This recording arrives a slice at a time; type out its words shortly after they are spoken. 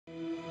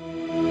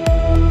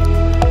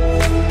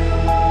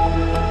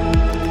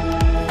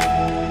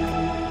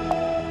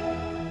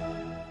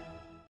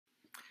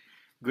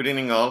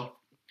evening, all,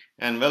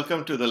 and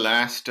welcome to the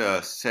last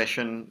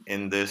session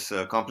in this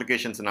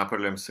Complications in Upper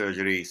Limb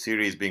Surgery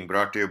series being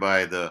brought to you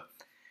by the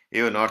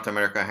AO North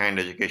America Hand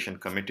Education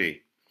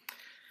Committee.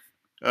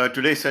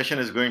 Today's session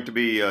is going to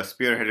be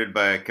spearheaded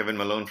by Kevin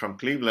Malone from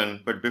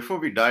Cleveland, but before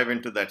we dive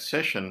into that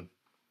session,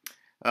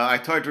 I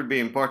thought it would be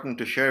important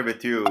to share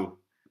with you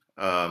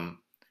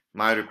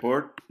my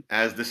report,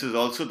 as this is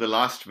also the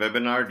last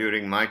webinar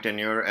during my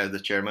tenure as the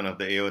chairman of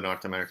the AO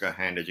North America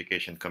Hand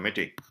Education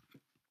Committee.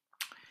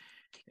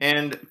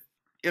 And,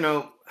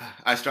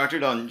 I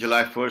started on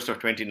July 1st of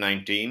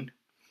 2019,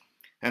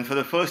 and for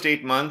the first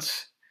 8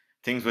 months,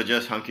 things were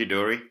just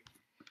hunky-dory.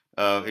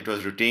 It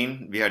was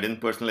routine. We had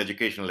in-person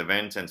educational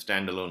events and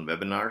standalone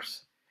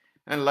webinars,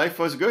 and life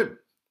was good.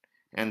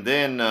 And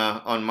then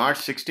on March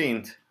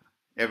 16th,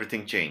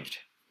 everything changed.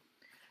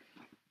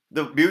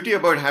 The beauty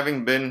about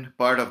having been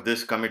part of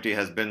this committee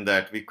has been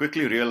that we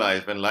quickly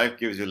realized when life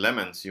gives you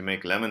lemons, you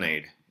make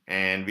lemonade.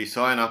 And we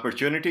saw an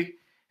opportunity,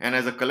 and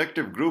as a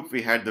collective group,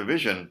 we had the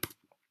vision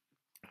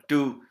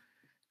to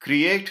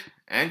create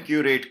and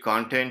curate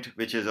content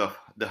which is of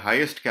the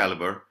highest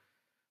caliber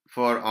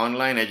for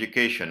online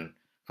education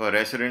for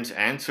residents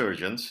and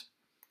surgeons,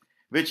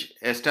 which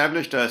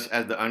established us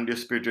as the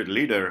undisputed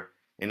leader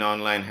in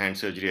online hand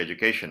surgery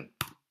education.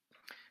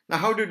 Now,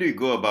 how did we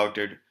go about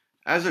it?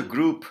 As a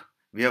group,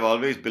 we have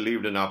always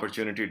believed in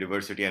opportunity,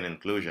 diversity, and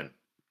inclusion.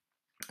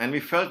 And we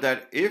felt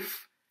that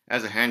if,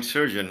 as a hand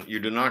surgeon, you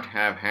do not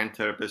have hand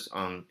therapists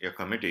on your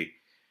committee,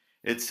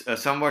 it's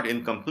somewhat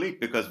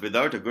incomplete, because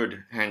without a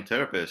good hand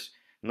therapist,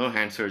 no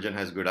hand surgeon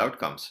has good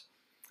outcomes.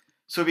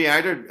 So we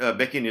added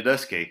Becky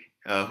Niduske,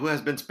 who has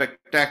been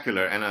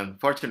spectacular, and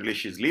unfortunately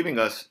she's leaving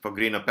us for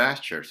greener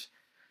pastures.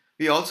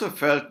 We also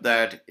felt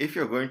that if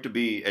you're going to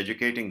be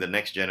educating the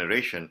next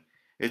generation,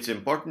 it's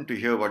important to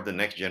hear what the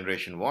next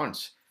generation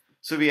wants.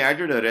 So we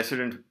added a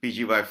resident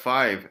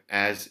PGY5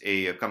 as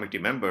a committee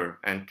member,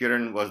 and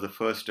Kiran was the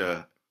first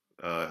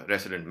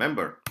resident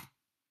member.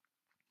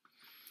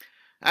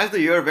 As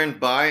the year went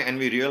by and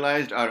we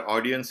realized our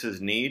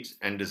audience's needs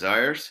and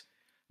desires,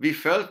 we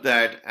felt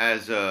that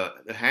as the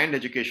hand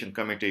education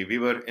committee, we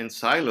were in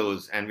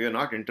silos and we are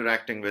not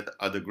interacting with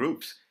other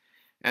groups.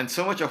 And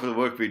so much of the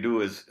work we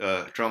do is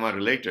trauma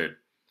related.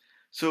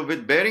 So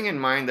with bearing in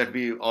mind that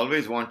we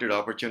always wanted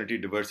opportunity,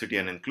 diversity,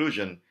 and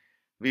inclusion,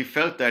 we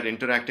felt that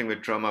interacting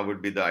with trauma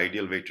would be the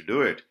ideal way to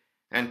do it.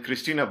 And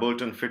Christina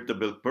Bolton fit the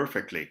bill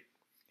perfectly.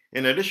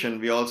 In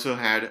addition, we also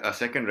had a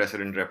second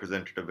resident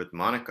representative with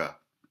Monica.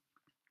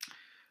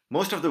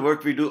 Most of the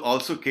work we do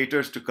also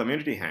caters to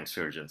community hand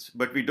surgeons,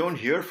 but we don't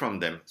hear from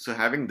them, so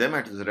having them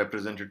as a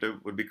representative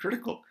would be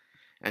critical.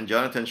 And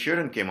Jonathan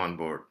Sheeran came on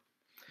board.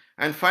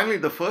 And finally,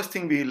 the first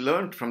thing we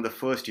learned from the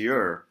first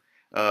year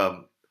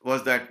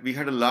was that we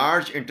had a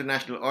large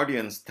international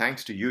audience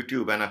thanks to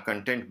YouTube and our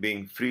content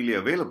being freely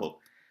available.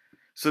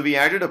 So we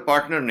added a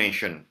partner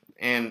nation,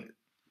 and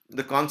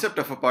the concept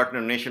of a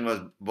partner nation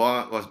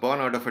was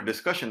born out of a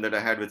discussion that I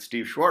had with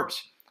Steve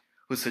Schwartz,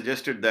 who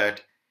suggested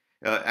that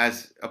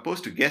as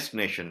opposed to guest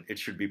nation, it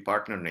should be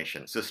partner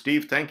nation. So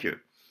Steve, thank you.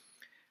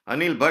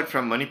 Anil Bhatt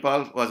from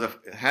Manipal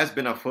has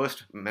been our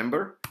first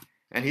member,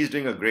 and he's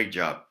doing a great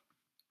job.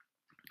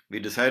 We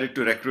decided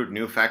to recruit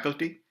new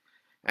faculty,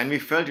 and we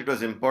felt it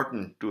was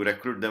important to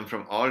recruit them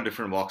from all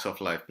different walks of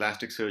life: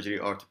 plastic surgery,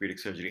 orthopedic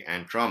surgery,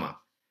 and trauma.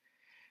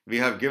 We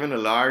have given a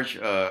large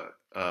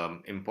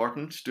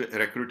importance to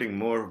recruiting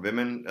more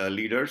women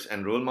leaders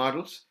and role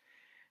models,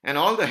 and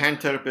all the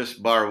hand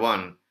therapists, bar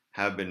one,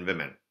 have been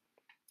women.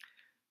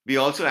 We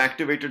also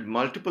activated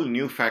multiple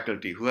new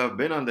faculty who have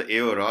been on the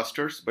AO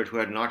rosters but who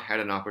had not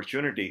had an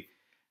opportunity,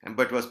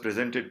 but was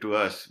presented to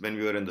us when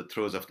we were in the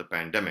throes of the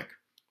pandemic.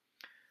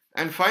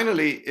 And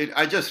finally,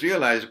 I just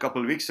realized a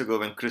couple of weeks ago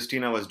when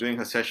Christina was doing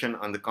her session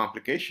on the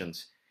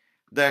complications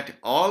that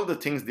all the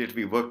things that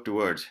we worked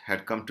towards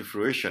had come to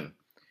fruition.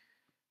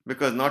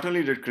 Because not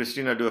only did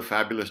Christina do a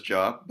fabulous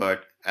job,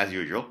 but as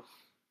usual,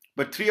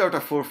 but 3 out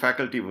of 4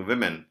 faculty were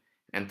women,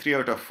 and 3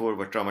 out of 4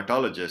 were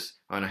traumatologists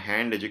on a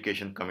hand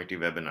education committee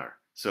webinar.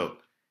 So,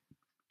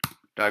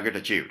 target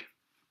achieved.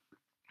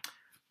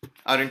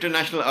 Our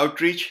international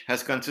outreach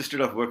has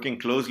consisted of working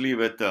closely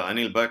with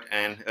Anil Bhatt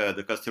and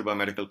the Kasturba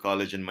Medical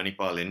College in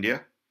Manipal,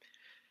 India.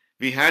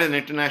 We had an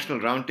international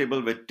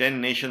roundtable with 10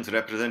 nations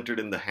represented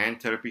in the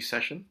hand therapy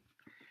session.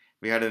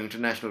 We had an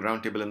international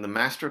roundtable in the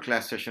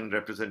masterclass session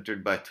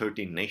represented by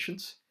 13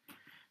 nations.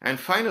 And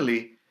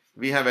finally,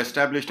 we have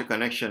established a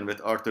connection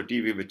with Ortho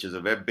TV, which is a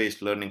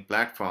web-based learning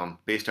platform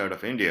based out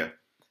of India,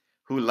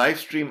 who live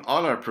stream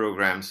all our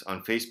programs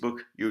on Facebook,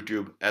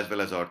 YouTube, as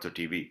well as Ortho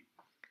TV.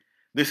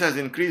 This has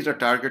increased our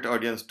target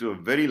audience to a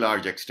very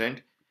large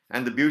extent,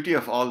 and the beauty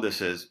of all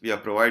this is we are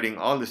providing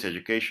all this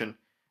education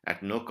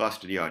at no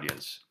cost to the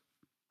audience.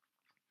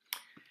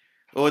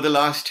 Over the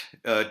last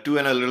 2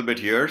 and a little bit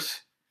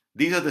years,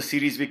 these are the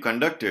series we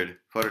conducted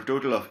for a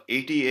total of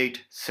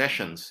 88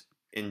 sessions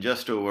in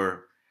just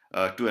over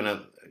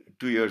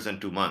 2 years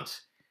and 2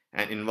 months,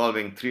 and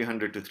involving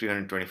 300 to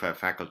 325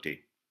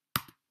 faculty.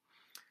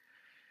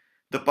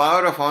 The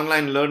power of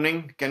online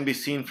learning can be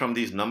seen from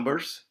these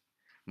numbers.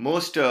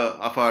 Most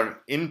of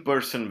our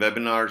in-person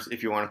webinars,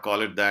 if you want to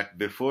call it that,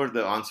 before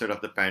the onset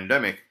of the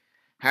pandemic,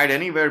 had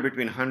anywhere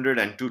between 100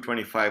 and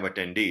 225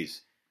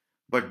 attendees.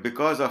 But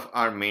because of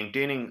our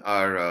maintaining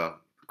our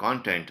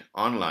content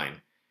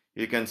online,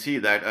 you can see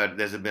that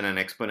there's been an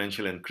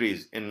exponential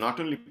increase in not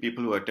only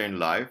people who attend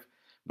live,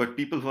 but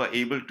people who are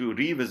able to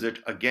revisit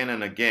again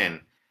and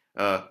again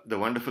the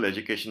wonderful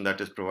education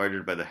that is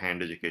provided by the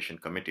Hand Education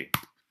Committee.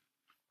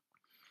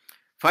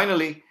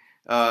 Finally,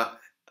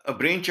 a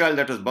brainchild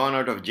that was born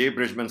out of Jay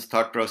Bridgman's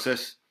thought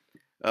process,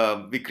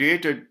 we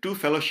created 2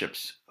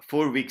 fellowships,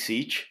 4 weeks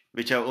each,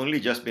 which have only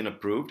just been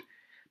approved.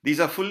 These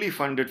are fully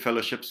funded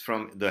fellowships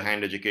from the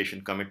Hand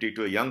Education Committee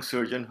to a young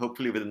surgeon,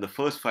 hopefully within the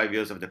first 5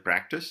 years of their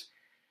practice.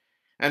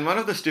 And one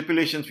of the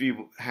stipulations we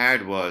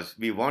had was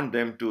we want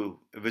them to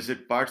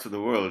visit parts of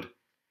the world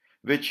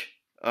which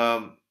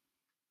are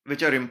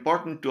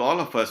important to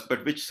all of us,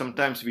 but which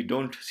sometimes we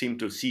don't seem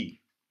to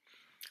see.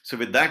 So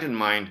with that in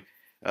mind,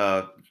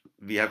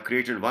 we have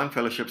created 1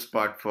 fellowship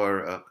spot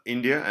for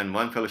India and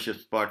 1 fellowship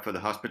spot for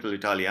the Hospital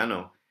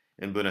Italiano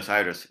in Buenos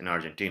Aires in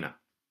Argentina.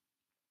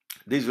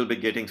 These will be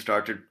getting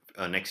started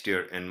next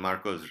year in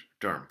Marco's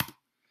term.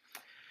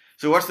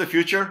 So what's the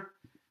future?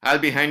 I'll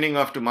be handing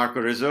off to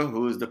Marco Rizzo,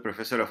 who is the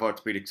professor of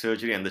orthopedic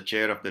surgery and the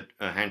chair of the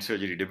hand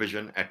surgery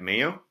division at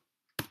Mayo.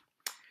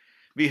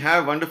 We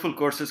have wonderful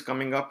courses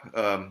coming up,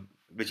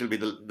 which will be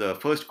the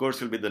first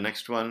course will be the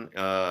next one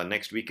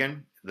next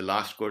weekend, the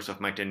last course of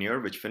my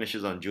tenure, which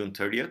finishes on June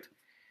 30th.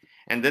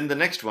 And then the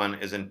next one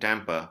is in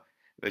Tampa,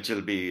 which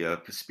will be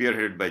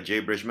spearheaded by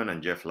Jay Bridgman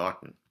and Jeff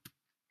Lawton.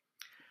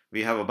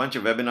 We have a bunch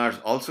of webinars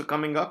also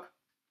coming up.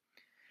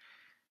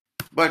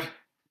 But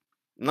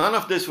none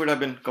of this would have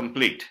been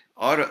complete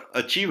or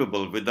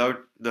achievable without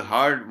the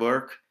hard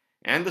work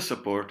and the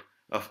support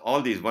of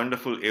all these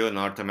wonderful AO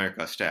North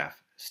America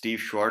staff.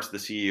 Steve Schwartz, the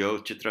CEO,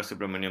 Chitra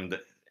Subramaniam,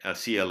 the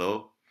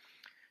CLO,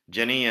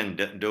 Jenny and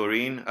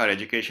Doreen, our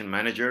education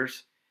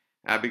managers,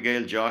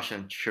 Abigail, Josh,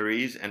 and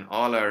Cherise, and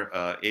all our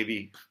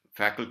AV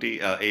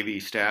faculty,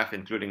 AV staff,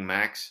 including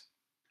Max.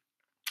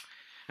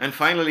 And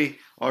finally,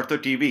 Ortho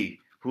TV,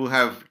 who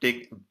have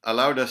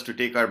allowed us to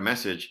take our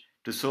message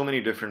to so many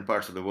different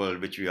parts of the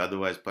world, which we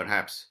otherwise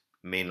perhaps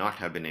may not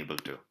have been able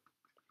to.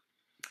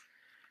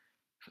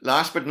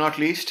 Last but not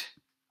least,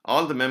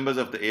 all the members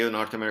of the AO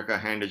North America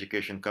Hand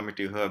Education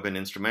Committee who have been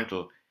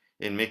instrumental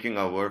in making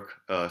our work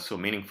so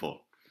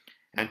meaningful.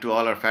 And to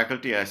all our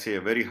faculty, I say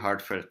a very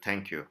heartfelt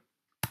thank you.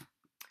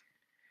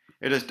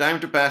 It is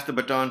time to pass the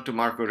baton to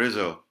Marco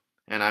Rizzo,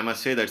 and I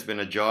must say that it's been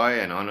a joy,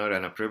 an honor,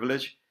 and a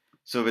privilege.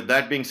 So with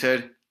that being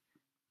said,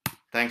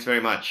 thanks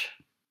very much.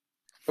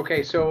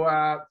 Okay,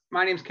 so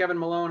my name's Kevin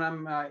Malone.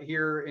 I'm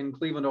here in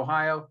Cleveland,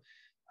 Ohio,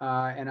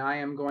 and I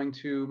am going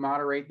to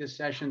moderate this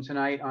session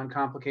tonight on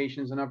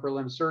complications in upper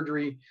limb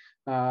surgery.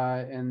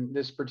 And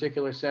this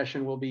particular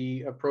session will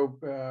be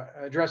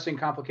addressing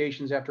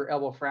complications after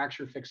elbow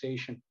fracture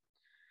fixation.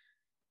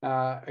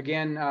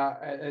 Again,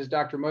 as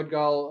Dr.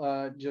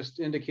 Mudgal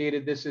just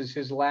indicated, this is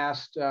his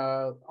last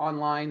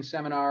online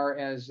seminar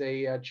as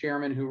a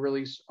chairman who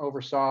really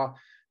oversaw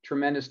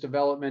tremendous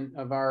development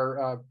of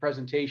our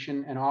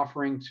presentation and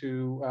offering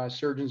to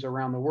surgeons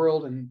around the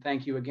world. And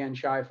thank you again,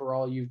 Shai, for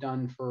all you've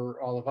done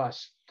for all of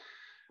us.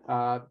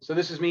 So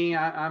this is me.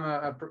 I'm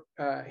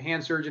a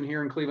hand surgeon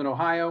here in Cleveland,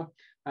 Ohio.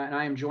 And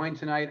I am joined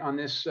tonight on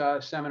this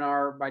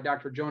seminar by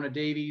Dr. Jonah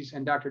Davies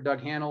and Dr.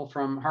 Doug Hanel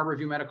from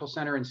Harborview Medical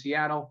Center in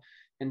Seattle,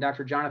 and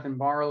Dr. Jonathan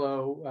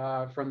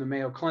Barlow from the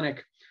Mayo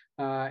Clinic.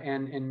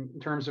 And in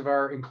terms of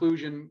our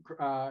inclusion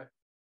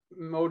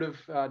motive,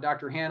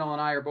 Dr. Hanel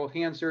and I are both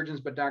hand surgeons,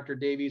 but Dr.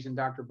 Davies and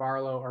Dr.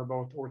 Barlow are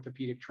both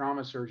orthopedic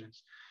trauma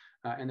surgeons.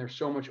 And there's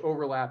so much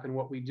overlap in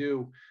what we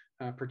do,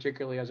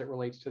 particularly as it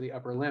relates to the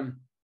upper limb.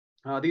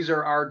 These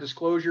are our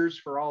disclosures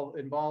for all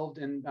involved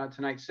in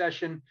tonight's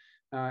session,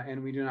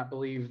 and we do not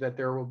believe that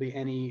there will be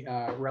any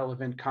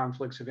relevant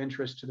conflicts of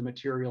interest to the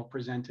material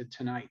presented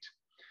tonight.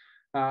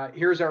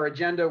 Here's our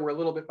agenda. We're a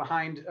little bit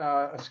behind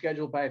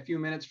schedule by a few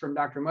minutes from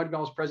Dr.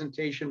 Mudgal's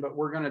presentation, but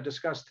we're going to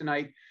discuss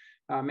tonight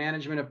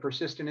management of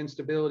persistent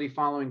instability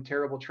following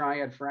terrible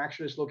triad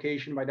fracture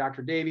dislocation by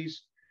Dr.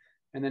 Davies.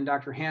 And then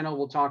Dr. Hanel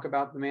will talk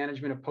about the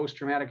management of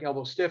post-traumatic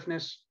elbow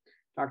stiffness.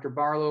 Dr.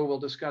 Barlow will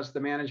discuss the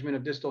management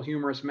of distal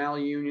humerus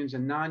malunions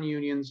and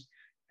non-unions.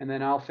 And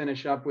then I'll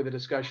finish up with a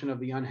discussion of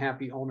the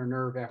unhappy ulnar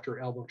nerve after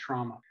elbow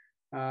trauma.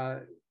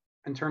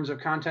 In terms of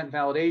content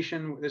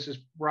validation, this is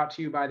brought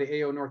to you by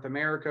the AO North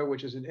America,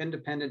 which is an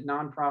independent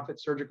nonprofit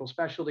surgical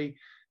specialty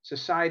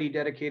society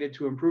dedicated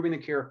to improving the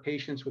care of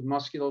patients with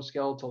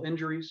musculoskeletal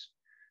injuries.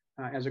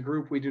 As a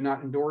group, we do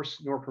not endorse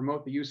nor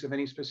promote the use of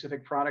any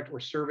specific product or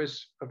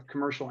service of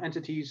commercial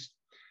entities.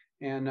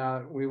 And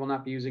we will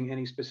not be using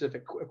any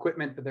specific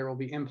equipment, but there will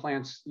be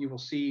implants you will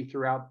see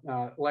throughout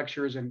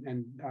lectures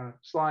and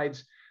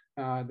slides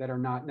that are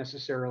not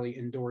necessarily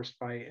endorsed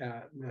by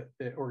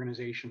the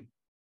organization.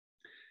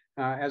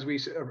 As we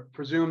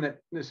presume that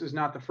this is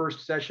not the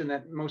first session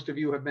that most of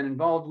you have been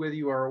involved with,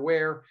 you are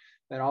aware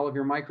that all of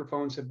your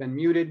microphones have been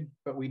muted,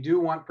 but we do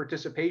want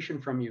participation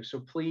from you.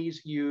 So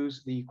please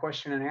use the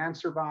question and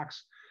answer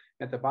box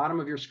at the bottom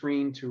of your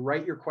screen to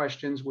write your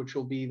questions, which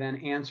will be then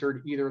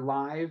answered either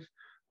live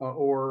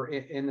or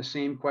in the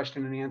same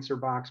question and answer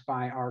box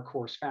by our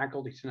course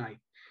faculty tonight.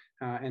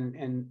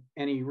 And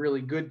any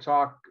really good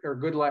talk or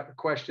good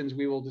questions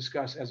we will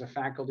discuss as a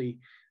faculty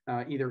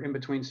either in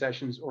between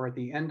sessions or at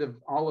the end of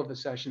all of the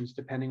sessions,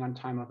 depending on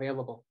time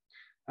available.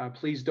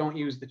 Please don't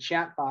use the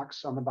chat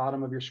box on the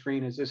bottom of your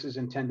screen, as this is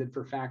intended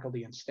for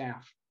faculty and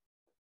staff.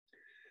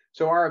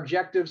 So our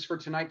objectives for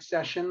tonight's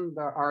session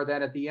are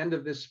that at the end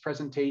of this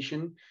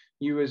presentation,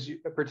 you as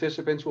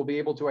participants will be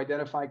able to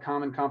identify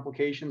common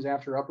complications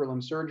after upper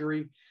limb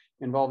surgery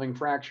involving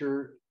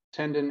fracture,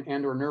 tendon,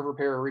 and or nerve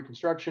repair or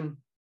reconstruction,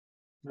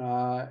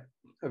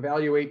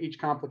 evaluate each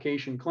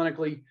complication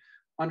clinically,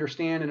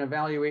 understand and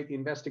evaluate the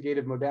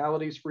investigative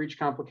modalities for each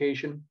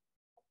complication,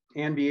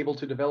 and be able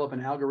to develop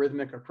an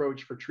algorithmic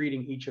approach for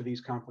treating each of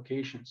these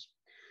complications.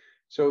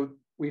 So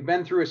we've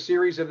been through a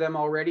series of them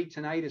already.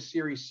 Tonight is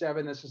series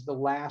 7. This is the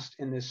last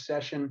in this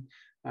session.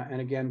 And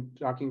again,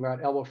 talking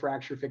about elbow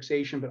fracture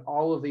fixation, but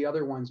all of the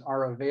other ones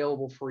are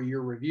available for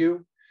your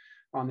review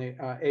on the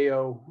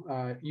AO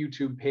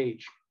YouTube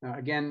page.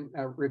 Again,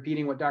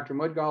 repeating what Dr.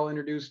 Mudgall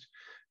introduced,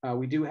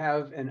 we do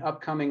have an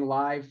upcoming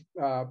live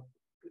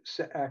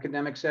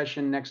academic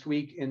session next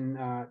week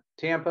in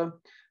Tampa,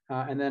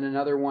 and then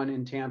another one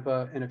in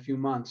Tampa in a few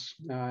months.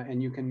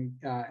 And you can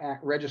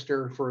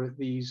register for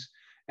these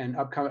and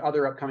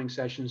other upcoming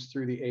sessions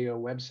through the AO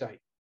website.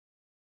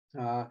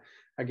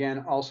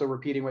 Again, also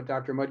repeating what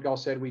Dr. Mudgall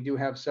said, we do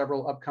have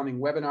several upcoming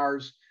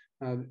webinars.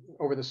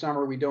 Over the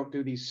summer, we don't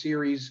do these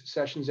series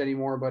sessions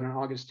anymore, but on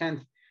August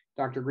 10th,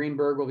 Dr.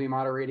 Greenberg will be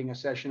moderating a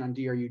session on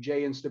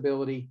DRUJ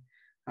instability.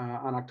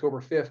 On October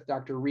 5th,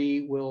 Dr.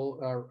 Ree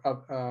will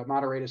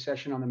moderate a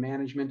session on the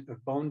management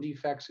of bone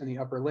defects in the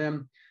upper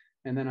limb.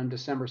 And then on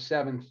December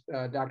 7th,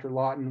 Dr.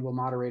 Lawton will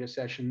moderate a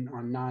session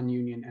on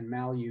non-union and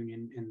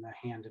malunion in the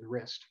hand and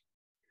wrist.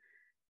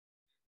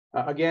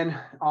 Again,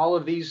 all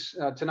of these,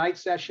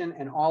 tonight's session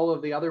and all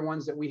of the other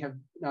ones that we have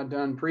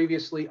done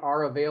previously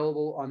are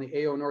available on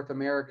the AO North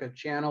America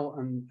channel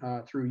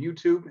and through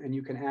YouTube, and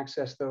you can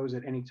access those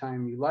at any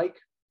time you like.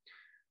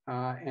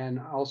 And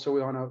also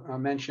we want to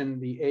mention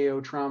the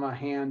AO Trauma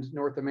Hand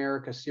North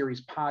America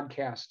Series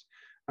podcast,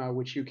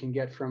 which you can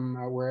get from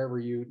wherever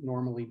you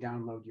normally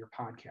download your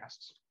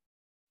podcasts.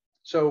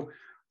 So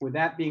with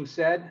that being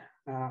said,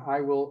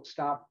 I will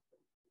stop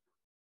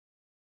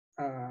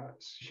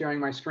sharing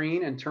my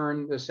screen and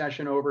turn the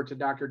session over to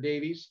Dr.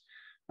 Davies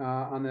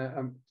on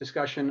the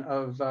discussion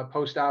of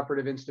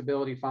postoperative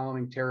instability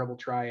following terrible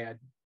triad.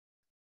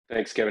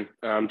 Thanks, Kevin.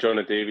 I'm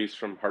Jonah Davies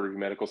from Harvard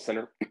Medical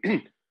Center.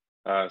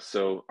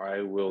 So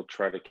I will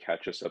try to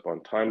catch us up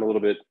on time a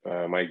little bit.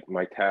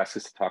 My task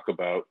is to talk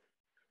about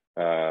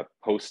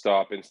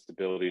post-op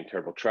instability and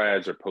terrible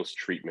triads, or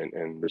post-treatment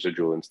and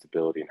residual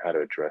instability, and how to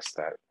address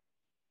that.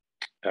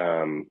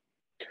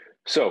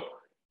 So,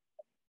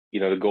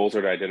 the goals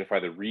are to identify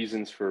the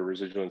reasons for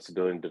residual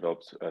instability and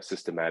develop a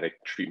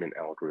systematic treatment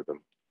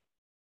algorithm.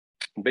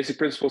 Basic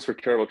principles for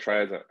terrible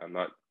triads, I'm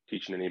not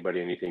teaching anybody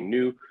anything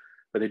new,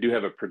 but they do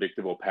have a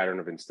predictable pattern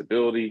of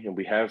instability, and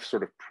we have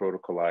sort of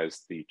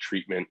protocolized the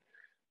treatment,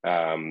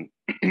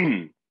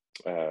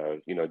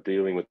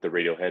 dealing with the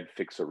radial head,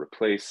 fix or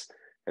replace,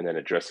 and then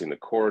addressing the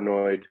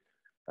coronoid,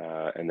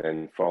 and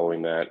then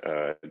following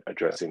that,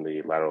 addressing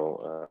the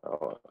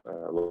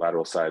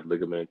lateral side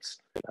ligaments.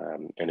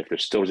 And if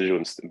there's still residual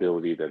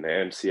instability, then the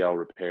MCL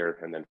repair,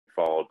 and then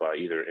followed by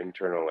either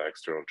internal or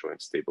external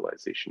joint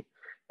stabilization.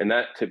 And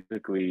that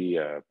typically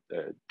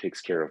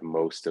takes care of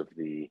most of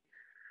the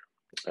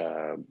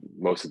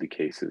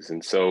cases.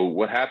 And so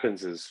what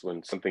happens is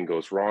when something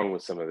goes wrong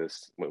with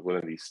one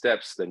of these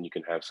steps, then you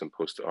can have some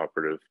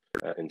post-operative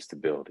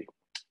instability.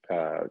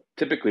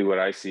 Typically what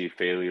I see,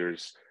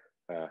 failures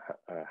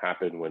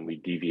happen when we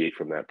deviate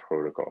from that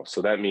protocol.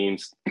 So that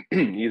means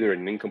either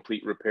an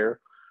incomplete repair,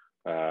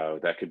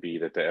 that could be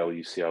that the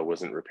LUCL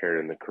wasn't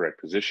repaired in the correct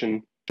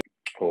position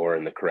or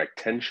in the correct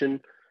tension.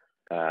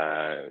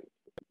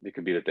 It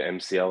could be that the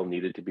MCL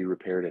needed to be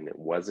repaired and it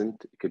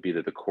wasn't. It could be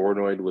that the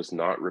coronoid was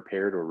not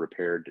repaired or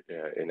repaired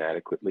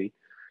inadequately.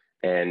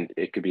 And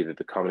it could be that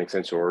the common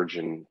extensor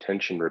origin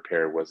tension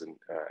repair wasn't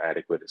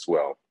adequate as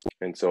well.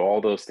 And so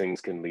all those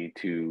things can lead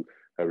to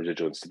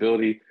residual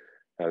instability.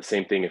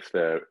 Same thing if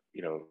the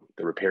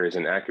repair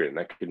isn't accurate, and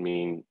that could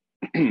mean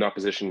not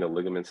positioning the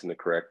ligaments in the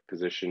correct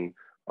position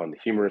on the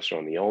humerus or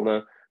on the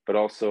ulna, but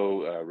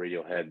also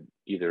radial head,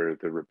 either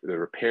the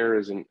repair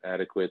isn't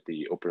adequate,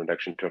 the open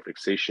reduction to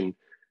fixation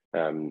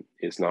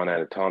is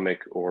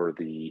non-anatomic, or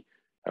the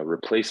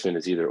replacement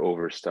is either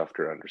overstuffed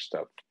or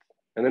understuffed.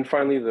 And then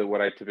finally, what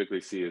I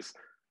typically see is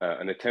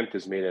an attempt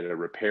is made at a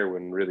repair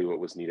when really what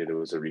was needed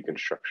was a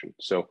reconstruction.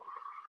 So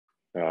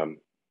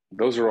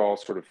those are all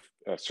sort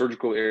of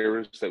surgical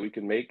errors that we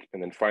can make.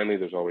 And then finally,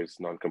 there's always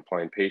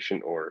non-compliant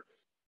patient or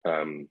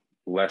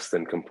less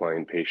than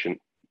compliant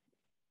patient.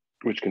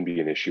 which can be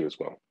an issue as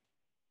well.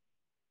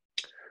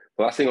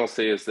 The last thing I'll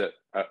say is that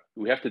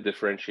we have to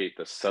differentiate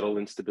the subtle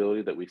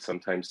instability that we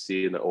sometimes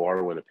see in the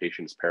OR when a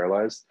patient is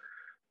paralyzed,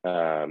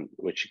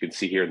 which you can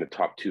see here in the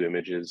top two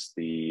images,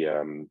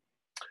 the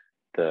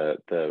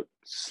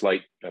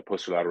slight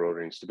posterolateral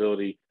rotary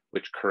instability,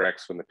 which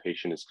corrects when the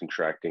patient is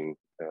contracting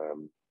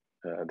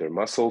their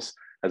muscles,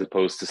 as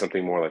opposed to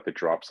something more like the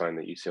drop sign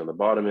that you see on the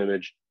bottom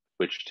image,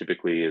 which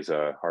typically is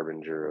a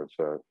harbinger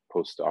of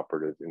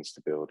post-operative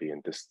instability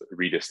and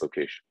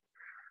redislocation.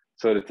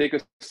 So to take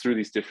us through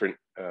these different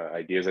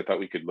ideas, I thought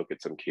we could look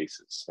at some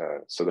cases.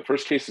 So the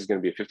first case is going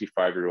to be a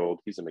 55-year-old.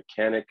 He's a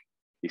mechanic.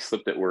 He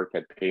slipped at work,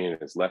 had pain in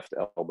his left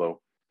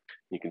elbow.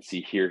 You can see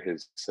here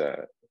his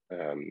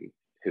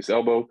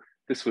elbow.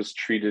 This was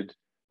treated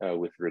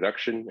with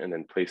reduction and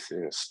then placed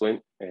in a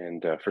splint.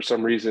 And for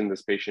some reason,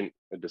 this patient,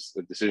 a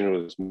decision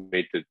was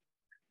made to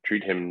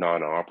treat him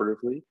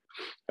non-operatively,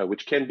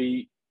 which can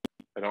be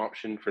an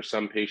option for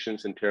some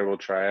patients in terrible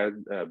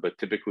triad, but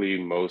typically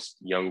most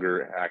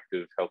younger,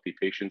 active, healthy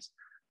patients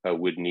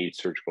would need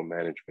surgical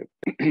management.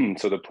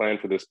 So the plan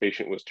for this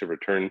patient was to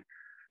return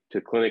to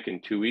clinic in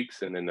 2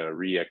 weeks and then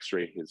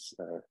re-x-ray his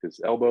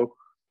elbow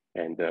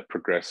and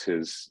progress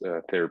his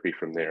therapy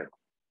from there.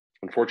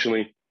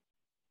 Unfortunately,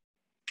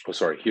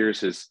 here's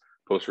his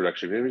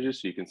post-reduction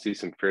images. So you can see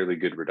some fairly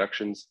good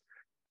reductions.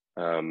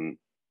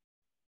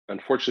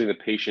 Unfortunately, the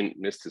patient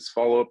missed his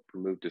follow-up,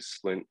 removed his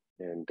splint,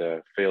 and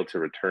failed to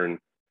return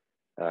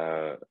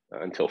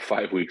until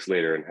 5 weeks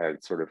later and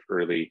had sort of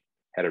early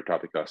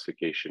heterotopic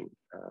ossification.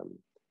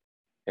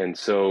 And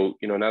so,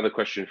 now the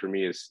question for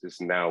me is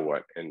now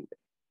what? And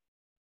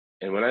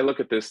when I look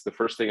at this, the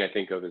first thing I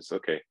think of is,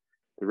 okay,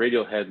 the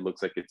radial head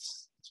looks like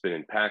it's been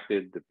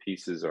impacted. The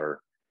pieces are,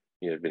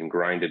 been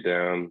grinded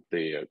down.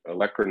 The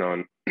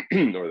olecranon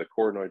or the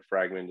coronoid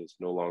fragment is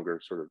no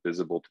longer sort of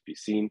visible to be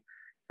seen.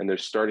 And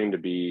there's starting to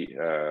be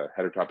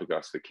heterotopic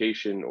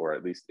ossification or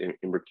at least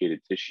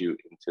imbricated tissue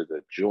into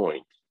the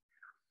joint.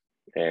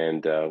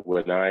 And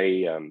when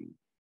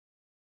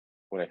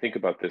I think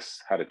about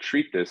this, how to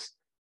treat this,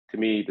 to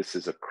me, this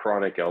is a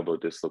chronic elbow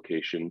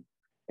dislocation.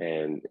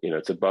 And,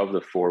 it's above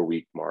the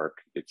 4-week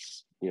mark.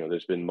 It's,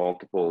 there's been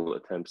multiple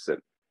attempts at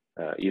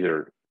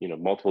either,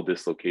 multiple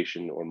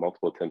dislocation or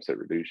multiple attempts at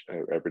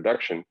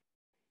reduction.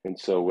 And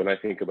so when I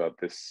think about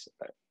this,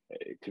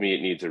 to me,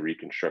 it needs a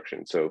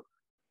reconstruction. So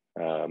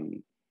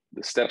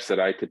the steps that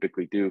I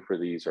typically do for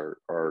these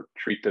are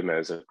treat them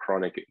as a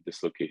chronic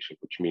dislocation,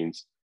 which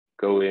means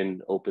go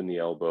in, open the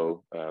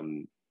elbow,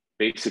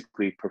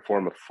 basically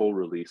perform a full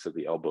release of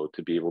the elbow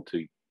to be able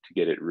to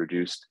get it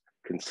reduced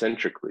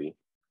concentrically,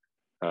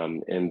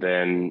 and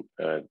then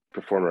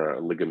perform a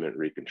ligament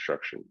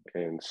reconstruction.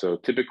 And so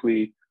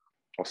typically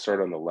I'll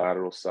start on the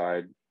lateral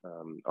side.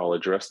 I'll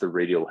address the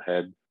radial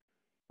head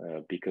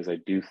because I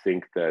do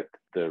think that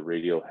the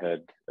radial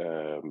head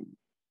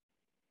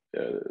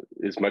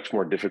is much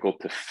more difficult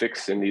to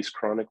fix in these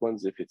chronic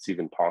ones, if it's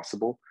even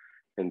possible.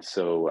 And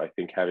so I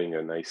think having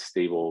a nice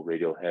stable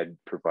radial head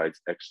provides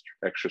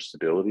extra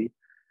stability.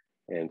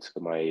 And so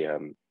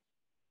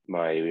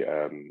my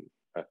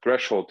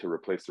threshold to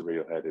replace the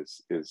radial head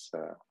is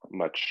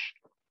much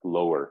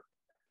lower.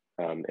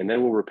 And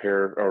then we'll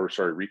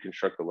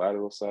reconstruct the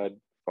lateral side,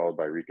 followed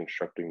by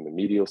reconstructing the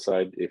medial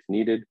side if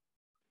needed.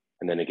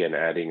 And then again,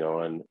 adding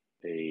on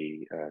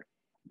a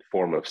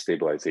form of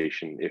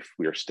stabilization if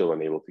we are still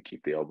unable to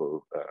keep the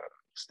elbow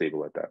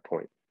stable at that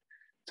point.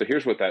 So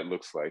here's what that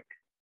looks like.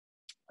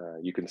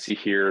 You can see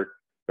here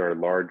there are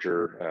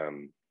larger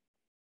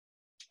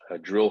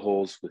drill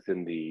holes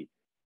within the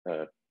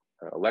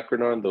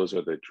olecranon. Those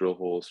are the drill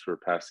holes for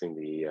passing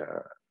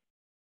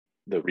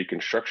the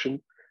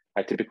reconstruction.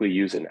 I typically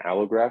use an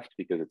allograft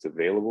because it's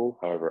available.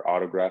 However,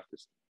 autograft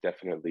is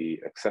definitely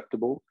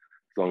acceptable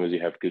as long as you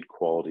have good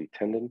quality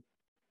tendon.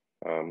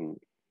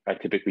 I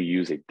typically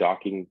use a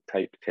docking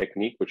type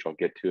technique, which I'll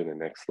get to in the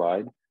next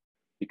slide.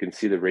 You can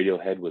see the radial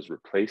head was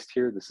replaced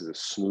here. This is a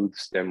smooth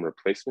stem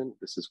replacement.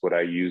 This is what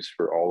I use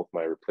for all of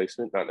my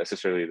replacement, not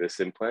necessarily this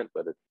implant,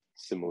 but a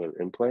similar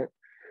implant.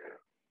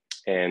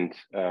 And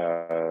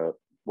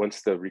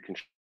once the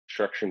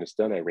reconstruction is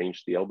done, I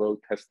range the elbow,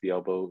 test the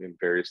elbow in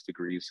various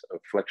degrees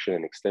of flexion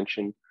and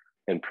extension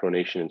and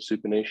pronation and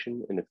supination.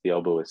 And if the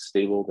elbow is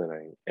stable, then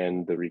I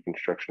end the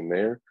reconstruction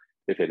there.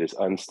 If it is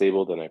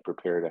unstable, then I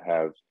prepare to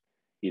have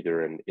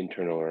either an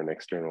internal or an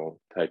external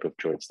type of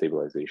joint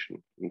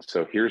stabilization. And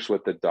so here's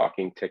what the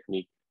docking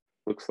technique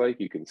looks like.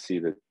 You can see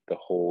the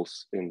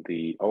holes in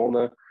the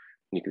ulna, and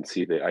you can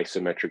see the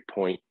isometric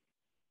point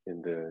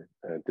in the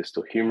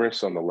distal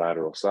humerus on the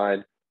lateral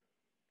side.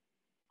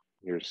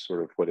 Here's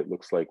sort of what it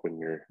looks like when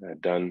you're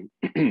done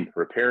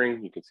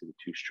repairing. You can see the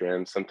two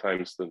strands.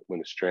 Sometimes when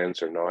the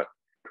strands are not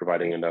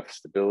providing enough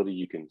stability,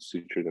 you can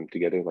suture them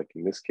together, like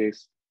in this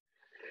case.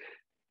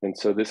 And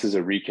so this is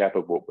a recap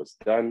of what was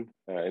done.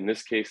 In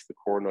this case, the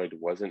coronoid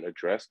wasn't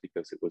addressed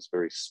because it was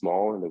very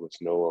small and there was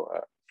no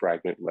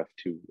fragment left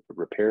to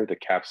repair. The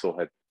capsule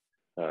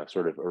had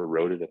sort of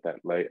eroded at that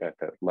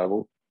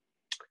level.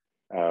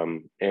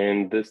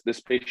 And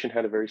this patient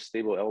had a very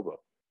stable elbow.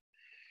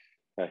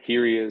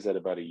 Here he is at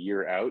about a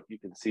year out. You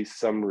can see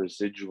some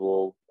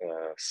residual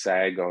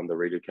sag on the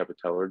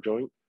radiocapitellar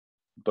joint,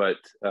 but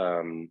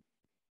and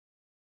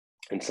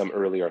some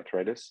early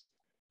arthritis.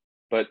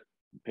 But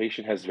the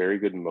patient has very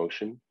good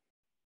motion.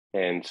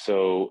 And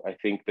so I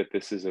think that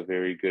this is a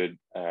very good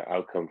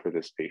outcome for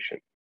this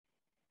patient.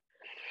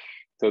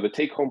 So the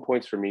take-home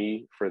points for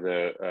me for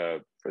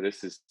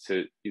this is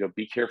to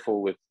be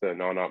careful with the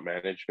non-op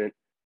management.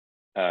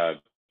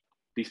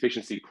 These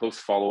patients need close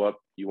follow-up.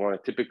 You want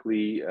to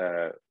typically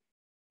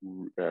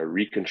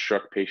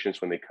reconstruct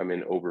patients when they come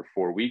in over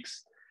 4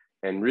 weeks.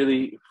 And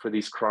really, for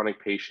these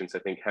chronic patients, I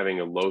think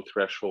having a low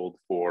threshold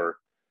for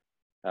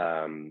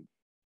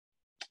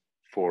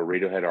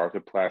radiohead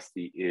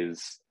arthroplasty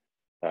is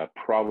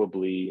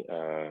probably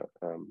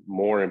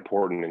more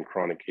important in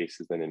chronic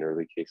cases than in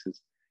early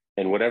cases.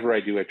 And whatever I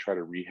do, I try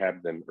to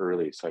rehab them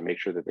early. So I make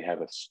sure that they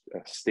have a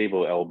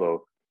stable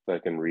elbow so I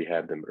can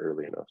rehab them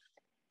early enough.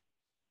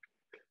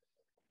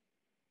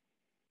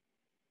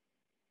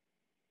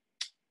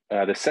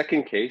 The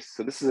second case,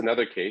 so this is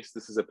another case.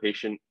 This is a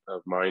patient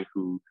of mine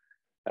who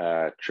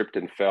tripped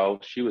and fell.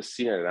 She was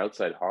seen at an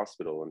outside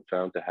hospital and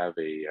found to have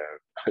a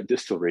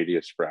distal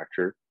radius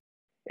fracture,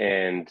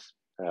 and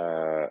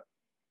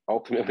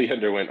ultimately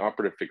underwent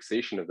operative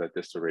fixation of that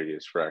distal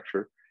radius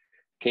fracture.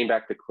 Came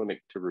back to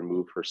clinic to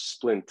remove her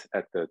splint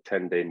at the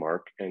 10-day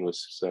mark and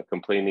was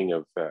complaining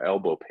of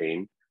elbow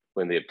pain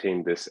when they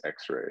obtained this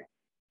X-ray.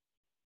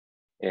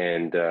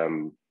 And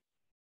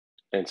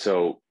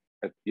so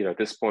at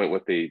this point,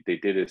 what they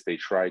did is they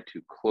tried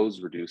to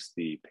close reduce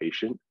the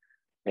patient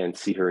and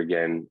see her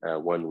again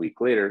 1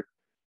 week later.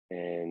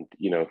 And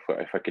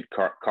if I could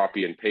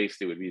copy and paste,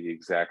 it would be the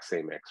exact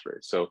same X-ray.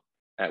 So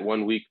at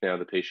 1 week now,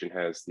 the patient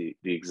has the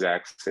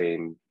exact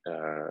same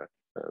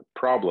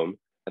problem.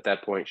 At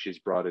that point, she's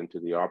brought into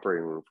the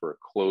operating room for a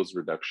closed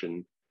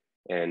reduction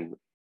and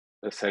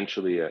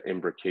essentially an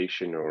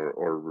imbrication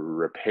or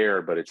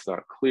repair, but it's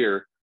not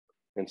clear.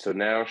 And so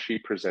now she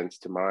presents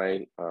to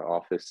my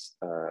office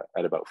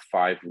at about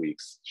 5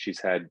 weeks.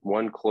 She's had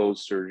one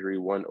closed surgery,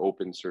 one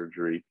open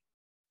surgery,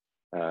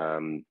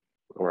 and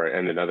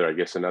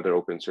another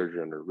open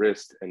surgery on her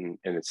wrist, and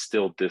it's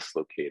still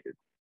dislocated.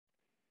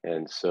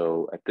 And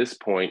so at this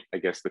point, I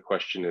guess the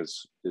question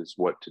is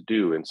what to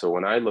do. And so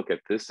when I look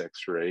at this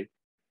X-ray,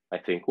 I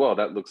think, well,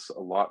 that looks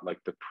a lot like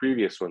the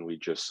previous one we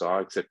just saw,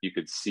 except you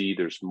could see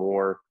there's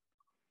more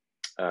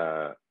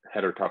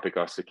heterotopic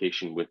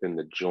ossification within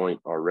the joint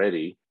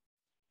already.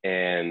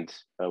 And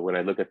when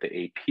I look at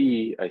the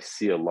AP, I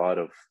see a lot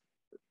of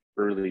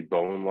early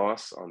bone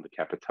loss on the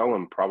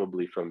capitellum,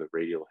 probably from the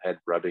radial head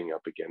rubbing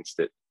up against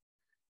it.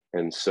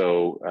 And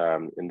so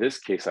in this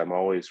case, I'm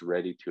always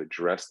ready to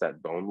address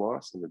that bone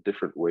loss. And the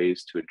different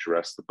ways to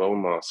address the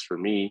bone loss for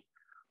me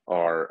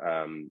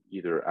are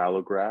either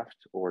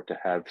allograft or to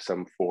have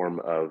some form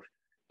of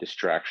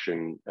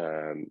distraction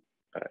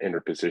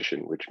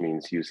interposition, which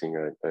means using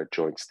a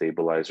joint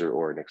stabilizer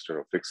or an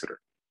external fixator.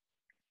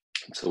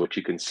 So what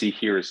you can see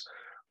here is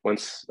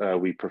once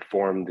we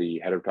perform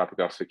the heterotopic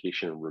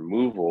ossification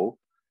removal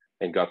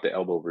and got the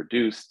elbow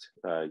reduced,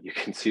 you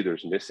can see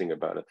there's missing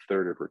about a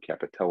third of her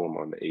capitellum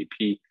on the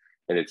AP,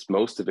 and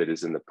most of it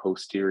is in the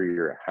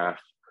posterior half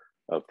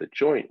of the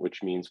joint,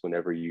 which means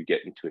whenever you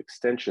get into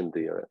extension,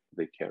 the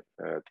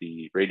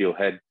radial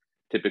head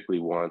typically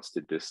wants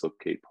to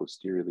dislocate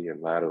posteriorly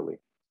and laterally.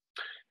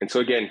 And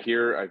so again,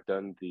 here I've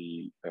done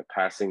the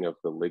passing of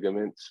the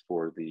ligaments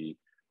for the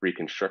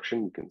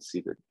reconstruction. You can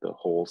see the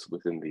holes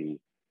within the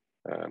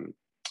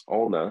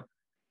ulna.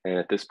 And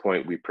at this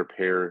point, we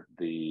prepare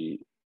the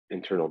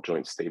internal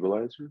joint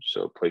stabilizer.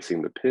 So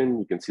placing the pin,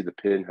 you can see the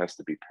pin has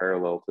to be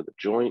parallel to the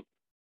joint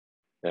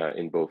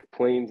in both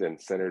planes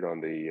and centered on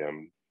the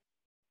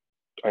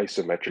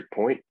isometric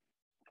point.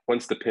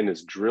 Once the pin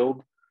is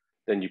drilled,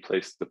 then you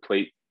place the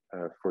plate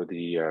for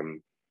the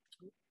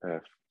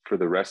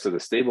rest of the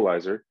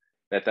stabilizer.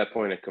 At that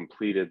point, I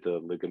completed the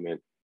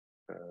ligament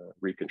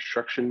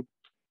reconstruction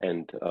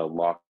and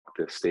locked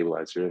the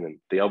stabilizer in. And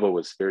the elbow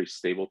was very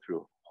stable through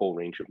a whole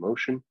range of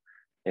motion,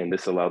 and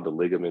this allowed the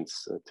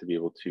ligaments to be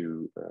able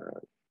to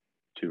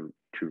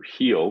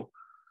heal.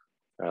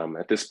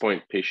 At this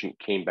point, patient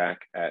came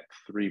back at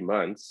 3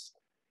 months,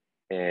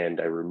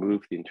 and I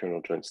removed the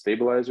internal joint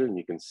stabilizer, and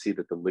you can see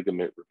that the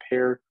ligament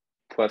repair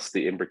plus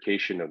the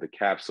imbrication of the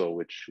capsule,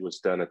 which was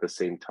done at the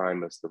same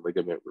time as the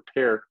ligament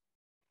repair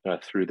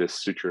through this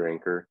suture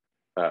anchor,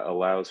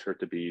 allows her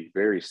to be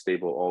very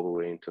stable all the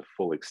way into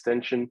full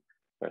extension.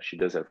 She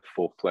does have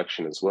full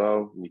flexion as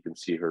well. You can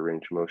see her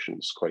range of motion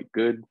is quite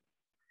good.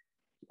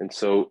 And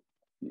so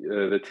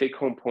the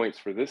take-home points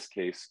for this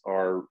case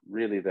are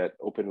really that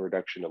open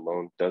reduction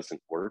alone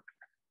doesn't work.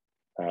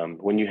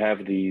 When you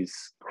have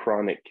these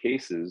chronic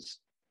cases,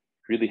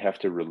 you really have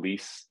to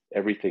release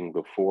everything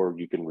before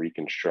you can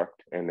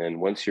reconstruct. And then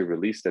once you're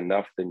released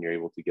enough, then you're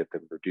able to get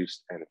them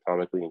reduced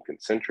anatomically and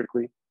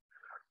concentrically.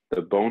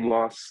 The bone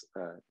loss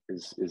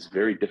is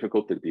very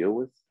difficult to deal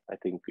with. I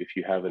think if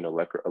you have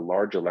a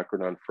large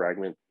olecranon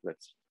fragment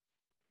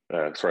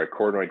a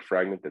coronoid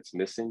fragment that's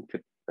missing,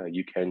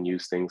 you can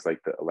use things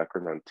like the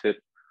olecranon tip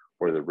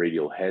or the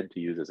radial head to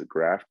use as a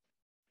graft.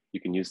 You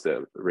can use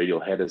the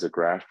radial head as a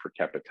graft for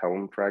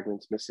capitellum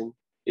fragments missing.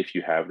 If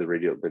you have the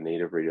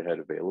native radial head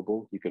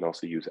available, you can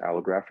also use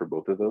allograft for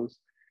both of those.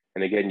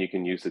 And again, you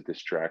can use the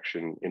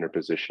distraction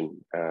interposition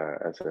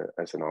as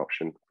an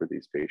option for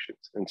these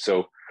patients. And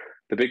so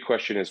the big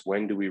question is,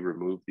 when do we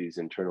remove these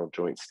internal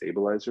joint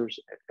stabilizers?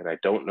 And I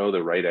don't know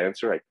the right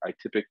answer. I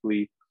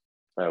typically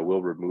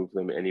will remove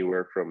them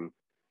anywhere from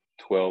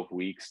 12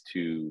 weeks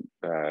to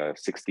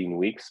 16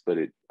 weeks, but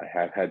I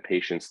have had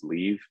patients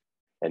leave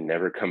and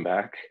never come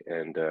back.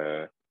 And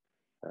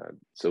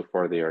so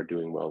far they are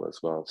doing well as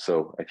well.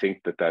 So I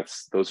think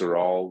those are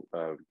all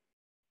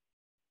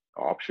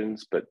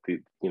options, but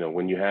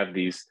when you have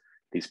these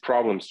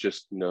problems,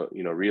 just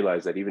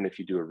realize that even if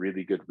you do a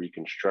really good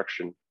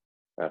reconstruction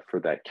for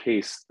that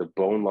case, the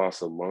bone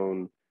loss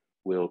alone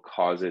will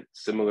cause it,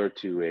 similar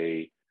to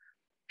a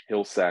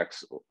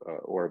Hill-Sachs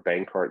or a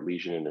Bankart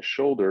lesion in the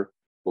shoulder,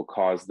 will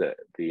cause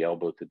the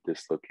elbow to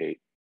dislocate.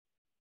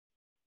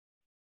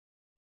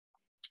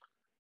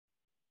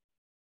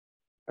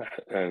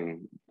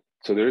 And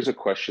so there is a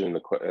question in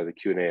the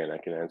Q&A, and I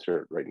can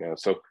answer it right now.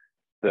 So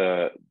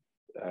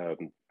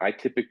I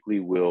typically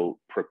will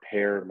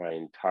prepare my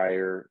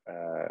entire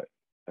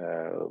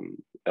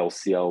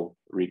LCL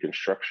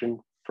reconstruction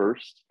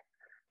first.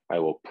 I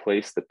will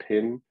place the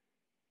pin,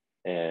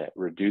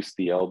 reduce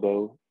the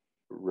elbow,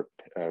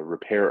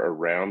 repair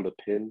around the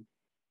pin,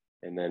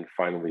 and then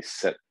finally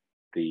set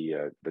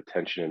the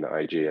tension in the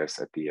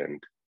IJS at the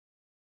end.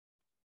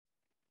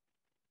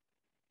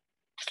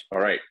 All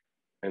right,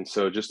 and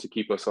so just to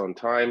keep us on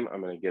time,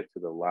 I'm going to get to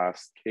the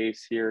last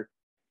case here.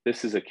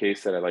 This is a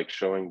case that I like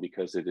showing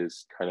because it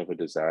is kind of a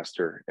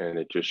disaster, and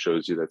it just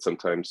shows you that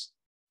sometimes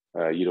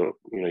you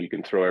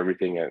can throw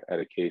everything at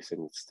a case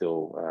and it's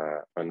still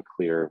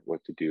unclear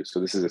what to do.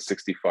 So this is a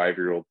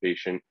 65-year-old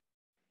patient.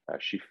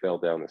 She fell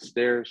down the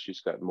stairs.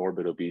 She's got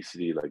morbid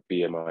obesity, like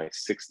BMI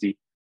 60.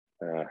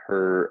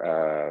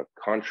 Her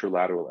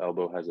contralateral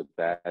elbow has a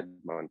bad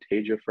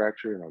Monteggia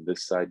fracture, and on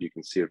this side you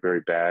can see a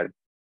very bad,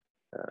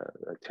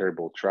 a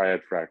terrible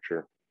triad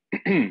fracture.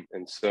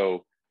 And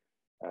so,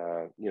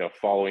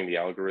 following the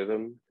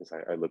algorithm, because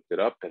I looked it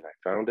up and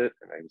I found it,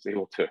 and I was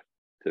able to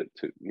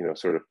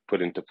sort of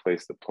put into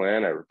place the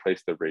plan. I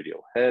replaced the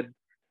radial head.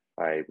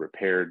 I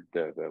repaired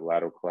the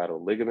lateral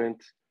collateral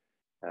ligament,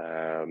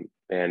 and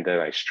then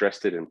I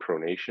stressed it in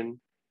pronation.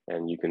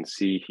 And you can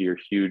see here,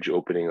 huge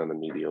opening on the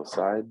medial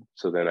side.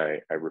 So then I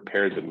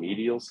repaired the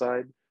medial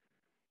side,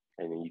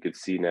 and you can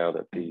see now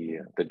that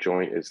the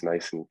joint is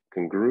nice and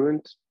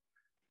congruent.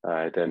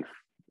 I then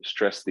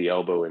stressed the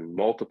elbow in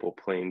multiple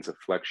planes of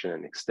flexion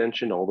and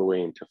extension, all the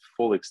way into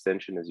full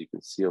extension, as you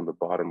can see on the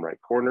bottom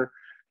right corner.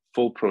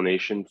 Full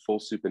pronation, full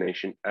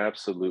supination,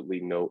 absolutely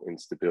no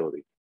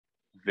instability.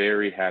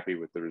 Very happy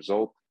with the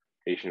result.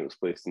 Patient was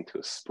placed into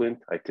a splint.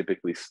 I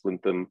typically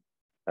splint them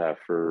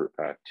for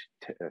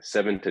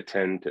 7 to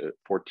 10 to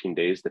 14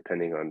 days,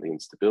 depending on the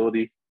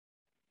instability.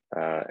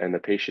 And the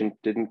patient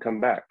didn't come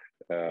back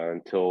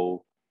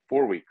until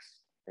 4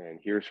 weeks. And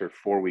here's her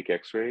 4-week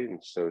x-ray. And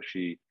so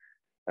she,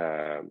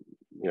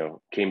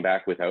 came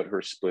back without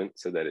her splint,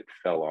 so that it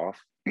fell off,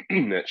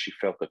 that she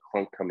felt the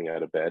clunk coming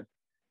out of bed.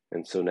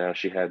 And so now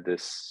she had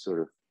this sort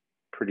of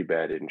pretty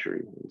bad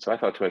injury. And so I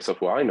thought to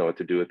myself, well, I know what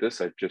to do with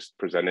this. I just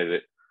presented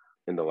it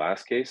in the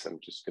last case. I'm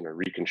just going to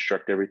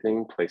reconstruct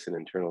everything, place an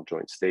internal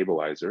joint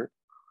stabilizer.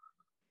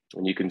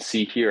 And you can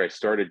see here, I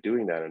started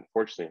doing that.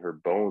 Unfortunately, her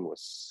bone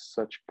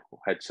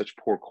had such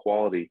poor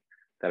quality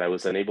that I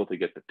was unable to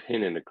get the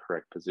pin in the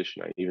correct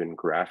position. I even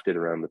grafted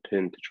around the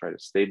pin to try to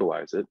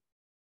stabilize it.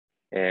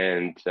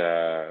 And,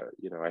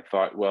 I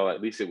thought, well,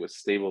 at least it was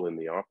stable in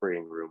the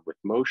operating room with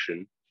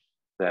motion,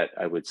 that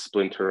I would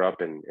splint her up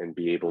and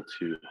be able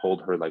to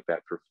hold her like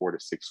that for 4 to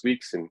 6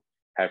 weeks and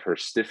have her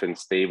stiff and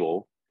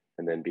stable,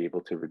 and then be able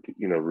to,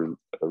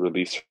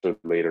 release her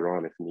later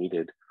on if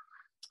needed.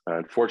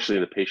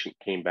 Unfortunately, the patient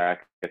came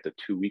back at the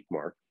 2-week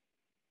mark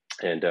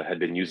and had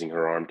been using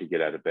her arm to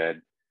get out of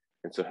bed.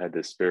 And so had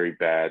this very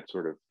bad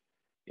sort of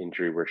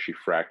injury where she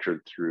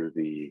fractured through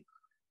the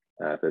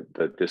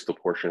distal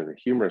portion of the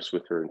humerus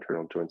with her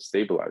internal joint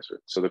stabilizer.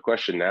 So the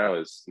question now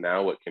is,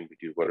 what can we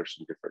do? What are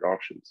some different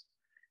options?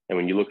 And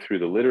when you look through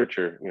the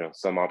literature,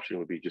 some option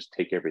would be just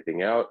take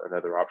everything out.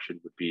 Another option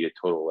would be a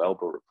total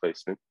elbow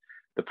replacement.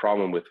 The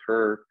problem with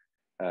her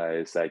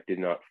is I did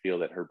not feel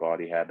that her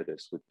body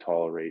habitus would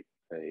tolerate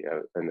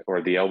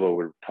or the elbow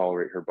would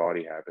tolerate her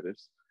body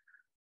habitus.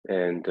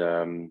 And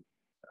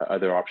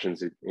other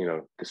options,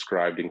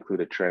 described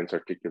include a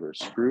transarticular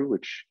screw,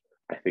 which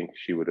I think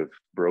she would have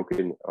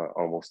broken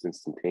almost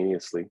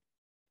instantaneously.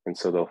 And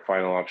so the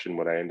final option,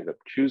 what I ended up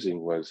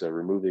choosing, was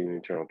removing the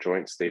internal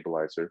joint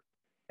stabilizer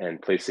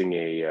and placing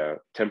a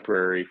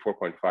temporary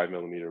 4.5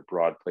 millimeter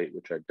broad plate,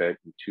 which I bent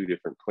in 2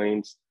 different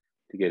planes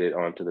to get it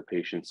onto the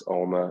patient's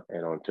ulna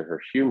and onto her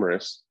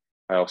humerus.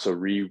 I also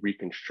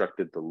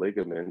reconstructed the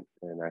ligament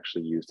and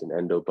actually used an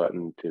endo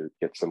button to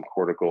get some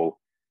cortical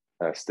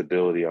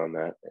stability on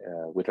that,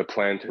 with a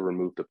plan to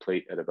remove the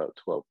plate at about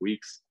 12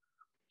 weeks.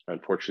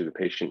 Unfortunately,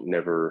 the patient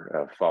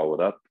never followed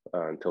up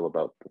until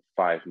about the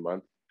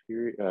 5-month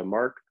period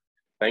mark.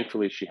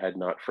 Thankfully, she had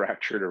not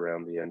fractured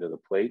around the end of the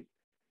plate.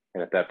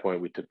 And at that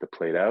point, we took the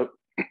plate out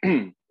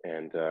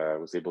and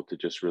was able to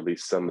just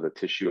release some of the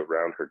tissue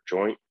around her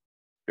joint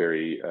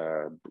very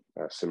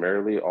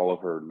summarily. All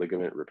of her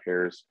ligament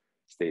repairs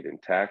stayed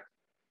intact,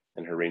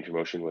 and her range of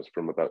motion was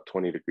from about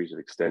 20 degrees of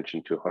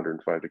extension to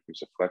 105 degrees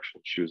of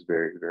flexion. She was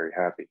very, very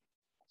happy.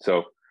 So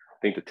I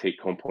think the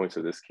take-home points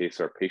of this case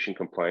are patient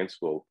compliance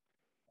will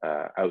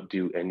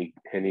outdo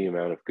any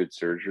amount of good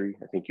surgery.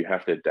 I think you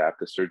have to adapt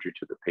the surgery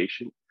to the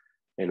patient.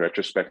 In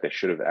retrospect, I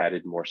should have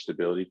added more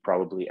stability,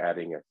 probably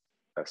adding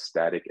a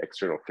static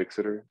external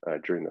fixator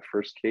during the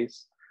first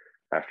case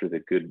after the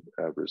good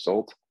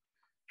result.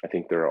 I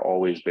think there are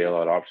always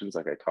bailout options,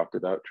 like I talked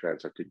about,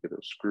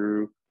 transarticular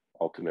screw,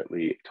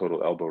 ultimately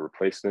total elbow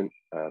replacement.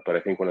 But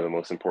I think one of the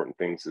most important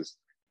things is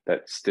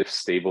that stiff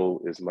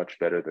stable is much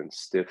better than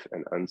stiff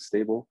and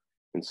unstable.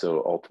 And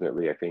so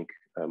ultimately, I think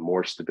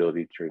more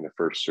stability during the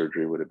first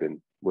surgery would have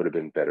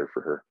been better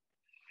for her.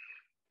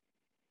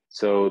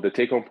 So the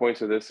take-home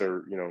points of this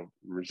are,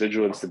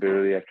 residual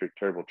instability after a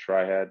terrible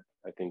triad,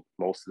 I think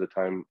most of the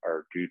time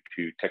are due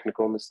to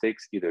technical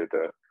mistakes, either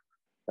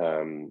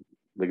the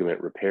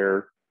ligament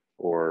repair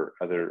or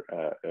other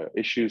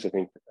issues. I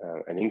think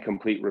an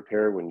incomplete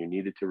repair when you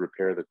needed to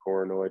repair the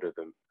coronoid or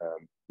the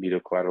medial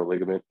collateral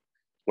ligament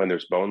when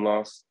there's bone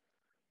loss,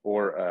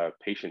 or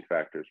patient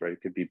factors, right?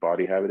 It could be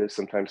body habitus.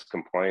 Sometimes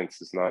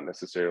compliance is not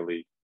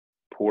necessarily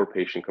poor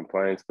patient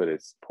compliance, but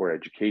it's poor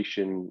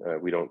education.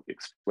 We don't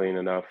explain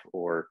enough,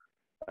 or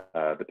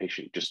the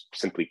patient just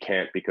simply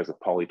can't because of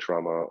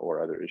polytrauma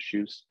or other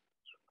issues.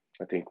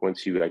 I think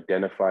once you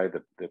identify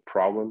the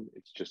problem,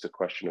 it's just a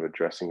question of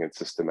addressing it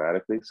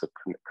systematically. So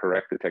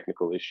correct the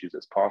technical issues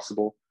as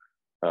possible,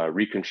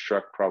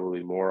 reconstruct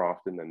probably more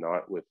often than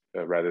not with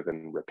rather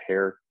than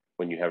repair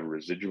when you have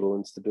residual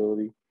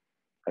instability.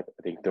 I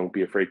think don't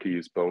be afraid to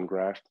use bone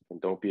graft,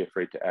 and don't be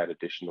afraid to add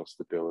additional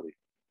stability.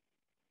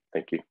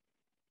 Thank you.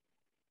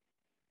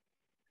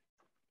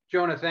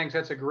 Jonah, thanks.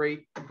 That's a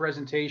great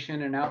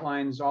presentation and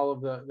outlines all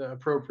of the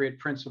appropriate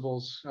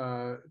principles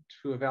to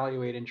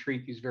evaluate and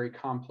treat these very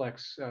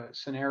complex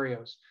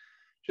scenarios.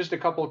 Just a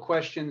couple of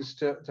questions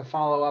to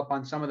follow up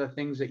on some of the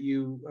things that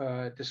you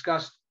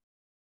discussed,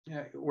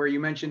 where you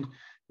mentioned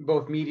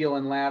both medial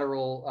and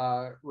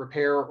lateral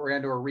repair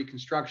or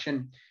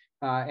reconstruction,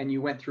 and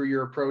you went through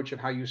your approach of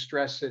how you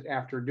stress it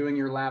after doing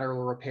your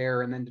lateral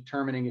repair and then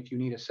determining if you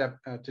need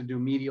to do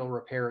medial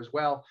repair as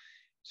well.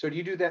 So do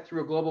you do that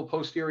through a global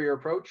posterior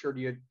approach, or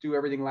do you do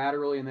everything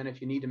laterally? And then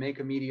if you need to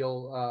make a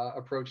medial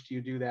approach, do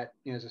you do that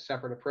as a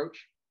separate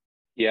approach?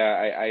 Yeah,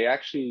 I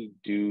actually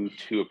do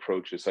two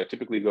approaches. So I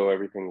typically go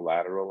everything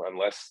lateral,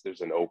 unless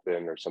there's an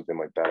open or something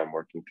like that. I'm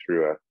working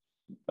through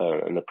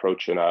an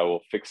approach, and I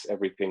will fix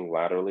everything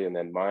laterally. And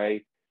then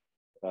my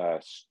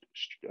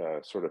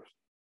sort of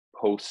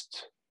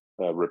post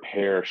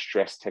repair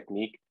stress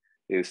technique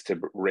is to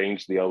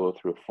range the elbow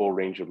through a full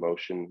range of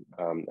motion.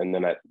 And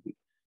then at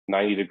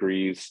 90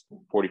 degrees,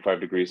 45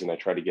 degrees, and I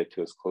try to get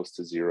to as close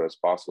to zero as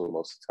possible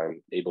most of the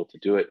time, able to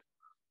do it.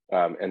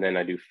 And then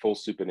I do full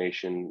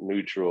supination,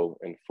 neutral,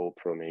 and full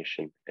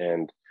pronation.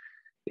 And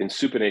in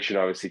supination,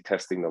 obviously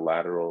testing the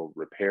lateral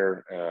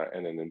repair,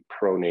 and then in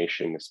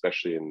pronation,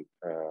 especially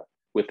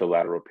with the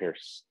lateral repair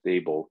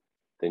stable,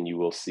 then you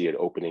will see an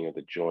opening of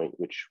the joint,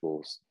 which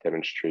will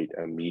demonstrate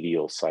a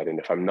medial side. And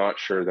if I'm not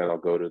sure, then I'll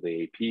go to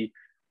the AP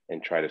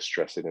and try to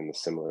stress it in a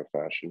similar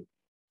fashion.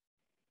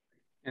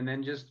 And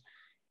then just,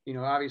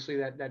 obviously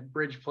that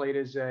bridge plate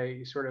is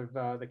a sort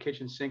of the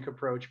kitchen sink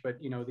approach, but,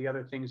 the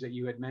other things that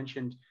you had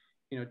mentioned,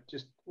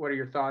 just what are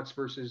your thoughts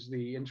versus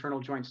the internal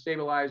joint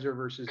stabilizer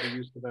versus the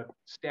use of a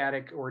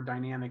static or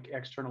dynamic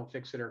external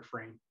fixator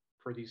frame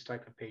for these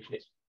type of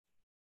patients?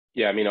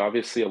 Yeah, I mean,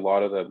 obviously, a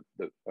lot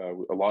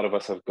of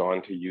us have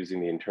gone to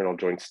using the internal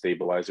joint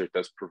stabilizer. It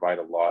does provide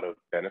a lot of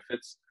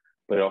benefits,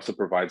 but it also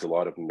provides a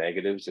lot of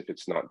negatives if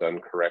it's not done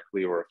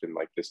correctly, or if in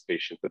like this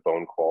patient, the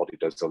bone quality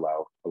does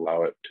allow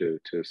it to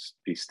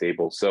be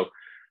stable. So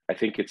I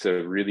think it's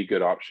a really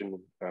good option.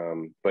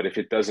 But if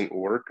it doesn't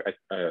work,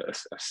 a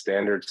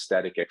standard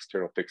static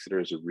external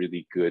fixator is a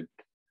really good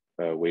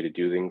way to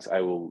do things. I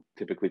will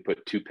typically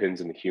put 2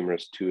 pins in the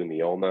humerus, 2 in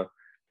the ulna,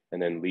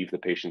 and then leave the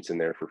patients in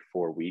there for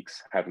 4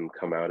 weeks, have them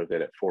come out of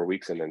it at 4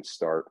 weeks, and then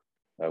start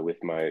with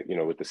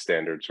with the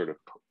standard sort of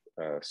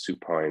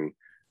supine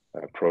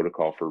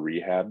protocol for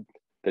rehab.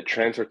 The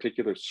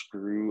transarticular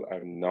screw,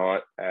 I'm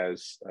not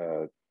as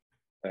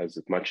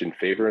much in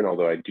favor, and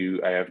although I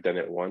have done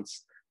it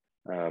once,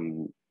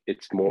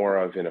 it's more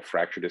of in a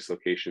fracture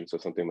dislocation, so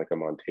something like a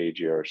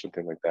Montagia or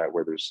something like that,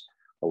 where there's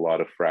a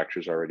lot of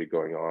fractures already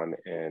going on,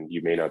 and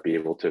you may not be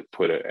able to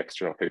put an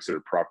external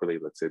fixator properly.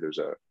 Let's say there's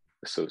a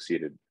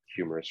associated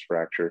humerus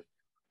fracture.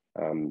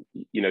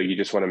 You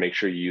just want to make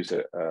sure you use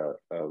a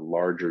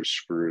larger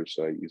screw.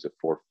 So I use a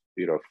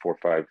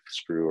 4-5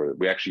 screw, or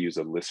we actually use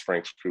a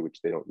Lisfranc screw,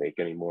 which they don't make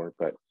anymore,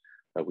 but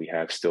we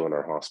have still in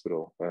our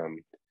hospital.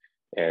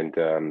 And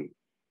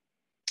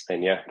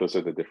And yeah, those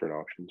are the different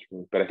options.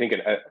 But I think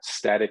a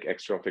static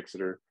external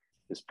fixator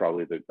is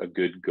probably a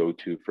good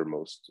go-to for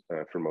most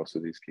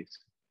of these cases.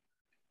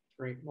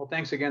 Great. Well,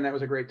 thanks again. That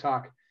was a great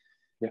talk.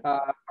 Yeah.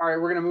 All right,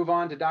 we're going to move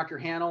on to Dr.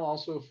 Hannell,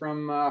 also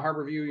from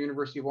Harborview,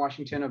 University of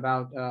Washington,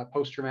 about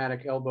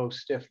post-traumatic elbow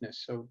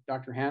stiffness. So,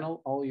 Dr.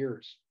 Hannell, all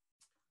yours.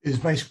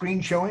 Is my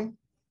screen showing?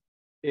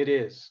 It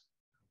is.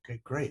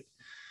 Okay, great.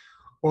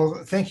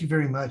 Well, thank you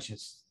very much.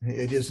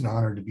 It is an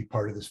honor to be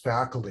part of this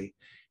faculty.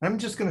 I'm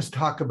just going to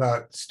talk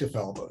about stiff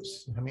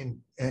elbows. I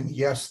mean, and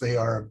yes, they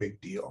are a big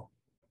deal.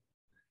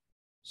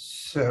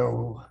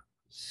 So,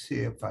 see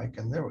if I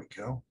can, there we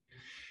go.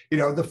 You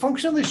know, the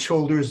function of the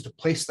shoulder is to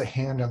place the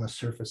hand on the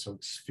surface of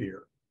the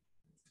sphere.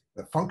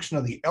 The function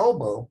of the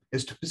elbow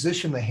is to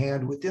position the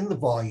hand within the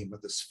volume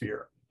of the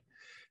sphere.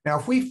 Now,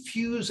 if we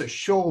fuse a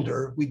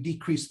shoulder, we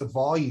decrease the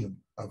volume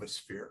of a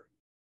sphere.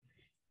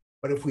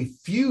 But if we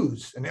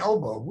fuse an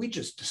elbow, we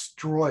just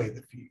destroy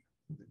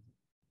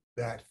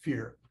that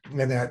sphere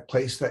in that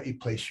place that you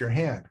place your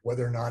hand,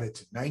 whether or not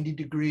it's 90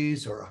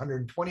 degrees or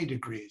 120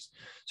 degrees.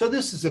 So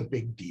this is a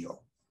big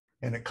deal,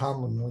 and it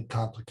commonly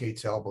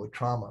complicates elbow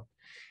trauma.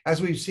 As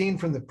we've seen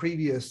from the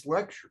previous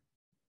lecture,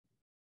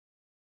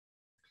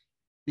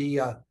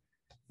 the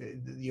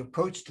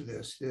approach to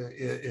this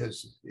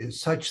is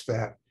such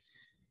that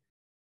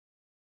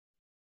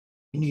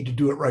you need to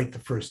do it right the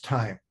first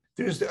time.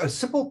 There's a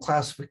simple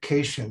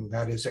classification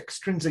that is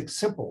extrinsic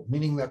simple,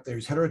 meaning that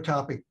there's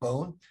heterotopic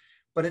bone,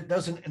 but it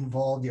doesn't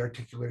involve the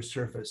articular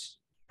surface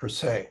per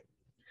se.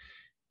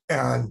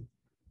 And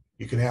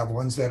you can have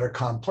ones that are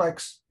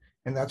complex,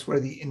 and that's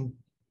where the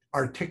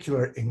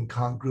articular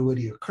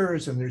incongruity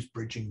occurs, and there's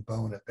bridging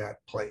bone at that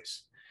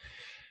place.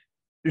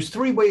 There's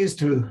three ways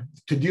to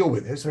deal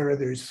with this, or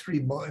there's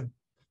three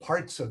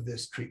parts of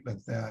this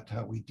treatment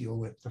that we deal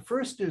with. The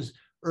first is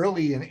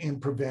early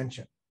in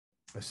prevention.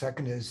 The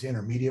second is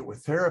intermediate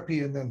with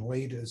therapy, and then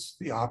late is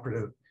the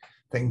operative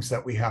things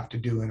that we have to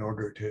do in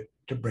order to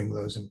bring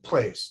those in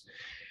place.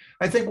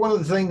 I think one of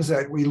the things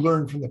that we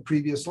learned from the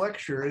previous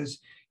lecture is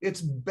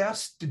it's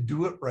best to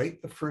do it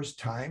right the first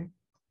time.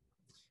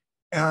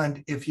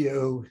 And if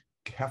you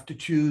have to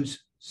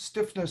choose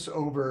stiffness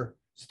over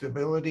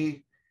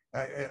stability,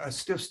 a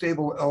stiff,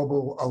 stable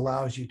elbow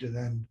allows you to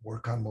then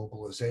work on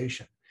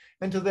mobilization.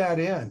 And to that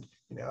end,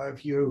 you know,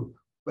 if you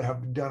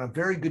have done a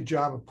very good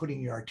job of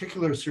putting your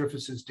articular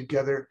surfaces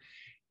together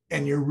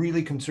and you're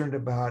really concerned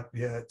about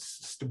its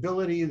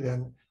stability,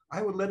 then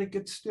I would let it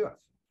get stiff,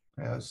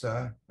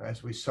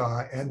 as we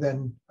saw, and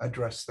then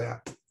address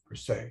that per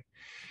se.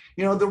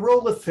 You know, the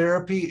role of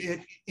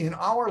therapy, in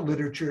our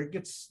literature, it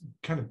gets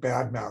kind of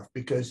bad-mouthed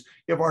because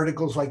you have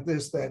articles like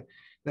this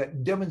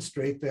that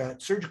demonstrate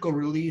that surgical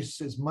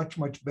release is much,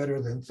 much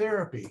better than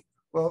therapy.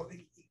 Well,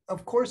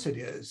 of course it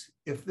is,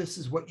 if this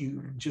is what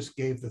you just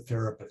gave the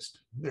therapist.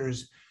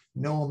 There's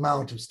no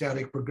amount of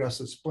static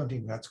progressive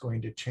splinting that's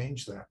going to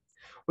change that,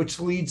 which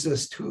leads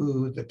us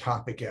to the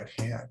topic at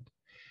hand.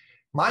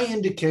 My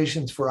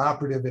indications for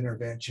operative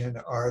intervention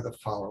are the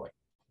following: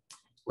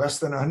 less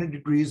than 100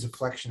 degrees of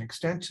flexion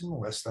extension,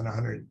 less than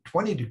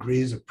 120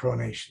 degrees of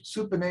pronation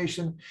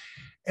supination,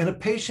 and a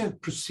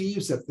patient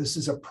perceives that this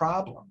is a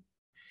problem,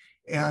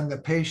 and the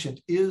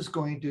patient is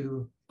going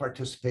to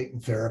participate in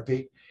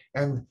therapy,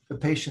 and the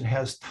patient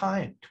has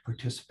time to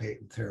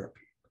participate in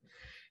therapy.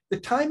 The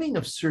timing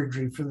of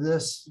surgery for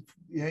this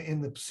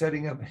in the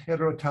setting of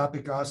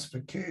heterotopic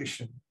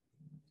ossification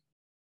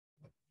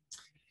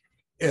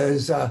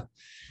is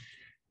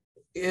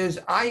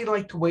I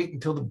like to wait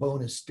until the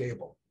bone is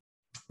stable,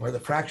 where the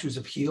fractures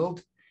have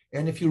healed.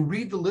 And if you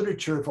read the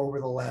literature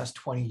over the last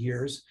 20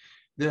 years,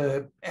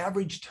 the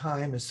average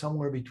time is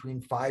somewhere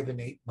between 5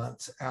 and 8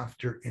 months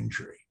after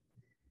injury.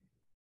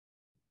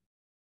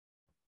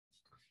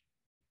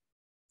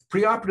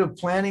 Preoperative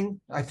planning,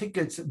 I think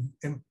it's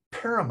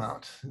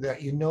paramount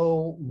that you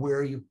know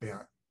where you've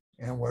been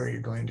and where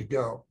you're going to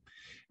go.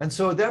 And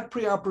so that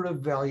preoperative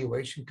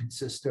evaluation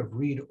consists of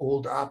read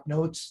old op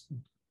notes,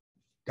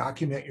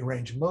 document your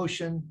range of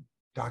motion,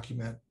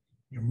 document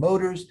your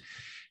motors,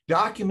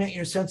 document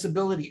your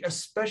sensibility,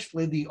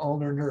 especially the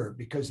ulnar nerve,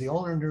 because the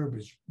ulnar nerve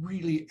is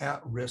really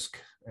at risk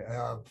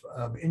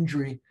of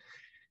injury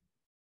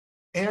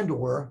and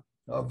or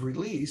of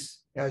release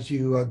as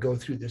you go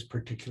through this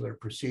particular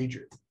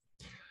procedure.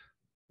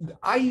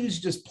 I use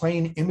just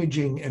plain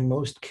imaging in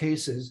most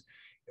cases,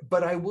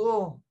 but I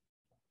will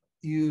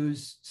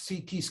use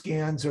CT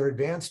scans or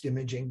advanced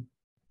imaging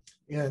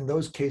in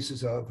those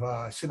cases of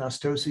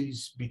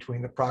synostoses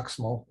between the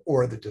proximal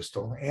or the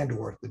distal and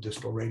or the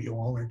distal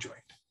radioulnar joint.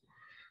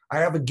 I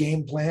have a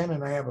game plan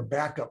and I have a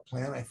backup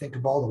plan. I think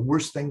of all the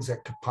worst things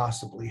that could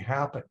possibly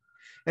happen.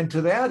 And to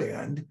that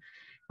end,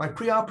 my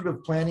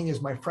preoperative planning is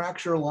my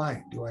fracture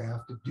line. Do I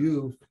have to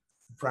do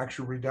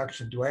fracture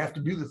reduction? Do I have to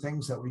do the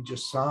things that we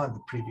just saw in the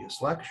previous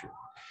lecture?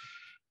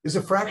 Is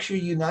a fracture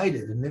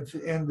united?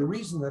 And the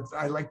reason that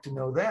I like to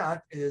know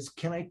that is,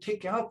 can I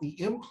take out the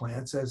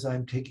implants as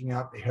I'm taking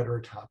out the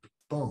heterotopic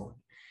bone?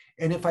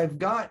 And if I've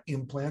got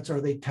implants,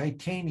 are they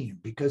titanium?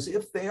 Because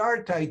if they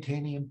are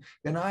titanium,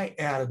 then I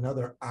add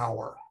another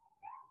hour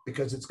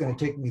because it's going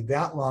to take me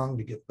that long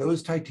to get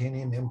those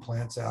titanium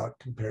implants out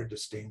compared to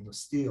stainless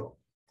steel.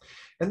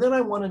 And then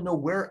I want to know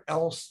where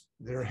else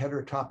their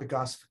heterotopic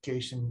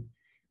ossification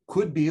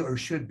could be or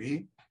should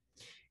be,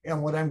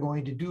 and what I'm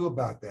going to do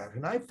about that.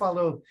 And I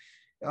follow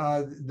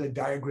the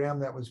diagram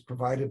that was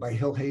provided by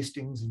Hill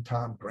Hastings and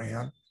Tom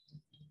Graham.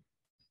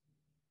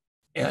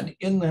 And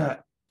in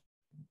that,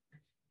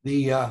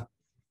 they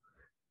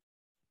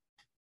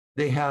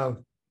have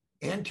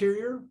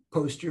anterior,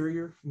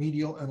 posterior,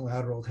 medial, and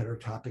lateral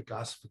heterotopic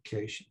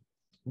ossification.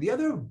 The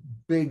other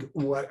big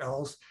what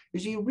else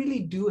is you really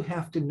do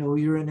have to know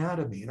your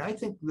anatomy. And I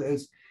think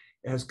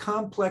as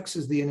complex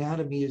as the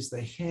anatomy is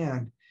the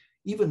hand,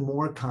 even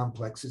more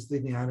complex is the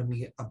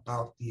anatomy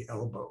about the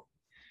elbow.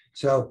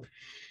 So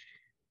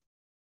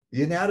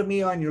the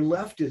anatomy on your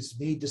left is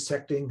me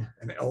dissecting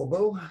an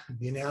elbow.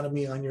 The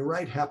anatomy on your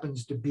right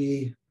happens to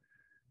be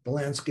the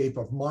landscape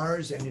of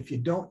Mars. And if you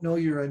don't know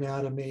your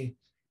anatomy,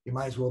 you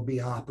might as well be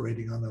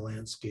operating on the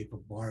landscape of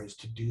Mars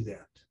to do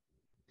that.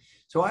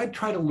 So I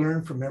try to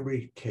learn from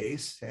every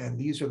case, and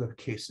these are the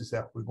cases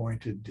that we're going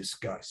to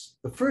discuss.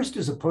 The first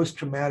is a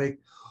post-traumatic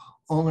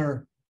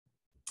ulnar,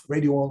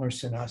 radioulnar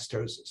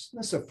synostosis.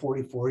 This is a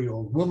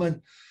 44-year-old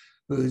woman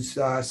who's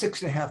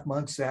 6.5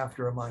 months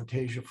after a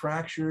Montesia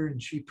fracture, and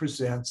she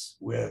presents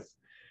with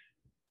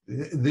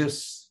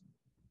this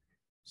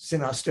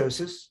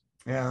synostosis.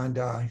 And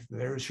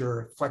there's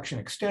her flexion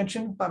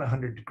extension, about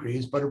 100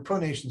 degrees, but her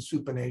pronation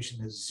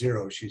supination is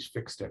 0. She's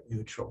fixed at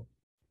neutral.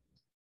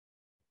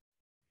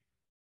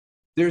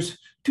 There's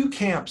two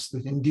camps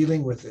in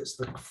dealing with this.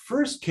 The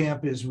first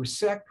camp is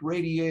resect,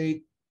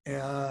 radiate,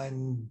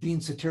 and Dean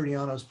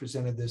Saterianos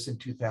presented this in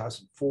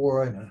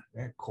 2004 in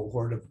a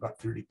cohort of about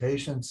 30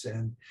 patients.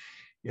 And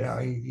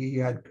yeah, he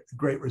had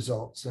great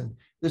results. And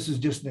this is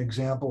just an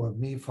example of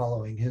me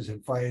following his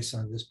advice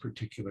on this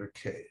particular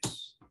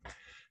case.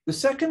 The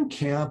second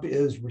camp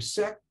is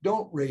resect,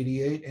 don't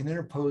radiate, and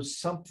interpose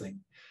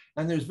something.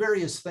 And there's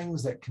various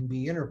things that can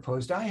be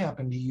interposed. I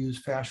happen to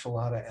use fascia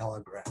lata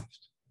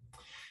allograft.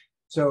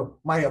 So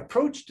my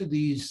approach to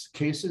these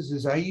cases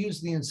is I use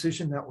the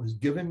incision that was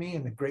given me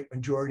in the great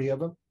majority of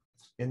them.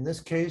 In this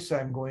case,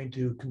 I'm going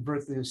to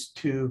convert this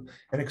to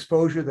an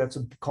exposure that's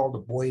called a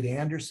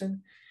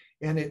Boyd-Anderson,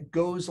 and it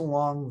goes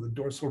along the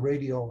dorsal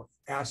radial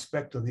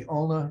aspect of the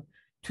ulna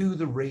to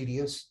the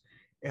radius.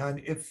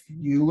 And if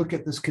you look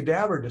at this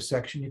cadaver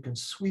dissection, you can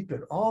sweep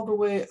it all the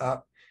way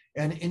up.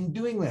 And in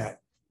doing that,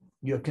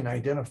 you can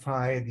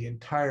identify the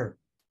entire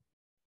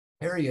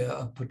area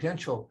of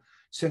potential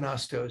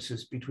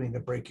synostosis between the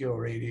the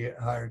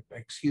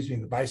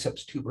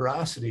biceps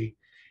tuberosity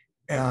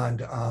and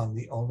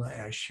the ulna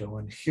as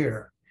shown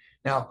here.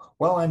 Now,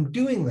 while I'm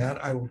doing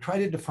that, I will try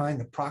to define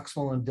the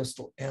proximal and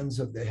distal ends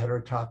of the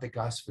heterotopic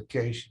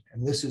ossification.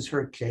 And this is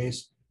her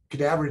case,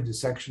 cadaver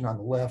dissection on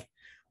the left.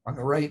 On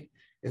the right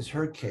is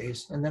her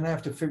case. And then I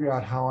have to figure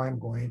out how I'm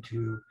going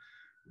to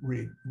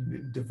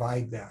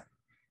divide that.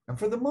 And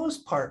for the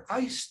most part,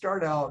 I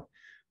start out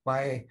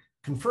by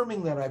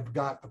confirming that I've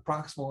got the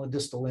proximal and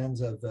distal ends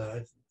of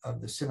the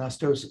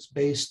synostosis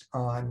based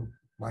on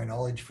my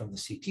knowledge from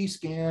the CT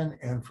scan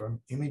and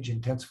from image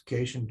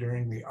intensification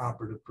during the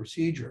operative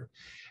procedure.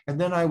 And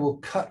then I will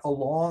cut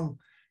along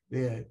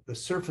the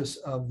surface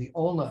of the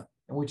ulna,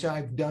 which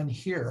I've done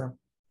here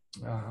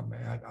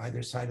at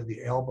either side of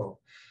the elbow.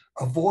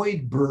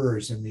 Avoid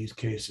burrs in these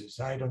cases.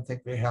 I don't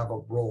think they have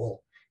a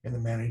role in the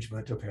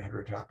management of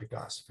heterotopic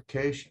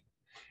ossification.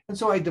 And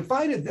so I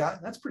divided that,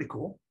 and that's pretty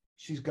cool.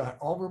 She's got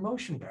all of her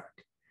motion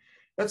back.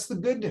 That's the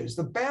good news.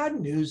 The bad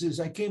news is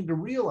I came to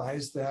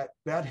realize that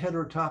that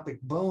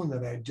heterotopic bone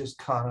that I just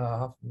cut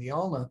off in the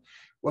ulna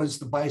was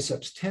the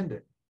biceps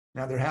tendon.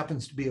 Now there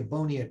happens to be a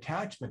bony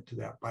attachment to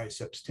that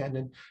biceps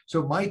tendon.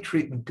 So my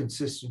treatment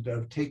consisted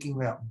of taking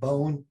that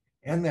bone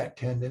and that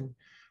tendon,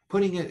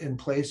 putting it in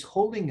place,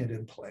 holding it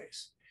in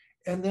place.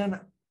 And then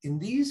in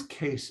these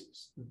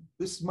cases,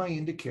 this is my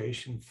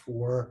indication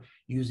for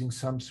using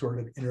some sort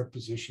of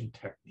interposition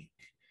technique.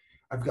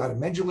 I've got a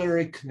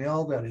medullary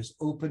canal that is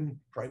open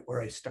right where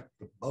I stuck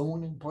the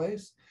bone in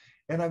place.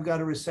 And I've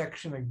got a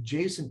resection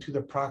adjacent to the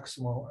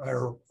proximal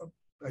or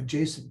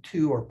adjacent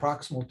to or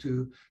proximal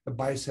to the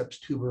biceps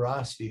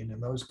tuberosity. And in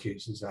those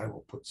cases, I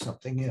will put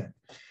something in.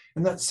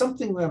 And that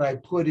something that I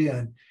put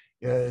in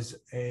is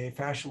a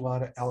fascia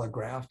lata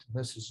allograft.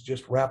 This is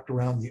just wrapped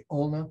around the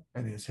ulna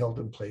and is held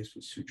in place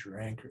with suture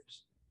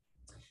anchors.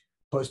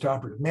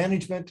 Postoperative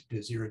management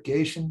is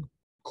irrigation,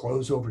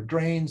 close over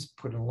drains,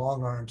 put in a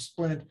long arm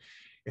splint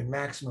in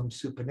maximum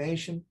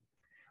supination.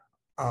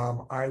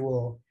 I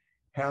will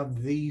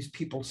have these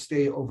people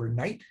stay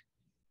overnight.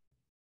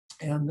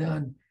 And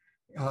then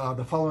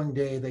the following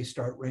day, they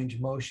start range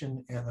of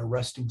motion and a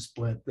resting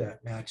splint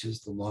that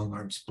matches the long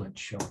arm splint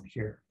shown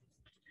here.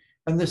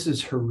 And this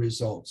is her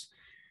results.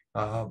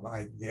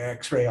 The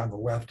x-ray on the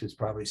left is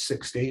probably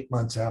 6 to 8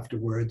 months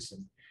afterwards,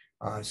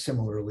 and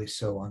similarly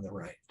so on the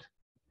right.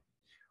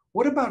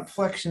 What about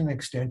flexion and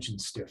extension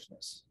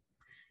stiffness?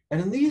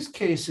 And in these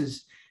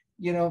cases,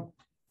 you know,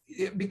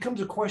 it becomes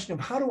a question of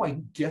how do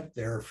I get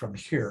there from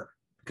here?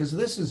 Because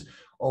this is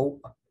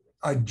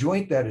a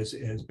joint that has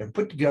been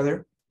put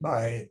together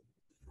by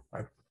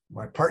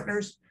my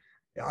partners.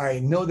 I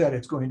know that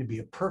it's going to be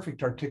a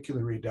perfect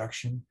articular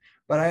reduction,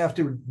 but I have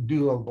to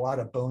do a lot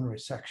of bone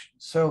resection.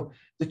 So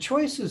the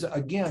choices,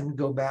 again,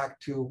 go back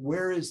to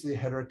where is the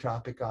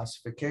heterotopic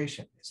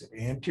ossification? Is it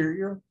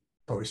anterior,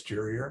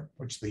 posterior,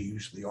 which they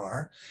usually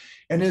are?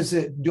 And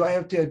do I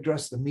have to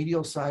address the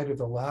medial side or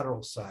the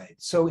lateral side?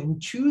 So in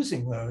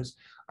choosing those,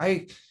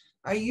 I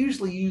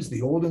usually use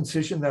the old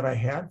incision that I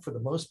had for the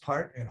most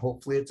part, and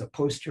hopefully it's a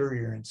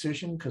posterior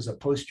incision, because a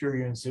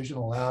posterior incision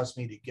allows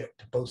me to get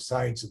to both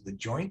sides of the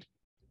joint.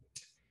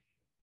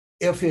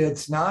 If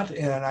it's not,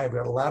 and I've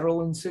got a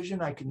lateral incision,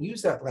 I can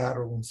use that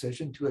lateral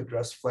incision to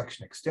address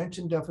flexion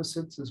extension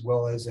deficits, as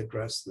well as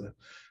address the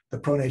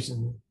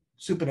pronation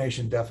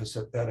supination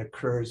deficit that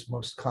occurs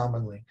most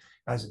commonly,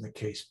 as in the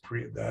case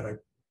that I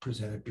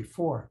presented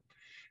before.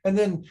 And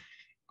then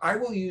I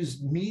will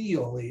use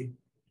medially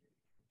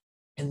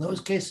in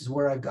those cases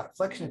where I've got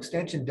flexion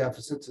extension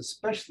deficits,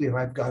 especially if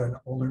I've got an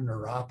ulnar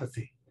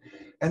neuropathy.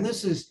 And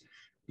this is,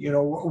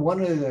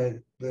 one of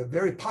the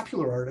very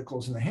popular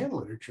articles in the hand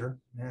literature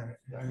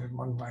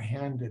among my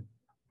hand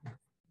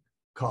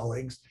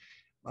colleagues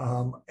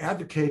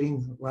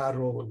advocating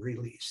lateral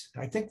release.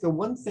 I think the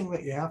one thing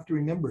that you have to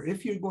remember,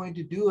 if you're going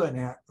to do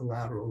a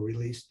lateral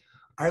release,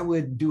 I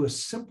would do a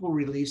simple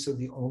release of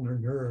the ulnar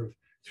nerve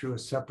through a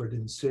separate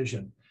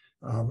incision.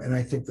 And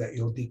I think that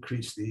you'll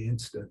decrease the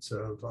incidence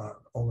of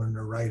ulnar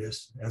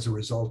neuritis as a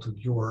result of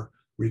your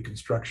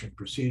reconstruction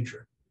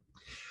procedure.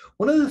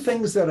 One of the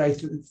things that I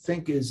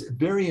think is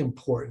very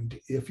important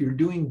if you're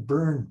doing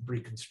burn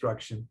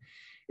reconstruction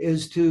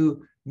is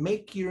to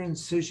make your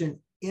incision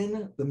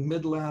in the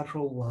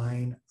midlateral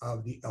line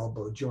of the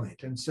elbow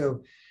joint. And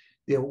so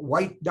the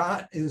white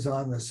dot is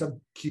on the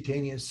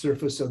subcutaneous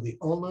surface of the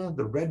ulna,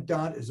 the red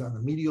dot is on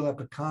the medial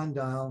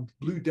epicondyle, the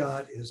blue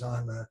dot is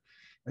on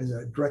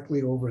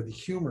directly over the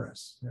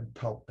humerus and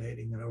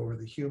palpating it over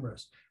the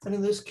humerus. And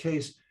in this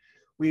case,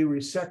 we had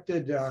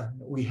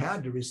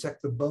to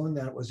resect the bone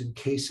that was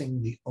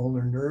encasing the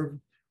ulnar nerve.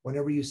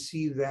 Whenever you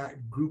see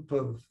that group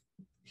of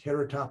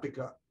heterotopic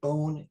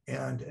bone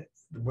and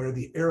where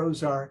the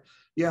arrows are,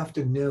 you have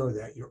to know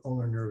that your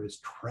ulnar nerve is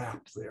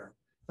trapped there.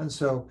 And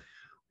so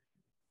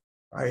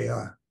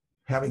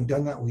having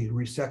done that, we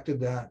resected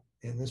that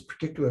in this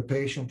particular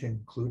patient,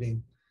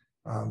 including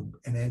an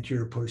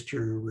anterior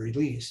posterior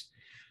release.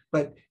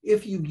 But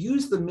if you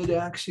use the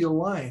mid-axial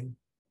line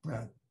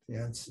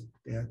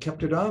and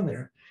kept it on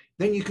there,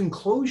 then you can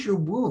close your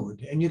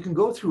wound and you can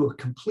go through a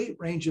complete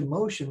range of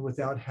motion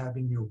without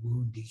having your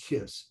wound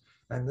dehisce.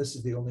 And this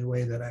is the only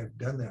way that I've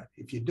done that.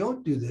 If you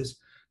don't do this,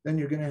 then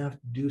you're going to have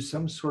to do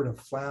some sort of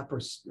flap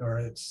or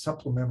a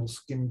supplemental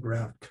skin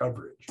graft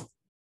coverage.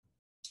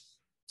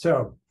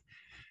 So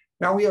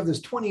now we have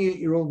this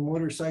 28-year-old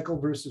motorcycle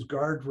versus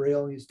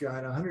guardrail. He's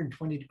got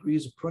 120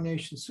 degrees of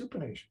pronation,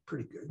 supination,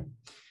 pretty good.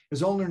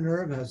 His ulnar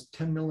nerve has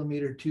 10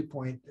 millimeter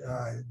 2-point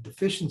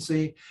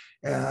deficiency.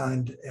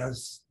 And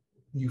as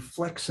you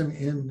flex him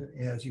in,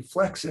 as you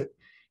flex it,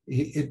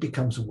 it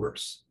becomes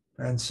worse.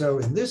 And so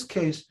in this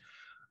case,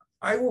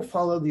 I will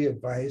follow the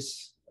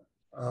advice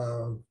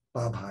of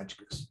Bob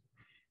Hotchkiss.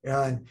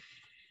 And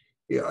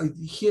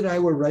he and I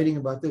were writing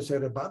about this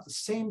at about the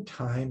same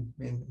time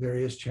in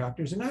various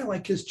chapters, and I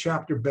like his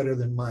chapter better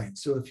than mine.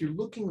 So if you're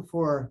looking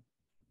for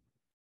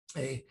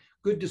a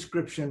good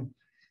description,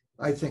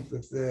 I think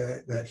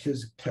that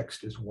his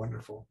text is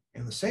wonderful.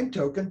 In the same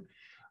token,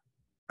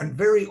 a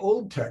very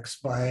old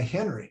text by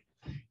Henry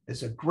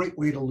is a great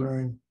way to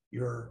learn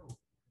your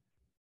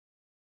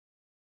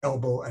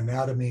elbow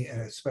anatomy,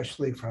 and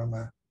especially from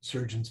a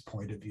surgeon's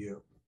point of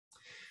view.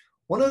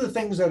 One of the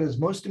things that is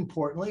most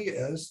importantly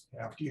is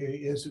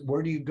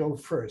where do you go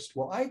first?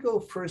 Well, I go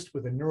first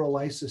with a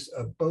neurolysis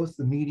of both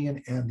the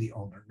median and the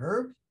ulnar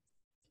nerve.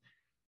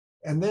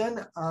 And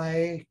then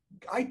I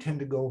tend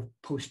to go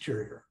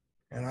posterior,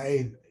 and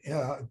I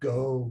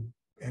go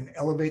and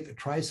elevate the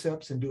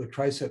triceps and do a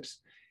triceps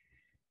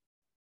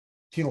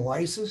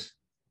tenolysis,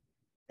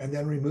 and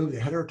then remove the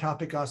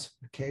heterotopic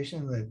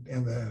ossification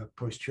and the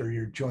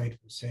posterior joint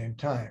at the same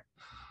time.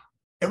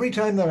 Every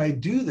time that I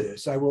do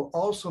this, I will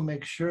also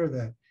make sure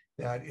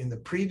that in the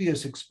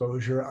previous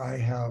exposure, I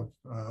have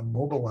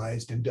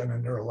mobilized and done a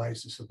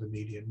neurolysis of the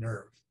median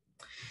nerve.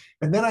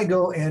 And then I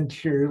go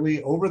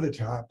anteriorly over the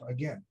top,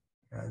 again,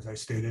 as I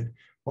stated,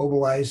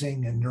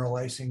 mobilizing and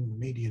neurolysing the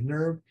median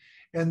nerve,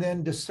 and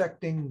then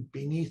dissecting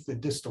beneath the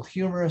distal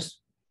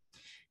humerus.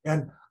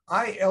 And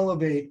I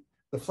elevate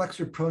the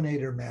flexor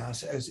pronator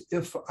mass as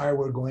if I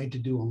were going to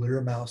do a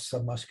Lehr-Mouse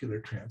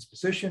submuscular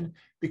transposition,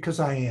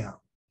 because I am.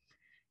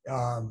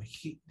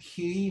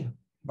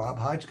 Bob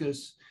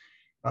Hotchkiss,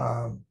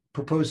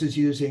 proposes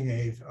using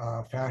a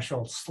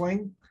fascial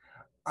sling.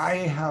 I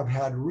have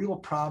had real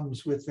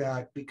problems with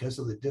that because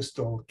of the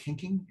distal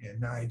kinking,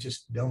 and I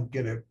just don't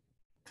get it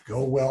to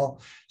go well.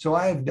 So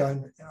I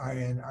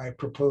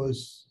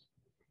propose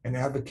and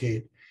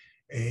advocate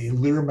a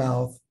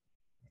Lehr-Mouth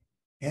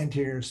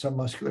anterior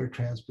submuscular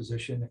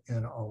transposition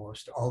in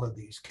almost all of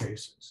these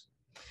cases.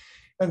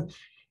 And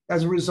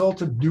As a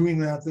result of doing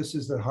that, this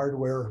is the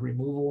hardware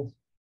removal,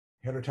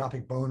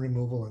 heterotopic bone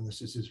removal, and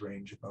this is his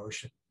range of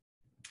motion.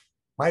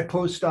 My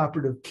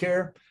postoperative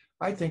care,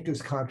 I think,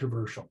 is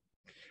controversial.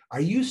 I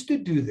used to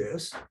do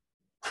this,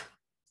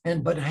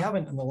 but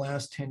haven't in the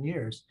last 10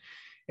 years.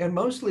 And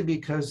mostly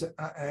because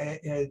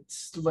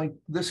it's like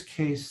this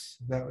case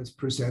that was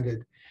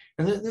presented.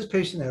 And this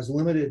patient has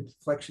limited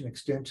flexion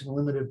extension,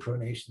 limited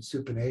pronation,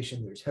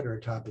 supination. There's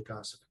heterotopic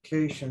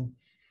ossification.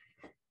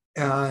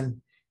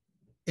 And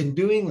in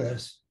doing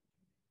this,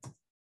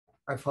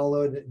 I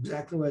followed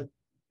exactly what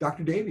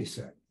Dr. Davies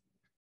said.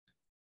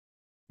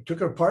 I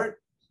took it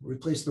apart,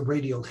 replaced the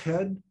radial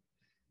head,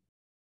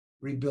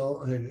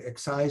 rebuilt and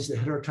excised the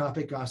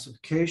heterotopic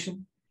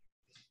ossification,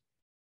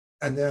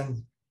 and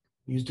then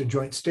used a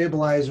joint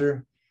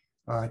stabilizer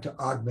to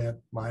augment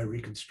my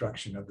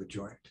reconstruction of the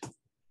joint.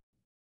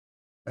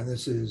 And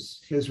this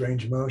is his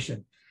range of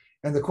motion.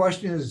 And the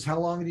question is, how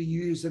long did he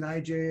use an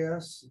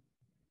IJS?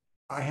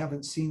 I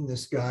haven't seen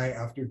this guy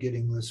after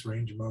getting this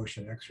range of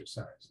motion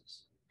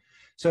exercises.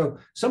 So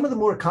some of the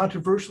more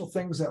controversial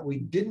things that we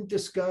didn't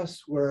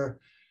discuss were,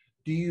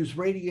 do you use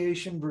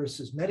radiation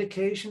versus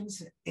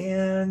medications?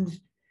 And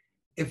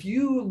if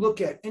you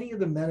look at any of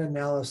the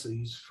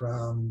meta-analyses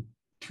from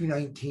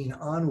 2019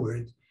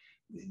 onwards,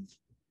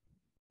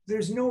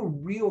 there's no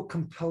real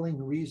compelling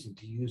reason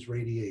to use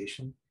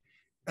radiation,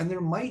 and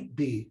there might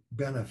be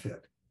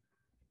benefit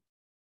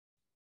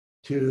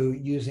to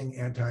using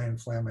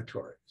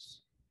anti-inflammatories.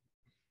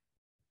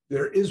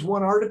 There is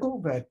one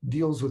article that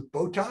deals with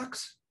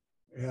Botox.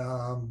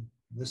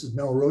 This is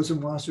Mel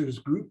Rosenwasser's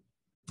group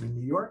in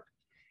New York.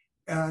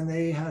 And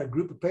they had a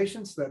group of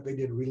patients that they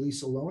did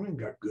release alone and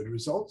got good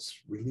results,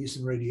 release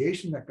and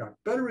radiation that got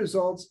better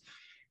results,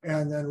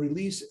 and then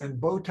release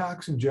and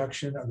Botox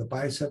injection of the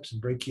biceps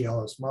and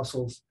brachialis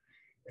muscles.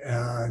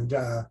 And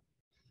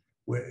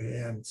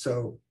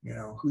so, you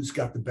know, who's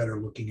got the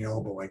better looking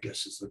elbow, I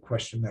guess, is the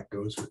question that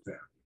goes with that.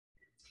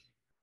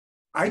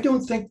 I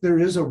don't think there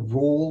is a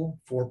role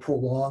for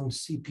prolonged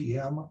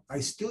CPM.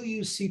 I still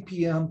use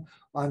CPM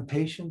on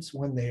patients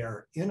when they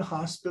are in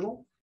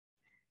hospital,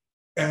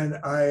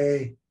 but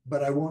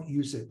I won't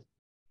use it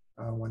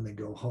when they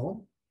go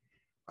home.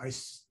 I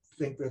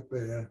think that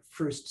the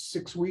first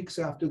 6 weeks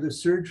after the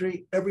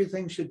surgery,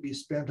 everything should be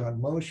spent on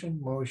motion,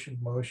 motion,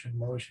 motion,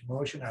 motion,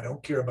 motion. I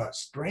don't care about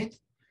strength.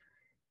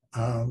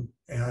 And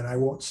I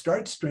won't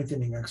start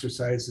strengthening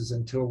exercises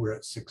until we're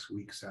at 6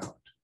 weeks out.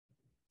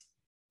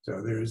 So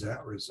there's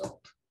that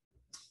result.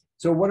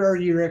 So what are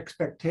your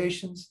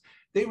expectations?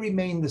 They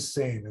remain the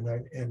same.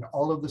 And in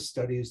all of the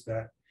studies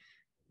that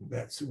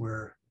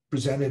were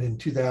presented in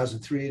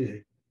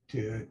 2003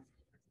 to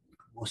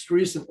most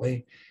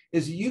recently,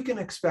 is you can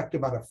expect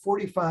about a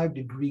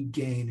 45-degree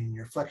gain in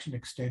your flexion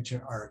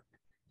extension arc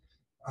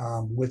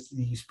with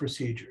these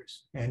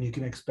procedures. And you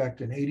can expect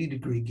an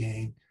 80-degree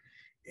gain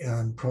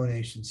in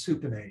pronation,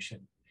 supination.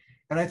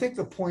 And I think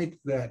the point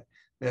that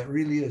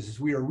really is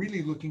we are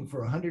really looking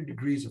for 100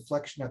 degrees of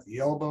flexion at the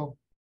elbow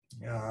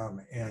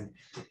and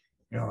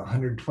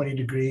 120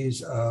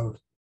 degrees of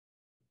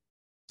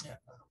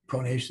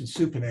pronation,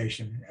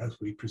 supination as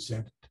we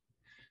presented.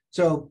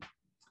 So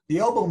the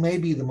elbow may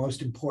be the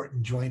most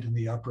important joint in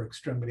the upper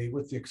extremity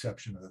with the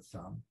exception of the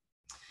thumb,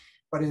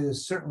 but it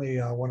is certainly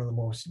one of the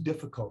most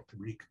difficult to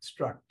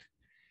reconstruct.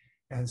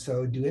 And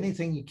so do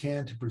anything you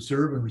can to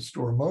preserve and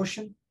restore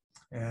motion.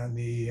 And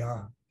the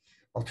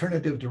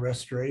alternative to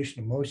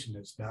restoration of motion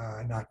is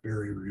not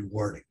very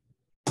rewarding.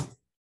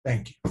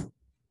 Thank you.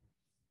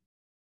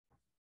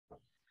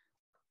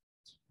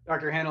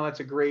 Dr. Handel,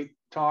 that's a great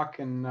talk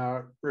and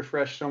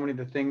refreshed so many of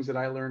the things that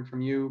I learned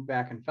from you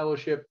back in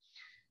fellowship.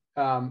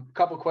 A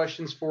couple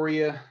questions for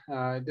you.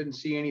 I didn't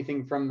see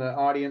anything from the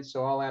audience,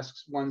 so I'll ask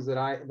ones that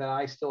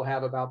I still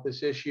have about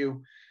this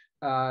issue.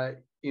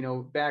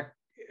 Back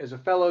as a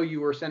fellow,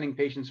 you were sending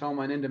patients home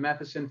on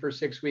indomethacin for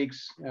 6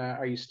 weeks.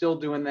 Are you still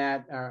doing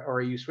that, or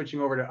are you switching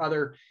over to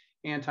other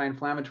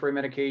anti-inflammatory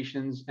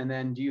medications? And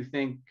then do you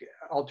think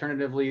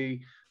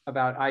alternatively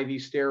about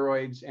IV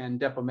steroids and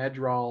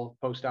depomedrol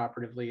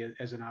postoperatively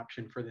as an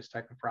option for this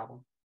type of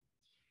problem?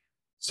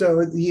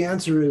 So the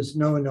answer is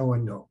no, no,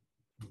 and no.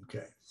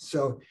 Okay,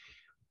 so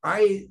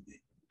as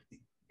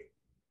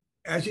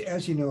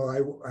you know,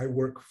 I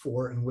work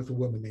for and with a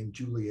woman named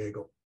Julie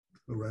Agel,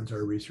 who runs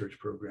our research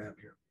program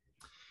here.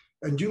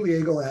 And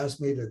Julie Agel asked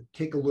me to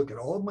take a look at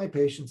all of my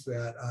patients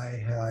that I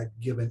had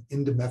given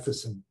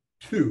indomethacin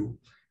to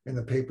in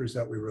the papers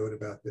that we wrote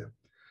about them.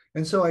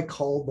 And so I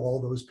called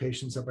all those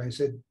patients up and I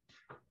said,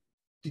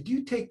 did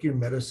you take your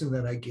medicine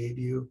that I gave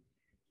you?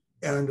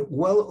 And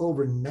well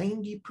over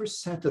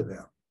 90% of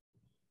them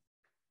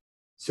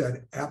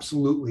said,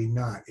 absolutely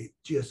not. It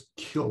just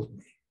killed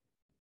me.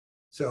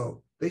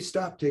 So they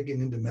stopped taking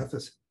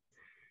indomethacin.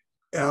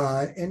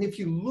 And if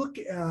you look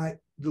at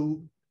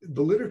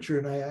the literature,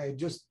 and I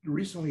just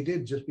recently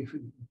did just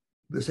before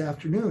this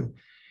afternoon,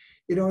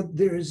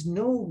 there is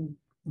no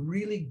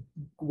really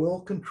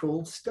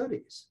well-controlled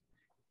studies.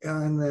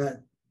 And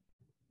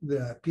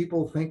that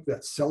people think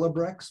that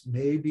Celebrex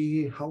may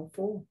be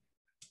helpful.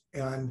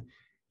 And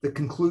The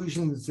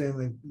conclusions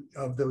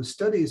of those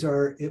studies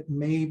are it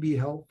may be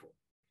helpful.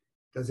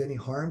 Does any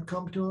harm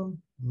come to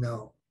them?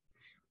 No.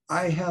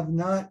 I have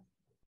not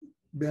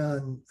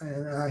been,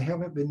 and I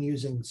haven't been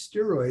using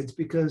steroids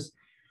because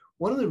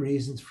one of the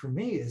reasons for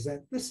me is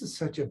that this is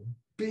such a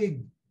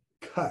big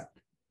cut,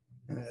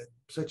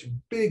 such a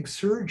big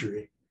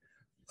surgery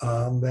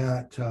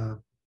that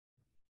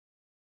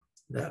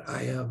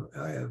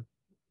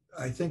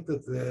I think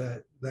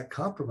that that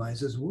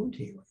compromises wound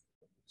healing.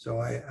 So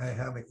I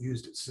haven't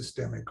used it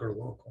systemic or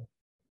local.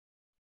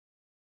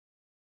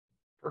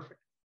 Perfect.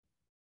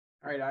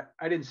 All right,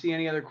 I didn't see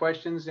any other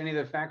questions. Any of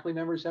the faculty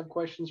members have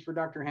questions for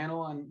Dr.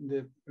 Hanel on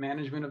the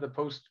management of the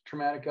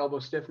post-traumatic elbow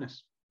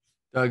stiffness?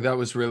 Doug, that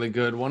was really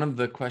good. One of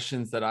the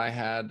questions that I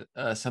had,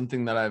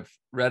 something that I've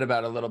read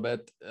about a little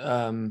bit,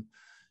 do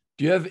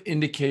you have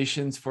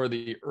indications for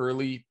the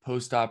early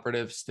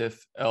post-operative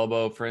stiff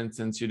elbow? For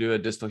instance, you do a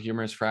distal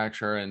humerus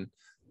fracture and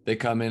they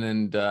come in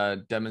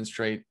and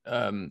demonstrate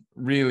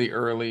really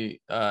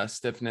early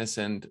stiffness,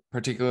 and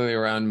particularly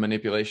around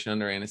manipulation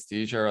under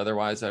anesthesia or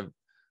otherwise. I've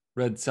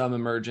read some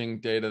emerging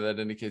data that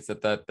indicates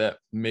that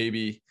may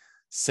be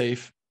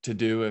safe to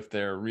do if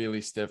they're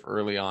really stiff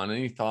early on.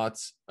 Any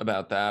thoughts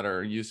about that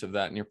or use of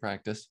that in your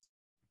practice?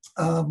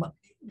 I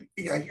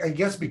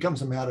guess it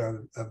becomes a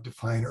matter of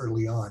define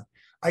early on.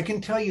 I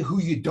can tell you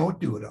who you don't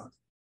do it on.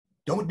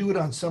 Don't do it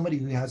on somebody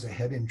who has a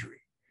head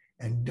injury,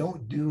 and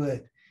don't do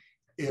it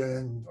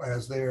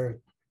as their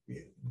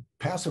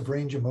passive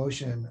range of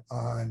motion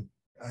on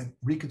a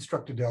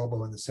reconstructed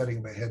elbow in the setting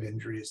of a head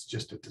injury is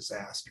just a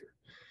disaster.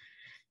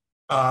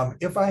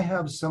 If I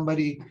have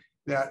somebody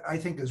that I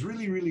think is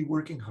really, really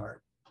working hard,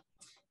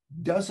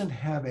 doesn't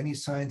have any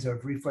signs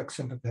of reflex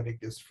sympathetic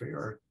dystrophy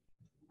or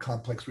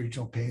complex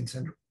regional pain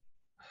syndrome,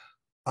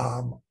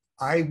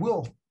 I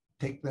will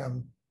take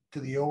them to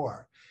the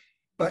OR.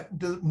 But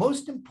the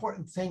most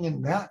important thing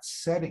in that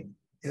setting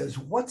is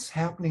what's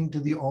happening to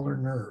the ulnar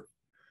nerve.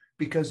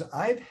 Because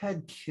I've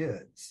had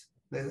kids,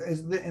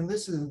 and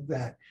this is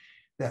that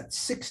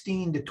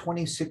 16 to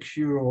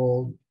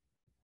 26-year-old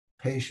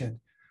patient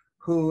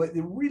who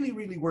really,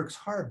 really works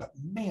hard, but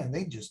man,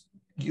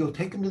 you'll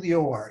take them to the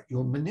OR,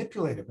 you'll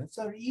manipulate them. It's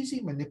an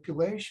easy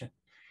manipulation.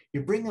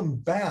 You bring them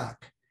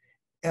back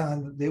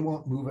and they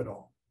won't move at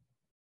all.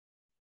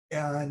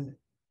 And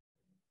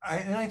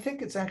I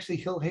think it's actually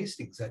Hill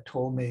Hastings that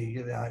told me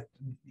that,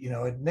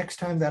 next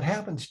time that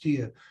happens to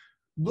you,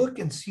 look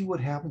and see what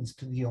happens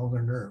to the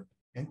ulnar nerve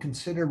and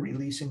consider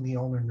releasing the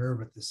ulnar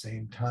nerve at the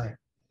same time.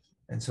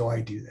 And so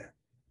I do that.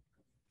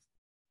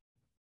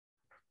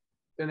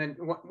 And then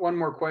one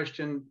more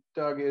question,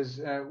 Doug, is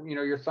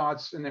your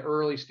thoughts in the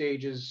early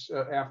stages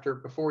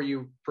before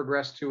you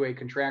progress to a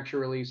contracture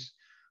release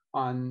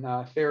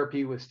on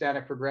therapy with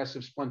static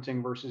progressive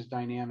splinting versus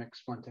dynamic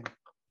splinting.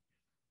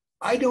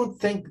 I don't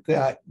think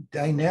that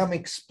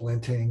dynamic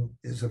splinting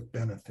is of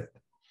benefit.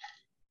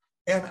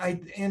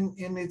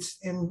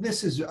 And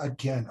this is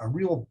again a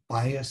real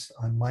bias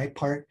on my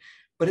part,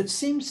 but it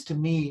seems to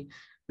me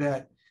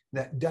that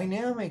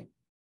dynamic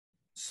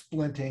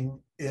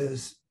splinting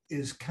is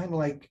kind of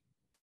like,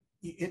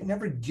 it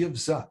never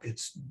gives up.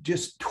 It's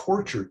just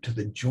torture to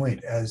the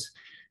joint as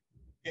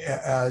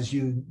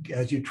you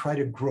try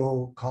to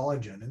grow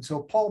collagen. And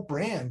so Paul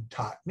Brand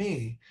taught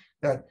me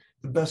that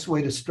the best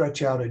way to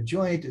stretch out a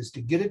joint is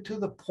to get it to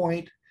the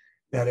point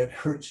that it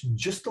hurts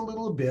just a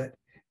little bit,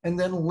 and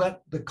then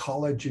let the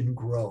collagen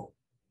grow,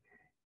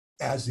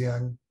 as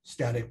in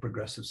static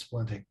progressive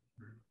splinting.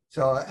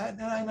 So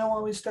I know I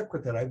always stuck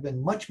with it. I've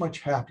been much,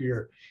 much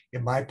happier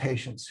in my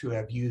patients who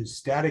have used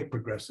static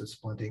progressive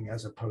splinting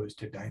as opposed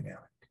to dynamic.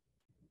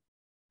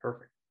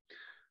 Perfect.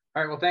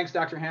 All right, well, thanks,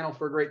 Dr. Hanel,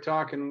 for a great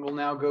talk. And we'll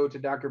now go to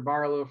Dr.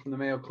 Barlow from the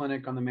Mayo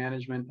Clinic on the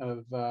management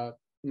of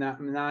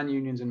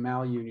non-unions and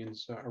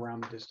malunions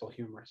around the distal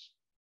humerus.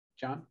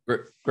 John?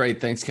 Great.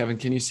 Thanks, Kevin.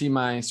 Can you see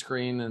my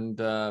screen and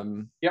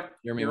yep,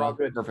 hear me you're well? all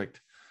good. Perfect.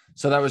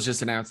 So that was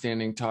just an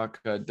outstanding talk,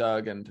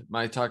 Doug. And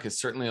my talk is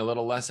certainly a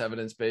little less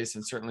evidence-based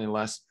and certainly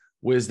less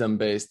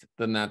wisdom-based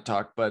than that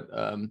talk. But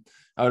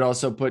I would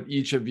also put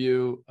each of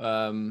you,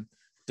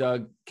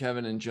 Doug,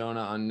 Kevin, and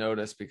Jonah, on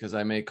notice, because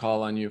I may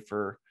call on you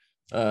for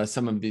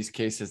some of these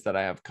cases that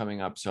I have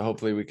coming up. So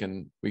hopefully we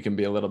can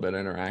be a little bit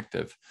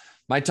interactive.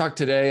 My talk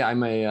today,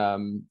 I'm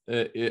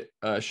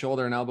a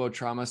shoulder and elbow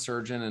trauma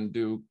surgeon and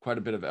do quite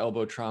a bit of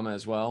elbow trauma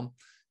as well.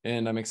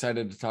 And I'm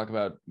excited to talk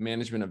about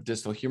management of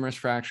distal humerus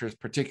fractures,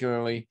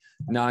 particularly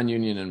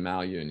non-union and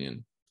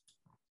malunion.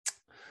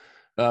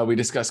 We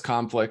discuss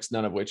conflicts,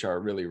 none of which are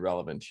really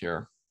relevant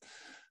here.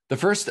 The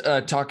first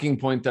talking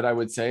point that I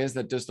would say is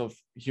that distal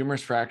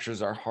humerus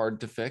fractures are hard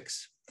to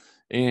fix,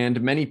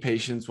 and many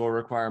patients will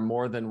require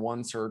more than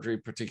one surgery,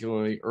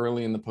 particularly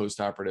early in the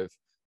postoperative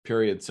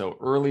period. So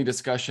early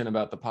discussion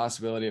about the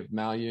possibility of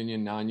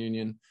malunion,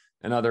 non-union,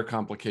 and other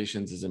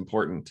complications is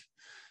important.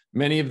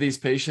 Many of these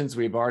patients,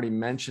 we've already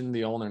mentioned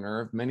the ulnar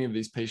nerve. Many of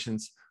these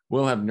patients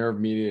will have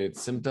nerve-mediated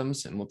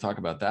symptoms, and we'll talk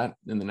about that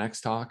in the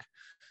next talk.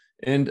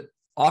 And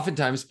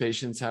Oftentimes,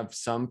 patients have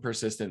some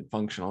persistent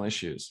functional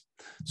issues.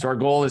 So our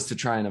goal is to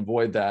try and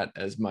avoid that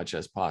as much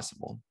as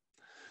possible.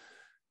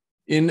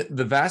 In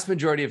the vast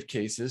majority of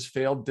cases,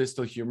 failed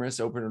distal humerus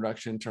open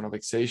reduction internal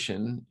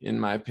fixation, in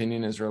my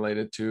opinion, is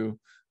related to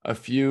a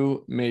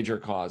few major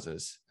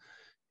causes.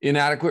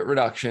 Inadequate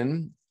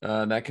reduction,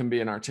 that can be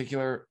an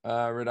articular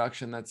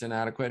reduction that's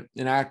inadequate.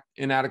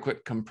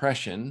 Inadequate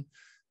compression.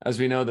 As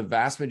we know, the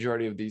vast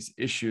majority of these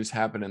issues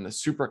happen in the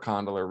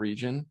supracondylar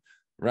region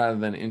rather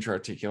than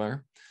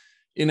intra-articular.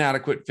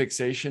 Inadequate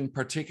fixation,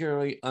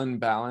 particularly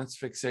unbalanced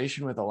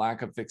fixation with a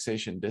lack of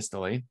fixation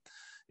distally.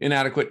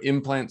 Inadequate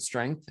implant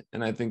strength,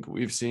 and I think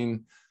we've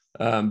seen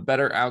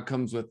better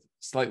outcomes with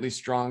slightly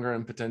stronger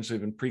and potentially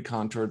even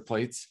pre-contoured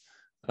plates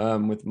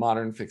with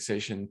modern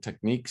fixation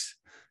techniques.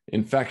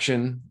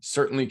 Infection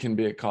certainly can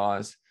be a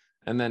cause,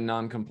 and then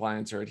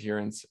non-compliance or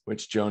adherence,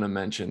 which Jonah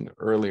mentioned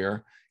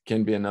earlier,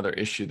 can be another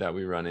issue that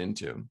we run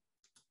into.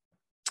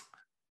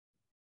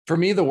 For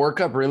me, the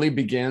workup really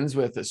begins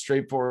with a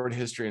straightforward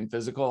history and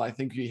physical. I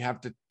think we have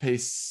to pay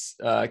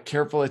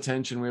careful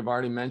attention. We've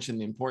already mentioned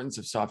the importance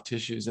of soft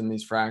tissues in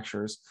these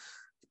fractures.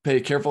 Pay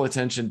careful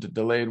attention to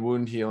delayed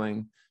wound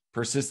healing,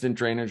 persistent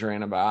drainage or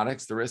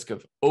antibiotics. The risk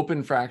of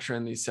open fracture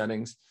in these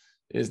settings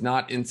is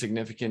not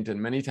insignificant, and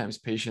many times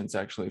patients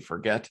actually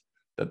forget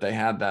that they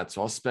had that.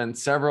 So I'll spend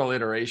several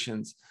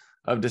iterations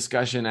of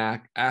discussion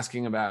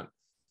asking about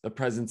the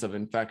presence of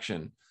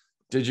infection.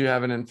 Did you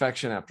have an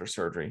infection after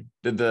surgery?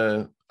 Did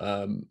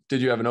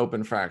you have an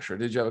open fracture?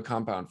 Did you have a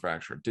compound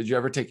fracture? Did you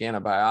ever take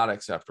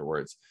antibiotics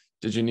afterwards?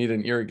 Did you need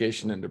an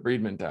irrigation and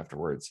debridement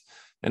afterwards?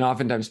 And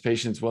oftentimes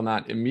patients will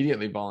not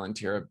immediately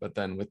volunteer it, but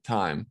then with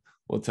time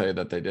will tell you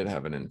that they did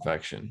have an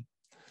infection.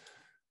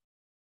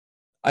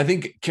 I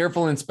think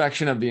careful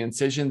inspection of the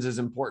incisions is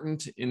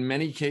important. In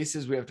many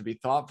cases, we have to be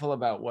thoughtful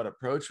about what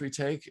approach we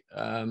take.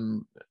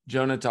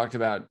 Jonah talked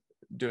about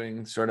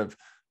doing sort of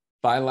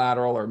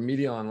bilateral or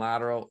medial and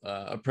lateral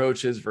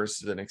approaches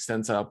versus an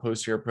extensile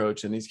posterior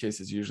approach. In these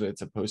cases, usually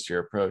it's a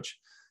posterior approach,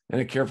 and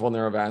a careful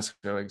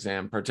neurovascular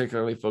exam,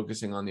 particularly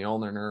focusing on the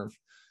ulnar nerve,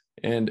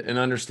 and an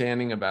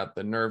understanding about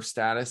the nerve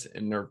status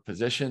and nerve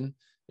position,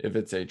 if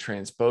it's a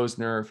transposed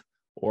nerve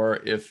or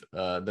if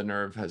the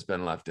nerve has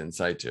been left in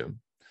situ.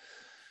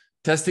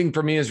 Testing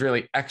for me is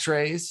really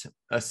x-rays,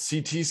 a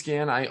CT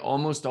scan. I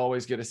almost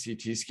always get a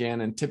CT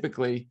scan, and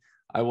typically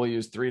I will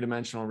use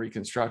three-dimensional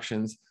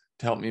reconstructions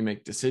to help me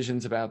make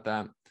decisions about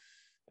that.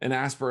 An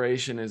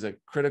aspiration is a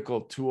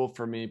critical tool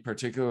for me,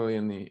 particularly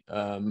in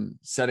the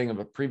setting of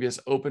a previous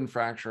open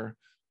fracture,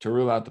 to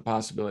rule out the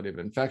possibility of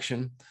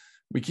infection.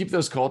 We keep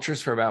those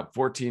cultures for about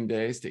 14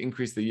 days to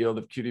increase the yield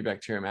of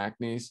Cutibacterium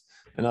acnes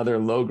and other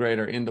low-grade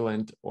or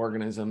indolent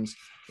organisms.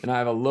 And I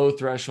have a low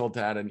threshold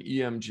to add an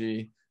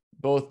EMG,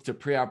 both to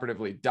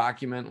preoperatively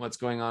document what's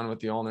going on with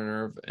the ulnar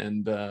nerve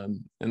and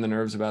the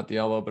nerves about the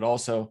elbow, but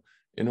also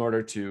in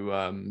order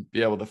to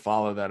be able to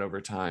follow that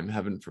over time,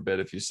 heaven forbid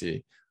if you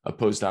see a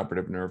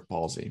postoperative nerve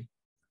palsy.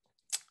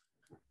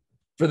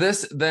 For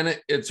this, then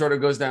it sort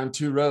of goes down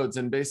two roads,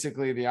 and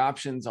basically the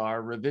options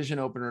are revision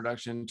open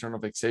reduction internal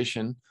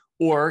fixation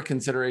or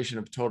consideration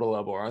of total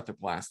elbow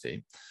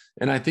arthroplasty.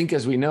 And I think,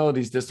 as we know,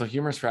 these distal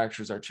humerus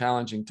fractures are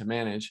challenging to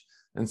manage,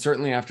 and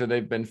certainly after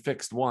they've been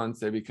fixed once,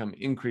 they become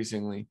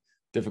increasingly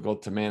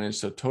difficult to manage.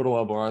 So total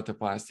elbow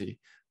arthroplasty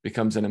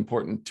becomes an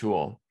important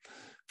tool.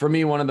 For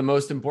me, one of the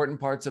most important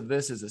parts of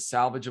this is a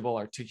salvageable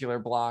articular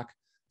block.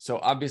 So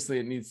obviously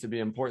it needs to be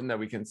important that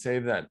we can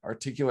save that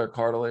articular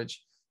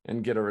cartilage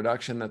and get a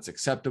reduction that's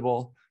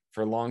acceptable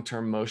for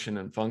long-term motion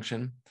and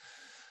function.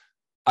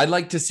 I'd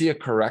like to see a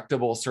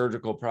correctable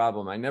surgical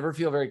problem. I never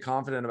feel very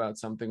confident about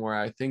something where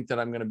I think that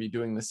I'm going to be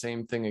doing the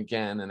same thing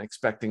again and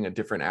expecting a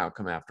different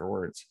outcome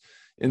afterwards.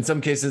 In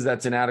some cases,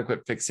 that's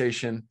inadequate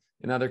fixation.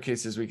 In other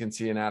cases, we can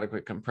see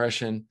inadequate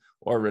compression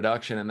or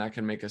reduction, and that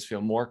can make us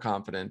feel more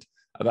confident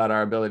about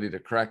our ability to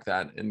correct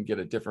that and get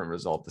a different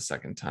result the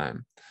second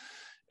time.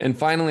 And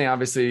finally,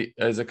 obviously,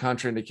 as a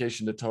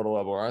contraindication to total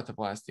elbow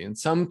arthroplasty, in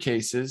some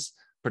cases,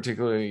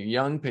 particularly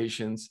young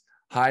patients,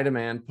 high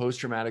demand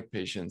post-traumatic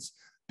patients,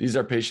 these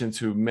are patients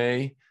who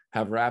may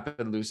have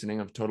rapid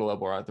loosening of total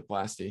elbow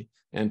arthroplasty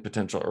and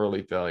potential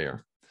early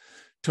failure.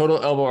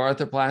 Total elbow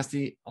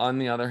arthroplasty, on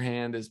the other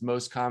hand, is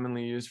most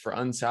commonly used for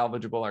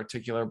unsalvageable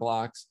articular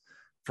blocks.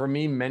 For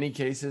me, many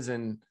cases,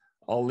 and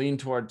I'll lean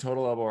toward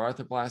total elbow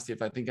arthroplasty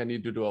if I think I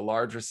need to do a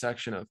large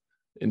resection of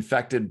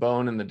infected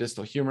bone in the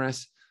distal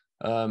humerus,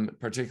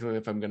 particularly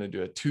if I'm going to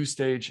do a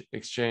two-stage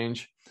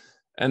exchange.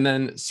 And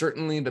then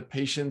certainly the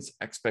patient's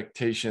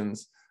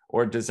expectations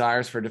or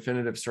desires for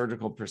definitive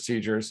surgical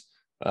procedures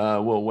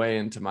will weigh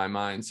into my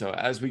mind. So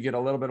as we get a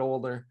little bit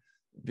older,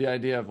 the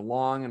idea of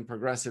long and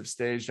progressive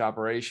staged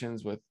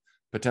operations with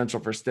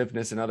potential for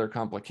stiffness and other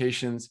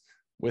complications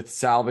with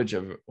salvage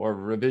of or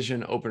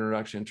revision open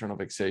reduction internal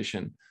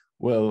fixation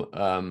will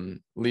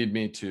lead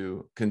me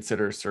to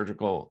consider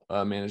surgical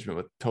management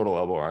with total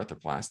elbow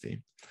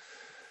arthroplasty.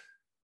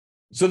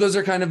 So those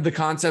are kind of the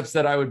concepts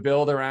that I would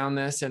build around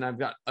this. And I've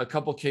got a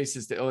couple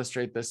cases to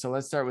illustrate this. So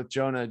let's start with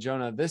Jonah.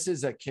 Jonah, this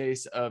is a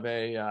case of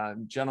a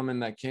gentleman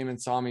that came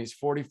and saw me. He's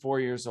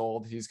 44 years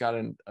old. He's got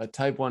a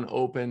type 1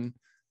 open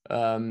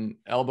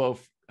elbow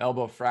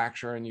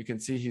fracture. And you can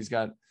see he's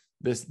got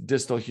this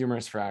distal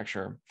humerus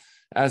fracture.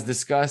 As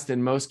discussed,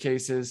 in most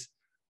cases,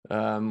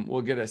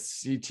 we'll get a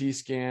CT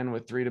scan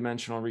with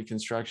 3-dimensional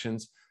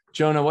reconstructions.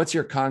 Jonah, what's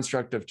your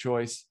construct of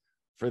choice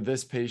for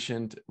this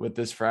patient with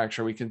this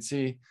fracture? We can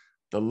see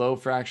the low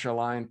fracture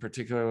line,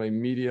 particularly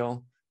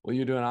medial. Will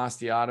you do an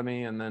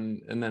osteotomy and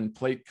then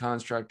plate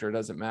construct, or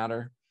does it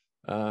matter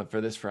for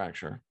this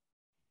fracture?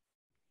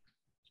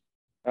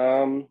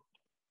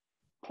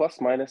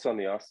 Plus minus on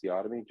the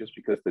osteotomy, just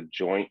because the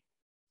joint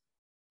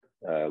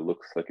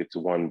looks like it's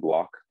one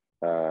block.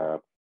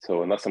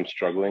 So unless I'm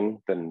struggling,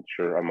 then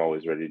sure, I'm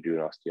always ready to do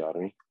an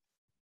osteotomy.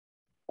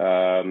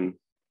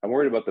 I'm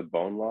worried about the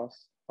bone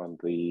loss on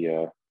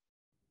the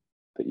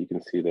that you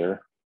can see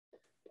there,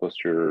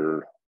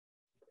 posterior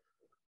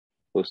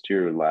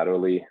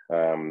laterally,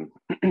 or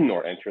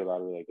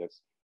anterolaterally, I guess.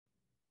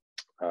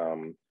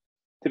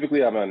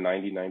 Typically, I'm a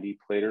 90-90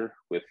 plater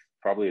with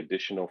probably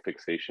additional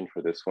fixation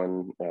for this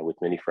one with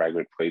mini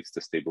fragment plates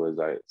to stabilize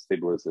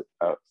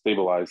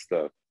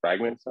the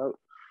fragments out.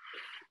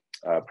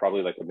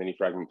 Probably like a mini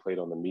fragment plate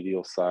on the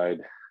medial side,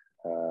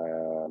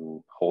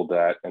 hold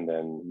that, and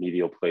then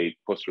medial plate,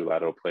 posterior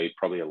lateral plate,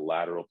 probably a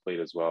lateral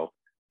plate as well.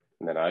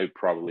 And then I would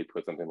probably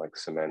put something like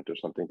cement or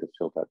something to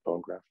fill that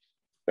bone graft,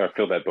 or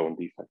fill that bone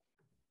defect.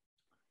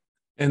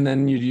 And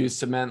then you'd use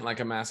cement like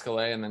a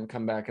mascale and then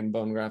come back and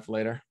bone graft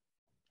later?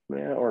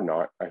 Yeah, or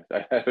not.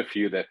 I have a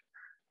few that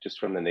just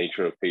from the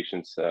nature of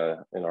patients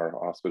in our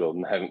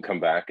hospital haven't come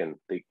back, and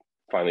they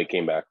finally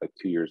came back like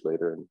 2 years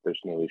later and there's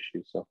no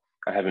issue. So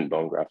I haven't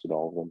bone grafted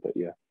all of them, but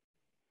yeah.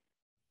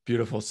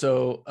 Beautiful.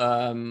 So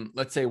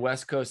let's say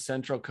West Coast,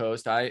 Central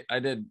Coast. I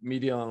did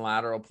medial and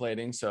lateral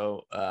plating.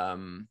 So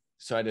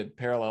so I did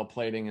parallel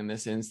plating in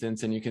this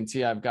instance, and you can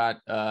see I've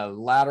got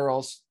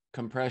lateral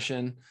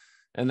compression,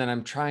 and then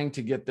I'm trying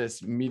to get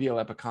this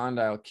medial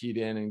epicondyle keyed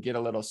in and get a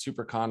little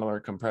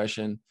supracondylar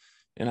compression.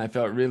 And I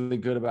felt really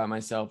good about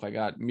myself. I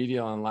got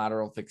medial and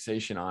lateral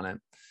fixation on it.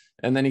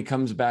 And then he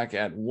comes back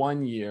at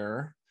 1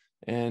 year,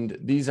 and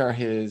these are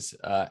his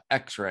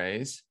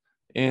x-rays.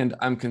 And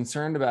I'm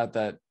concerned about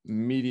that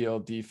medial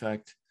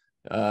defect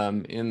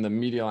in the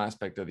medial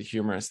aspect of the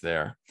humerus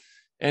there.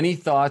 Any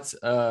thoughts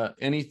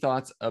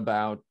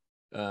about,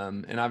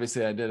 and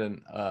obviously I did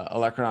an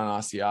olecranon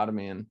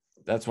osteotomy, and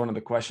that's one of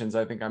the questions.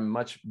 I think I'm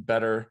much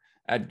better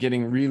at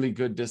getting really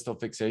good distal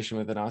fixation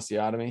with an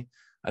osteotomy.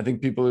 I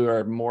think people who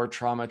are more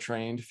trauma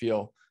trained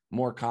feel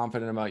more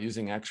confident about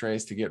using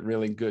x-rays to get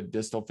really good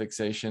distal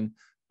fixation,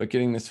 but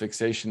getting this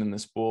fixation in the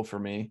spool for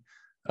me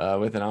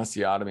with an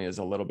osteotomy is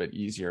a little bit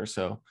easier.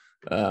 So,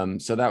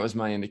 so that was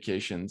my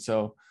indication.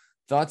 So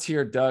thoughts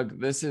here, Doug.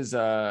 This is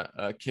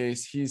a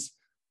case, he's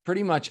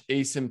pretty much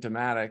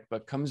asymptomatic,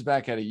 but comes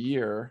back at a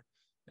year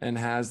and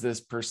has this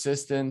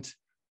persistent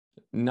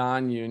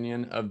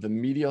non-union of the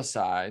medial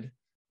side,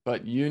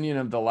 but union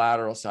of the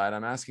lateral side.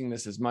 I'm asking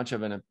this as much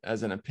of an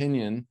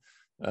opinion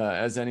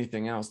as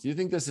anything else. Do you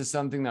think this is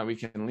something that we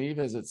can leave?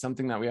 Is it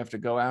something that we have to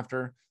go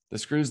after? The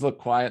screws look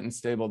quiet and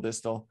stable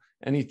distal.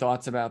 Any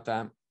thoughts about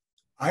that?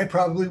 I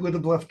probably would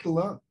have left it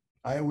alone.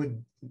 Are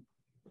you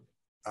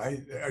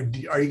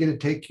going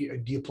to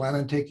do you plan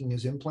on taking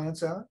his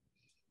implants out?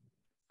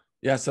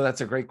 Yeah, so that's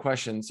a great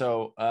question.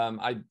 So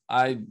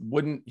I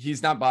wouldn't,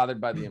 he's not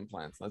bothered by the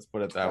implants. Let's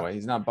put it that way.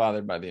 He's not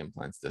bothered by the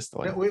implants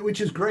distally.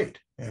 Which is great.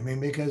 I mean,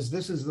 because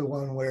this is the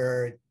one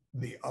where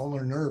the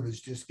ulnar nerve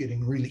is just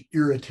getting really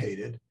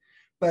irritated,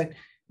 but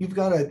you've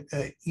got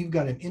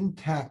an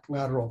intact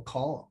lateral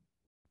column.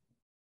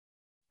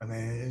 I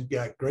mean, it's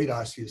got great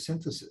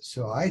osteosynthesis.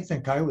 So I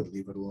think I would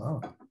leave it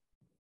alone.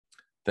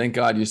 Thank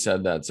God you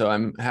said that. So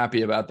I'm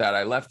happy about that.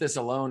 I left this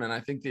alone. And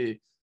I think the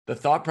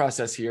thought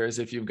process here is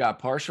if you've got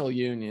partial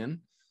union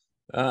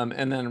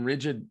and then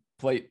rigid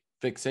plate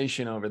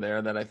fixation over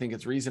there, that I think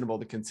it's reasonable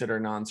to consider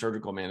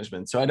non-surgical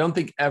management. So I don't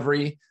think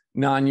every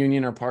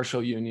non-union or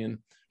partial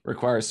union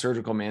requires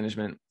surgical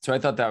management. So I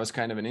thought that was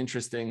kind of an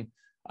interesting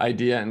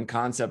idea and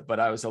concept, but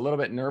I was a little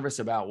bit nervous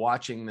about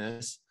watching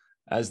this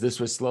as this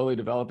was slowly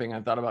developing.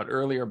 I thought about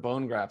earlier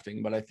bone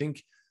grafting, but I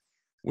think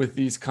with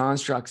these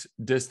constructs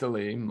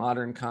distally,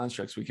 modern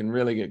constructs, we can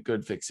really get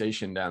good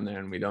fixation down there,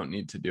 and we don't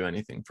need to do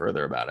anything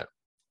further about it.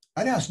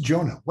 I'd ask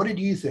Jonah, what did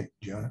you think,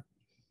 Jonah?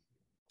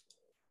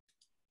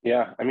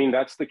 Yeah, I mean,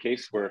 that's the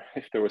case where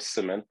if there was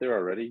cement there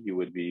already, it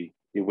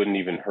wouldn't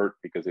even hurt,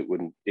 because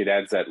it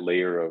adds that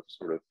layer of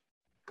sort of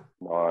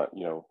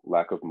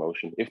lack of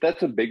motion. If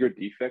that's a bigger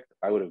defect,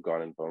 I would have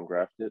gone and bone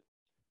grafted.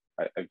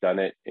 I've done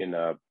it in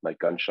like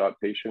gunshot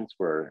patients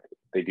where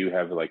they do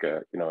have like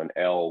an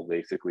L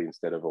basically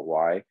instead of a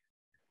Y,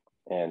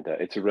 and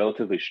it's a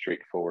relatively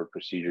straightforward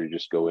procedure. You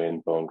just go in,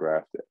 bone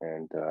graft,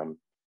 and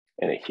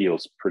it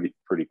heals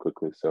pretty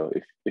quickly. So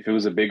if it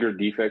was a bigger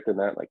defect than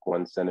that, like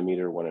 1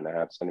 centimeter,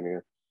 1.5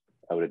 centimeter,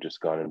 I would have just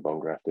gone and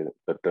bone grafted it.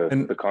 But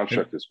the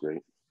construct is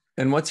great.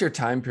 And what's your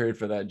time period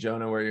for that,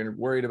 Jonah, where you're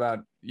worried about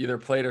either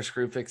plate or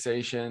screw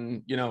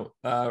fixation,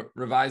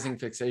 revising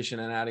fixation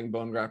and adding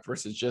bone graft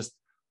versus just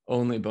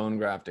only bone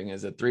grafting?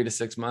 Is it 3 to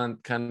 6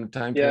 month kind of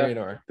time Yeah, period,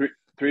 or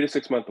 3 to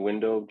 6 month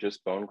window,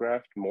 just bone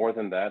graft. More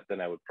than that,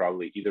 then I would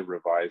probably either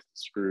revise the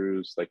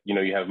screws. Like,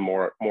 you have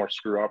more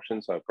screw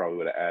options. So I probably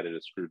would have added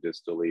a screw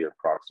distally or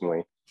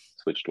proximally,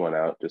 switched one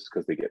out just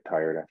because they get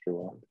tired after a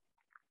while.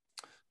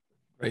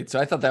 Right.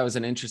 So I thought that was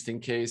an interesting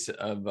case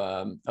of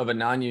a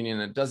non-union.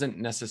 It doesn't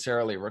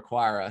necessarily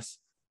require us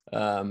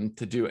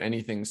to do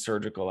anything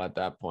surgical at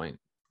that point.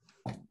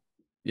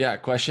 Yeah,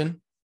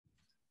 question?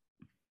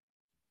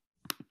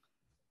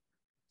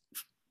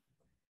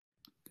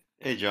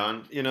 Hey,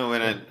 John,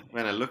 when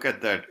I look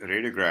at that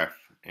radiograph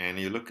and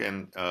you look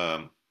at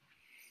the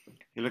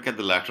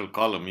lateral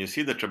column, you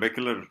see the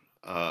trabecular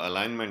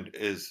alignment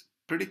is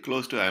pretty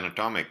close to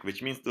anatomic,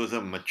 which means those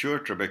are mature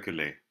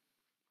trabeculae,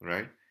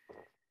 right?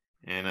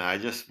 And I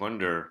just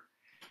wonder,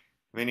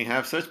 when you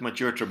have such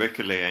mature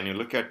trabeculae and you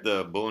look at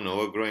the bone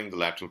overgrowing the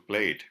lateral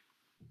plate,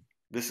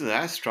 this is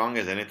as strong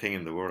as anything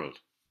in the world.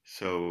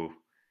 So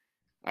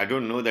I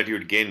don't know that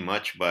you'd gain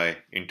much by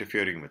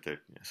interfering with it.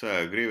 So I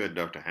agree with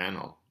Dr.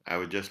 Hannell. I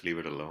would just leave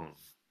it alone.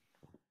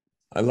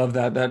 I love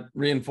that. That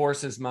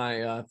reinforces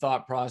my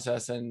thought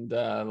process. And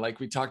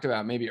like we talked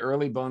about, maybe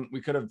early bone,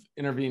 we could have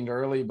intervened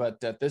early,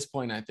 but at this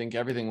point, I think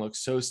everything looks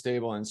so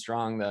stable and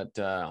strong that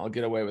I'll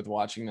get away with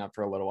watching that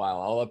for a little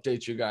while. I'll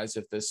update you guys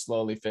if this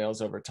slowly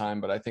fails over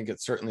time, but I think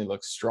it certainly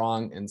looks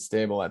strong and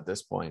stable at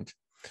this point.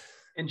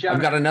 And John,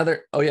 I've got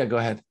another. Oh yeah, go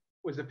ahead.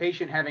 Was the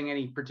patient having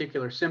any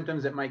particular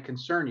symptoms that might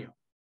concern you?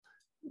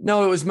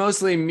 No, it was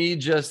mostly me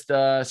just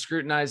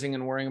scrutinizing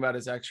and worrying about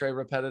his x-ray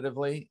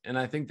repetitively. And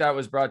I think that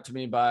was brought to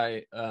me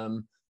by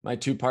my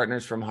two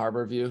partners from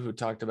Harborview, who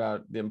talked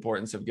about the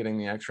importance of getting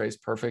the x-rays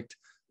perfect,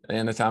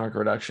 anatomic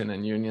reduction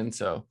and union.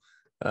 So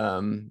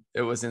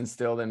it was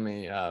instilled in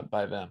me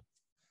by them.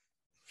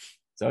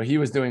 So he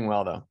was doing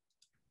well, though.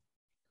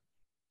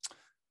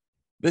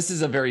 This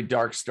is a very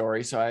dark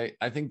story, so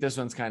I think this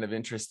one's kind of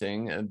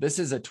interesting. This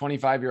is a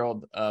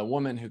 25-year-old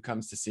woman who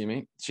comes to see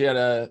me. She had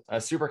a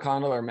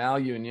supracondylar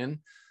malunion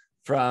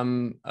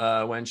from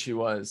when she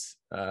was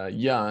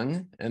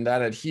young, and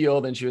that had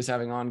healed, and she was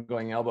having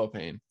ongoing elbow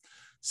pain.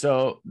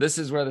 So this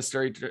is where the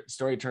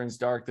story turns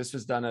dark. This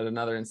was done at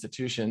another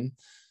institution.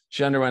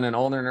 She underwent an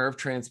ulnar nerve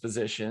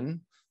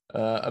transposition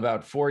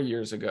about 4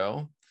 years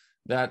ago.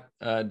 That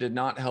did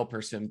not help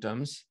her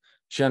symptoms.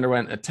 She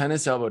underwent a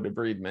tennis elbow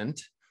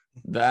debridement.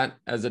 That,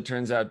 as it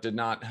turns out, did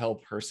not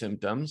help her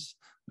symptoms.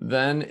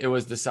 Then it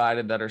was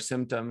decided that her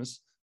symptoms,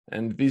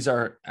 and these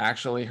are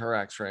actually her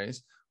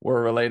x-rays,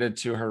 were related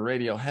to her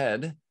radial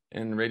head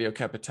and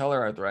radiocapitellar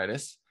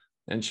arthritis,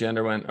 and she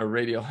underwent a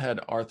radial head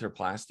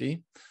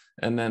arthroplasty,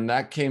 and then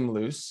that came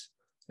loose,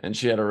 and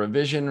she had a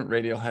revision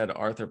radial head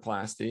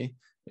arthroplasty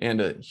and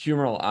a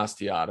humeral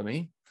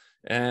osteotomy,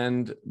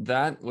 and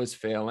that was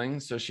failing,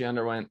 so she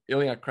underwent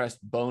iliac crest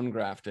bone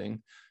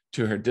grafting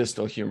to her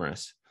distal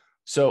humerus.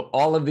 So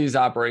all of these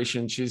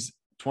operations, she's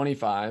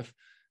 25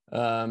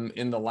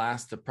 in the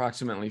last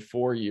approximately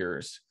 4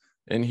 years.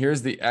 And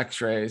here's the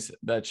x-rays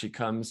that she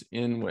comes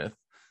in with.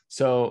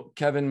 So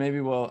Kevin,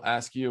 maybe we'll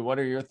ask you, what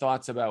are your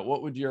thoughts about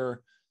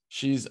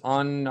she's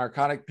on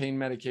narcotic pain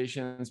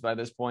medications by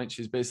this point.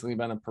 She's basically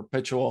been a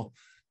perpetual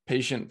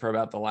patient for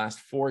about the last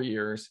 4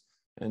 years.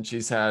 And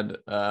she's had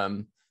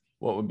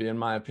what would be, in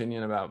my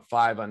opinion, about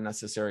 5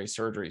 unnecessary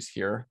surgeries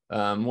here.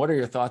 What are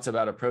your thoughts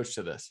about approach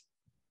to this?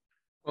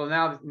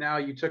 Well, now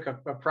you took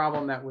a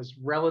problem that was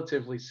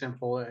relatively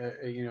simple,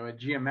 a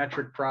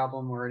geometric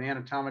problem or an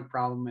anatomic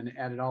problem, and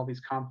added all these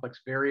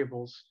complex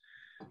variables.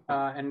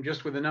 And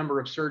just with the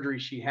number of surgeries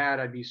she had,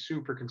 I'd be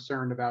super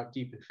concerned about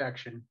deep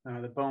infection.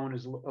 The bone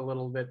is a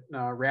little bit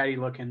ratty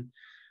looking,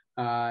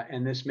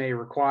 and this may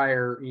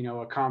require,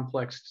 a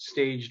complex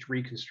staged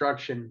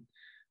reconstruction.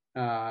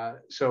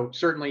 So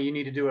certainly you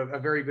need to do a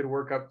very good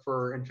workup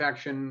for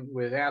infection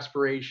with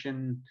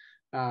aspiration,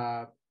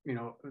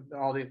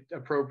 all the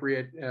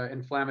appropriate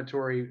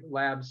inflammatory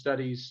lab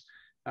studies,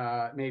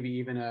 maybe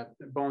even a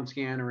bone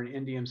scan or an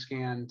indium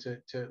scan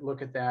to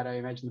look at that. I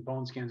imagine the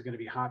bone scan is going to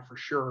be hot for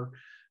sure.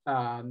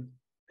 And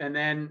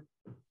then,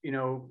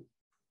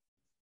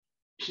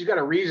 she's got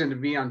a reason to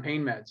be on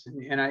pain meds.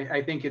 And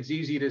I think it's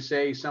easy to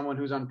say someone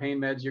who's on pain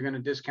meds, you're going to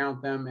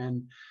discount them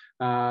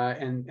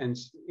and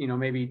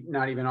maybe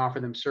not even offer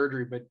them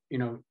surgery, but,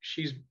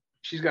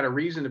 she's got a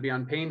reason to be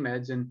on pain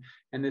meds.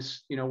 And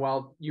this,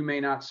 while you may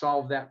not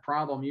solve that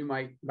problem, you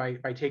might,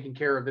 by taking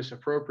care of this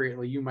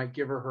appropriately, you might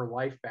give her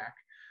life back.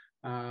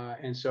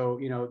 And so,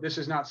 this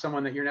is not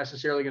someone that you're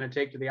necessarily going to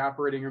take to the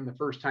operating room the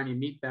first time you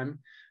meet them.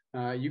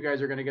 You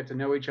guys are going to get to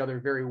know each other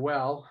very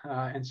well.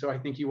 And so I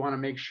think you want to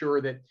make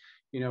sure that,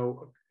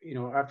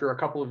 after a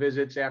couple of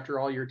visits, after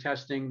all your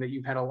testing, that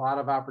you've had a lot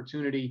of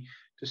opportunity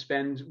to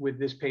spend with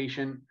this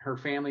patient, her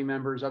family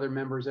members, other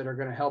members that are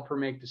going to help her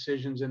make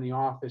decisions in the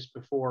office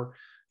before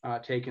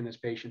taken this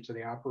patient to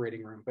the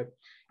operating room. But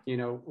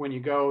when you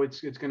go,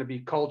 it's going to be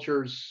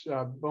cultures,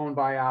 bone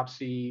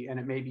biopsy, and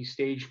it may be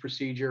staged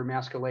procedure,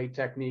 masculate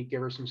technique,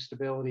 give her some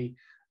stability,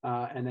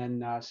 and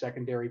then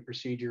secondary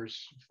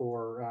procedures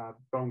for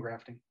bone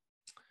grafting.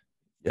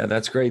 Yeah,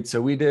 that's great.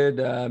 So we did,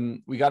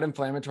 we got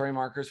inflammatory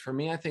markers. For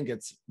me, I think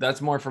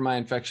that's more for my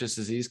infectious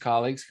disease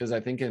colleagues, because I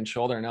think in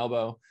shoulder and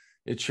elbow,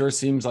 it sure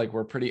seems like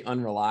we're pretty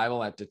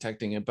unreliable at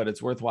detecting it, but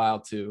it's worthwhile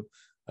to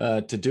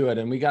do it.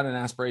 And we got an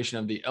aspiration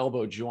of the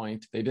elbow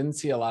joint. They didn't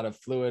see a lot of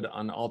fluid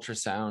on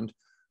ultrasound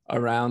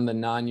around the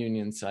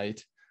non-union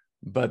site,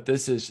 but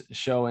this is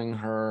showing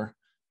her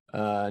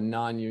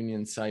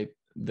non-union site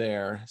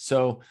there.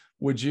 So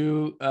would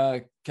you,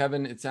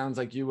 Kevin, it sounds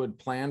like you would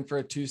plan for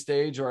a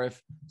 2-stage, or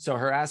if so,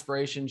 her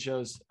aspiration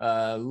shows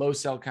low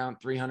cell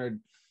count,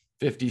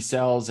 350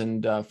 cells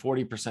and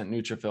 40%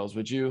 neutrophils.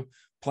 Would you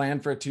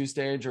plan for a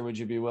 2-stage, or would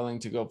you be willing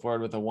to go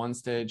forward with a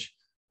 1-stage?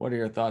 What are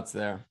your thoughts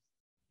there?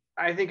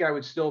 I think I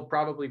would still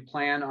probably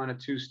plan on a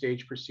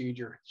 2-stage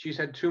procedure. She's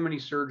had too many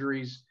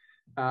surgeries,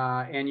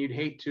 and you'd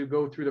hate to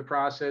go through the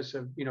process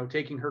of,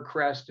 taking her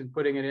crest and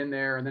putting it in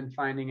there and then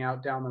finding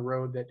out down the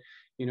road that,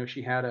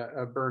 she had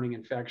a burning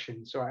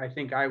infection. So I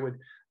think I would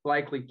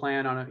likely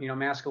plan on a,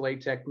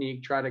 masculate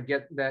technique, try to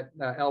get that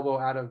elbow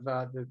out of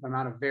the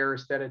amount of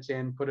varus that it's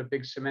in, put a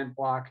big cement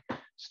block,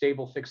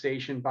 stable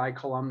fixation,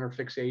 bicolumnar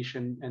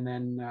fixation, and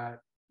then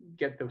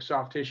get the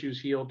soft tissues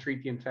healed,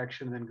 treat the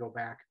infection, and then go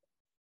back.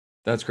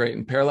 That's great.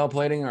 And parallel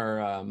plating or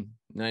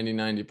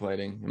 90-90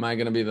 plating? Am I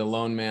going to be the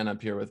lone man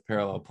up here with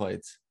parallel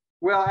plates?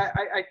 Well,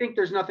 I think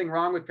there's nothing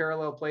wrong with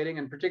parallel plating,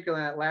 and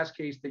particularly in that last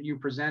case that you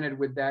presented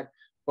with that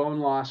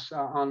bone loss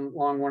along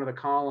one of the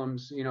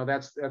columns,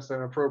 that's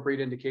an appropriate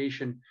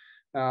indication.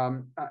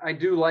 I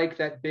do like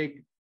that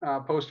big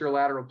posterior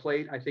lateral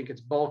plate. I think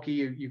it's bulky.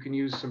 You can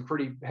use some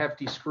pretty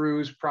hefty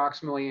screws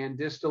proximally and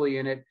distally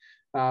in it,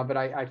 but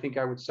I think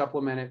I would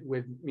supplement it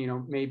with,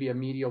 maybe a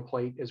medial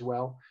plate as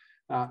well.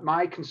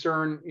 My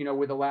concern,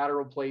 with the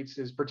lateral plates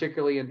is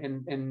particularly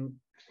in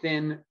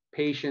thin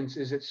patients,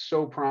 is it's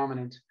so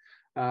prominent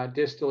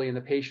distally, and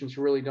the patients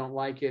really don't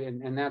like it.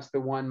 And that's the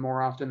one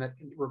more often that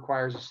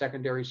requires a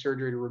secondary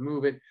surgery to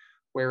remove it.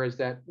 Whereas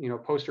that,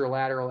 posterior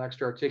lateral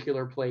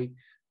extra-articular plate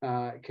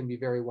can be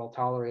very well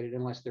tolerated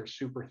unless they're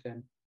super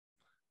thin.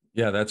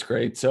 Yeah, that's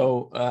great.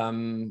 So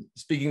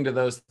speaking to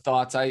those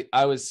thoughts,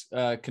 I was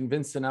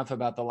convinced enough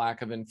about the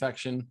lack of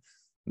infection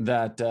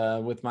that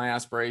with my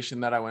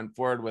aspiration that I went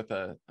forward with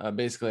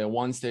basically a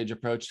 1-stage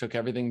approach, took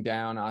everything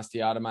down,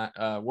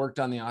 osteotomy, worked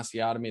on the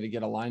osteotomy to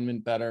get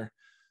alignment better.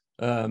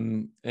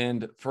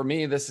 And for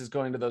me, this is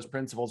going to those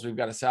principles. We've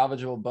got a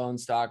salvageable bone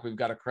stock. We've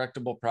got a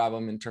correctable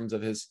problem in terms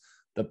of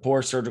the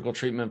poor surgical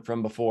treatment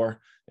from before.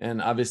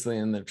 And obviously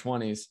in their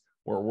 20s,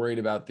 we're worried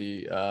about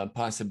the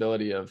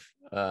possibility of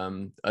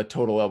a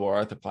total elbow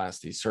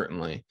arthroplasty,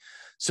 certainly.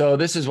 So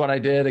this is what I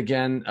did.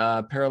 Again,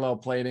 parallel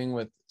plating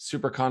with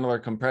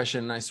supracondylar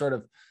compression. I sort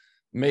of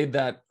made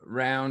that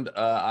round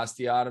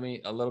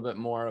osteotomy a little bit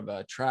more of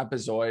a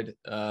trapezoid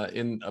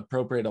in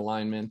appropriate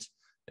alignment.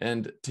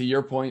 And to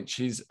your point,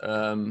 she's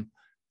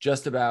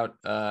just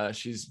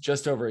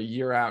over a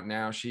year out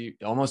now. She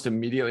almost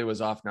immediately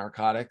was off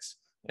narcotics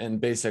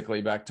and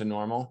basically back to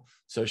normal.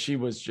 So she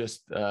was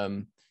just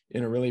in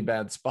a really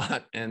bad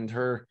spot, and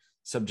her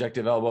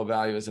subjective elbow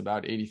value is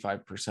about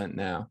 85%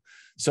 now.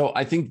 So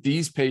I think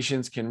these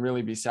patients can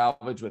really be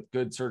salvaged with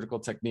good surgical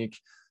technique,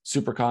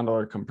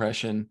 supracondylar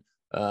compression,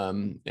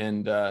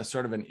 and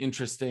sort of an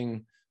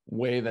interesting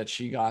way that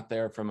she got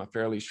there from a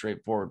fairly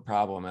straightforward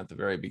problem at the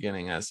very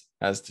beginning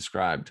as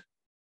described.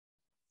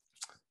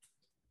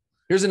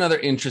 Here's another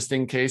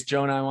interesting case.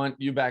 Joan, I want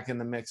you back in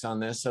the mix on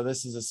this. So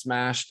this is a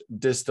smashed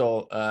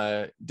distal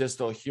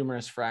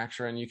humerus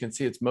fracture, and you can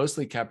see it's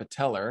mostly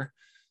capitellar.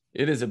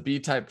 It is a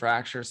B-type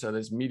fracture, so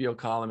this medial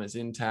column is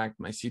intact.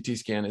 My CT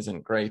scan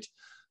isn't great,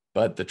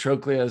 but the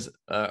trochlea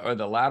or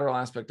the lateral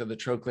aspect of the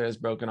trochlea is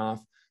broken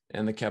off,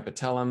 and the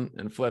capitellum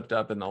and flipped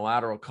up, and the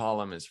lateral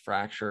column is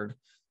fractured.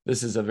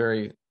 This is a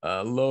very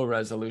low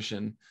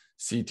resolution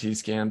CT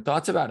scan.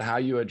 Thoughts about how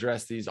you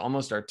address these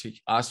almost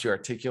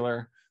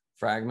osteoarticular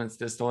fragments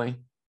distally?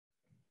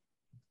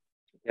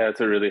 Yeah,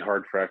 it's a really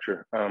hard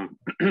fracture.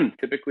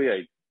 Typically,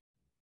 I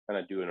kind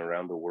of do an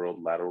around the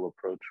world lateral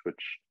approach, which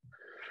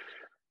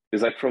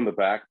is like from the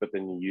back, but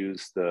then you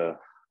use the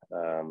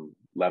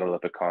lateral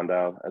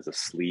epicondyle as a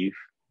sleeve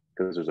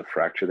because there's a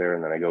fracture there.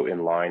 And then I go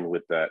in line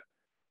with that,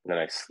 and then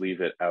I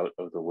sleeve it out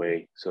of the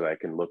way so that I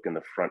can look in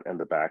the front and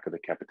the back of the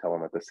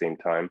capitellum at the same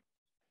time.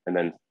 And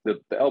then the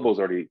elbow's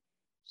already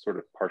sort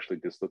of partially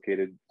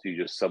dislocated, so you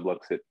just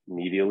sublux it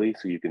medially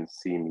so you can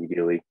see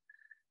medially.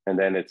 And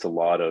then it's a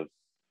lot of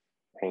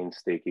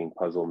painstaking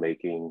puzzle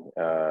making,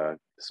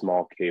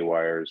 small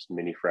K-wires,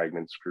 mini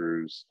fragment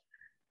screws,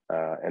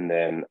 and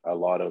then a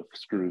lot of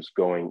screws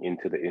going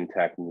into the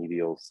intact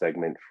medial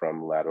segment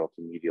from lateral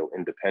to medial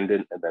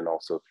independent, and then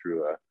also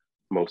through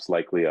most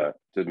likely to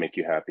make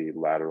you happy,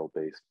 lateral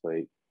base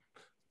plate.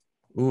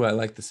 Ooh, I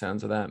like the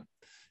sounds of that.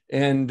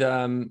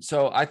 And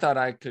so I thought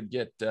I could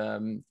get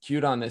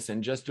cued on this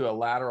and just do a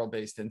lateral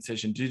based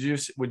incision.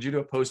 Would you do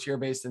a posterior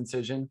based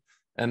incision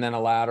and then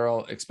a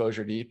lateral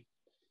exposure deep?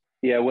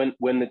 Yeah,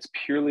 when it's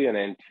purely an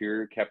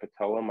anterior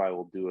capitellum, I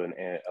will do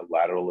a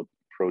lateral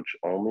approach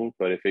only.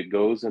 But if it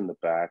goes in the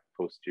back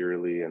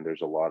posteriorly and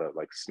there's a lot of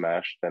like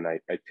smash, then I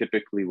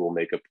typically will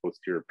make a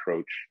posterior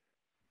approach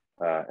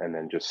and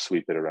then just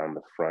sweep it around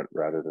the front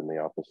rather than the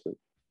opposite.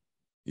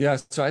 Yeah,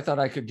 so I thought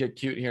I could get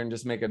cute here and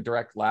just make a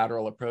direct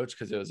lateral approach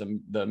because it was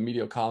the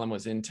medial column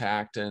was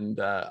intact, and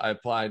I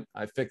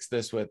fixed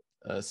this with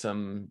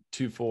some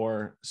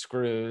 2-4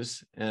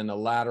 screws and a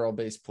lateral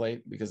base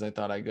plate because I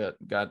thought I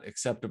got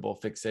acceptable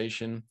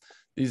fixation.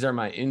 These are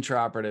my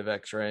intraoperative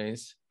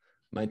x-rays,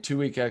 my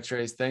 2-week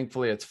x-rays.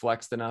 Thankfully, it's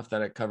flexed enough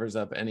that it covers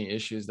up any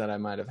issues that I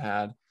might have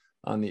had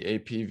on the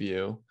AP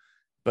view.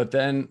 But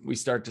then we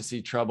start to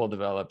see trouble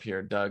develop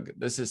here, Doug.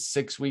 This is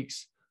 6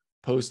 weeks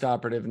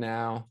post-operative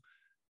now.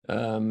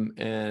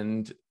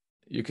 And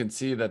you can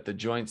see that the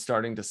joint's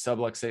starting to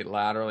subluxate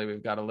laterally.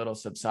 We've got a little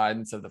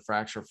subsidence of the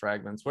fracture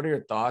fragments. What are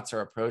your thoughts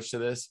or approach to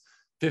this?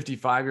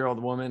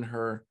 55-year-old woman,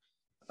 her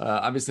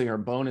obviously her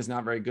bone is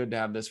not very good to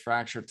have this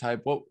fracture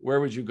type. Where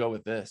would you go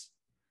with this?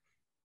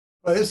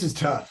 Well, this is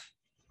tough.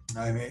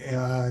 I mean,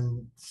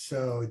 and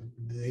so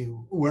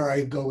where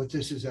I go with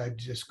this is I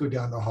just go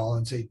down the hall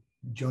and say,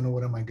 Jonah,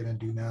 what am I going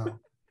to do now?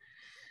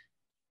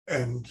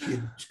 And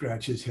he'd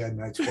scratch his head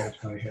and I'd scratch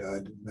my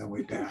head. And then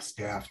we'd ask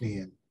Daphne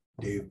and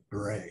Dave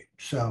Beret.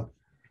 So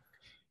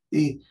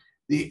the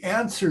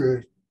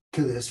answer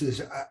to this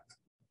is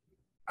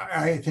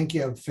I think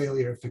you have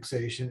failure of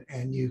fixation,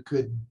 and you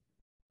could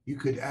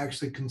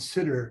actually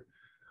consider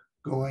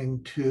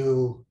going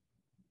to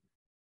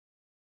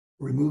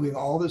removing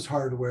all this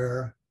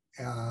hardware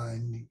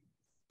and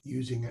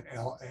using an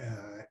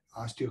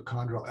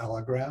osteochondral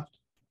allograft,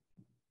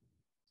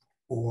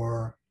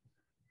 or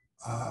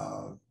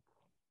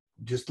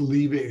just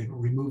leave it,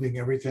 removing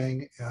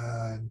everything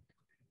and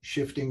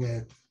shifting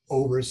it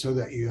over so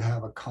that you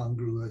have a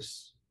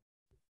congruous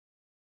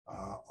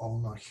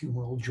ulnar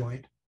humeral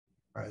joint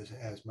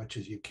as much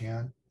as you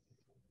can.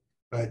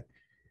 But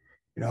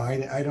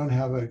I don't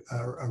have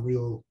a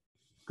real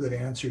good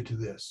answer to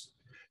this.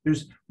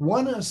 There's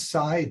one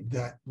aside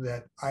that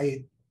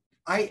I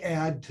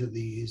add to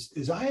these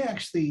is I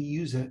actually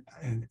use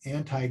an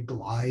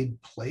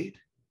anti-glide plate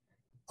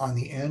on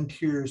the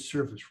anterior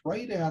surface,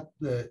 right at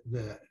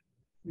the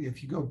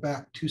if you go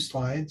back 2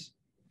 slides.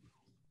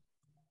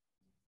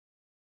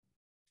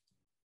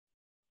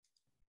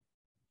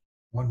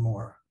 One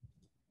more.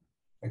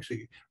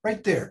 Actually,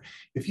 right there.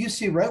 If you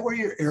see right where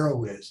your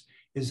arrow is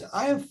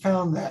I have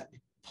found that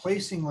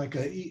placing like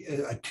a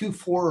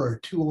 2-4 or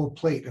 2-0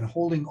 plate and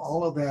holding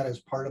all of that as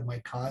part of my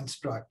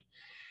construct,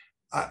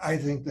 I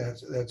think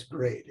that's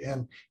great.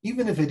 And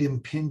even if it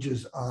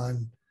impinges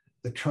on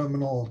the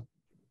terminal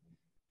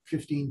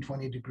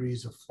 15-20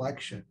 degrees of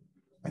flexion,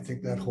 I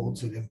think that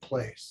holds it in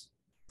place.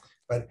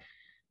 But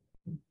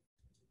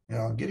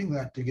getting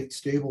that to get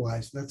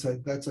stabilized, that's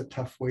a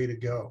tough way to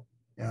go.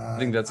 I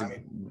think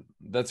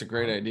that's a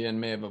great idea, and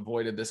may have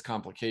avoided this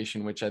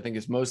complication, which I think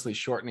is mostly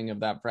shortening of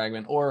that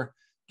fragment, or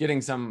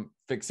getting some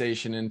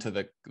fixation into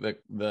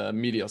the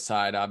medial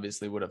side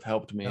obviously would have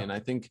helped me. Yeah. And I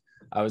think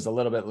I was a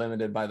little bit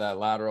limited by that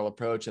lateral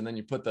approach, and then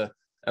you put the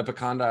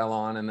epicondyle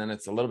on and then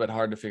it's a little bit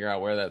hard to figure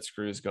out where that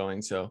screw is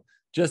going. So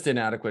just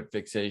inadequate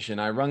fixation.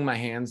 I wrung my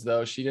hands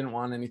though. She didn't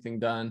want anything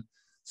done.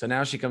 So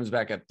now she comes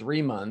back at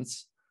 3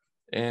 months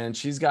and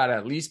she's got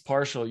at least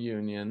partial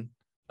union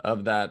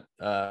of that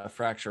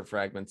fracture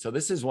fragment. So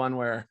this is one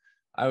where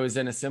I was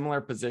in a similar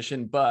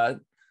position, but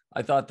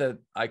I thought that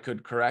I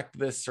could correct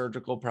this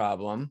surgical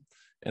problem,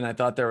 and I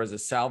thought there was a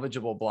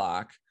salvageable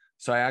block.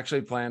 So I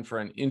actually planned for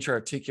an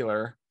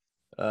intra-articular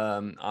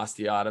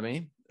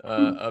osteotomy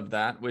of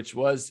that, which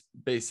was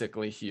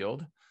basically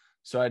healed.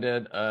 So I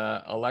did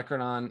a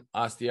olecranon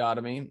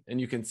osteotomy, and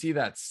you can see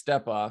that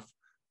step off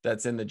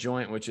that's in the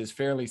joint, which is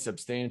fairly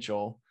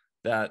substantial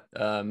that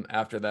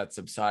after that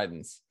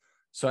subsidence.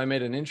 So I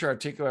made an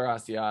intra-articular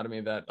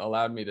osteotomy that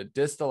allowed me to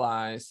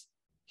distalize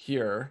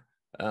here.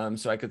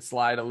 So I could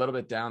slide a little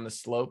bit down the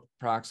slope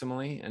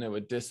proximally, and it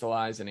would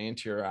distalize and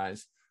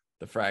anteriorize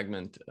the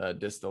fragment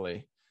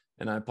distally.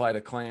 And I applied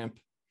a clamp,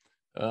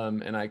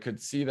 and I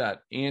could see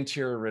that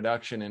anterior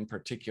reduction in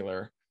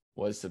particular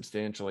was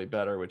substantially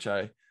better, which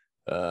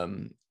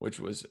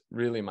was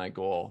really my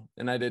goal.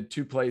 And I did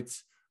 2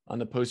 plates on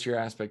the posterior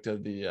aspect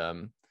of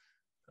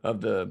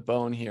the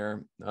bone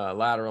here,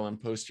 lateral and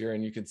posterior,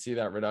 and you can see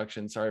that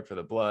reduction. Sorry for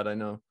the blood. I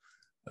know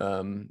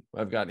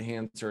I've got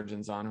hand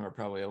surgeons on who are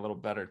probably a little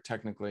better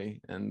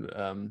technically and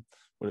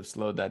would have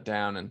slowed that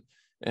down.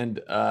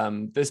 And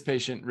this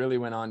patient really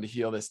went on to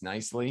heal this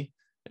nicely,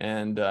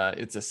 and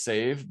it's a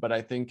save. But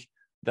I think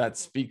that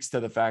speaks to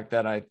the fact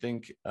that I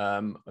think,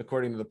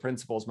 according to the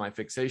principles, my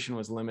fixation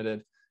was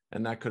limited,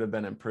 and that could have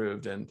been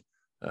improved. And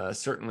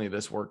certainly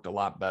this worked a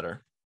lot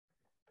better.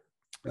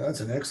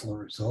 That's an excellent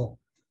result.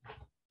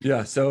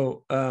 Yeah,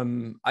 so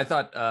I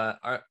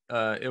thought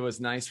it was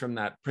nice from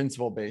that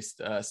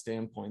principle-based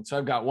standpoint. So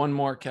I've got one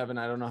more, Kevin.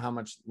 I don't know how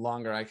much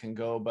longer I can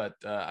go, but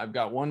I've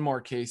got one more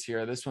case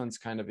here. This one's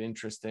kind of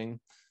interesting.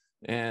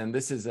 And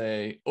this is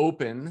a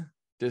open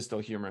distal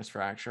humerus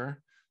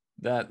fracture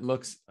that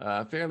looks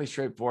fairly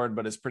straightforward,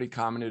 but is pretty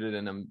comminuted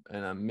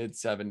in a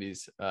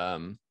mid-70s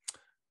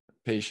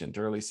patient,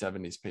 early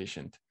 70s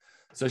patient.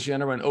 So she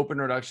underwent open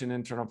reduction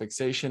internal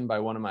fixation by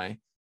one of my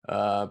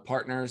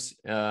partners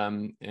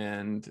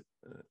and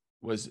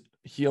was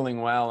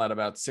healing well at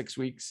about 6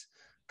 weeks,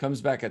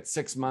 comes back at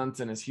 6 months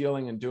and is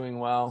healing and doing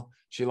well.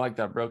 She liked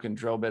that broken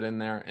drill bit in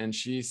there, and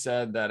she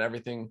said that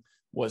everything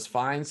was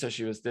fine. So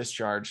she was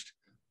discharged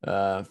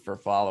for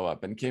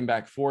follow-up and came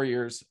back 4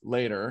 years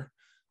later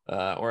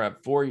or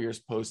at 4 years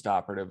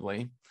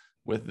post-operatively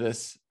with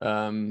this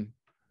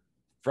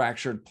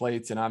fractured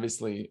plates and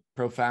obviously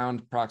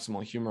profound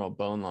proximal humeral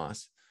bone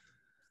loss.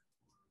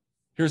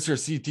 Here's her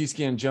CT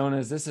scan. Jonah,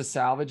 is this a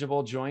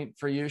salvageable joint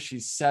for you?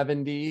 She's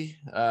 70,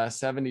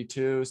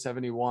 72,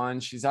 71.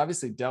 She's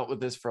obviously dealt with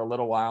this for a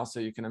little while, so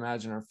you can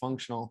imagine her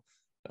functional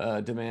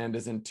demand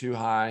isn't too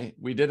high.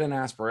 We did an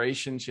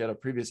aspiration. She had a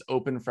previous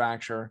open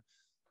fracture,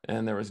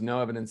 and there was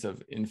no evidence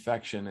of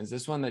infection. Is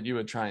this one that you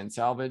would try and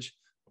salvage,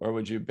 or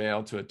would you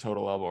bail to a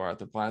total elbow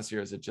arthroplasty,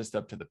 or is it just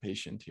up to the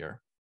patient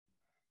here?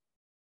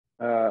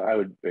 I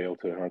would bail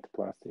to an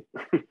arthroplasty.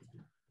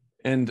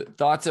 And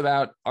thoughts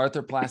about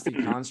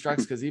arthroplasty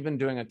constructs? Because even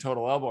doing a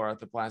total elbow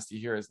arthroplasty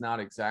here is not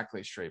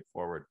exactly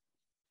straightforward.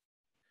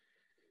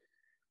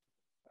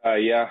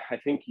 Yeah, I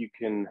think you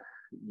can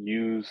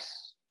use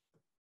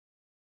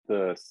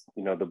the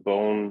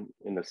bone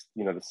in the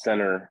the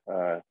center,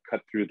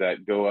 cut through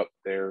that, go up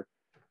there,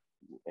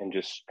 and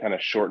just kind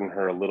of shorten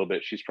her a little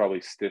bit. She's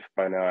probably stiff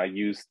by now. I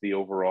use the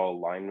overall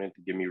alignment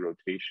to give me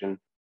rotation,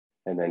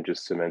 and then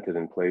just cement it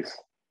in place.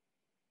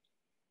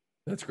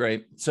 That's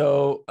great.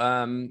 So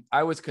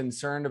I was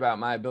concerned about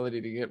my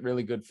ability to get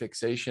really good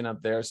fixation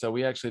up there. So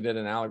we actually did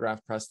an allograft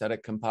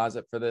prosthetic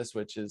composite for this,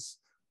 which has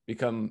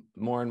become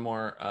more and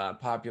more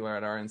popular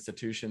at our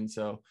institution.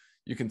 So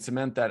you can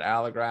cement that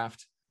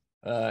allograft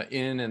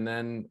in and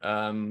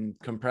then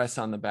compress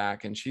on the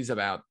back. And she's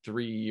about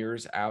 3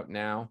 years out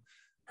now.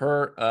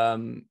 Her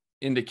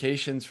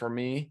indications for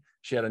me,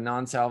 she had a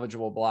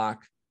non-salvageable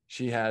block.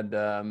 She had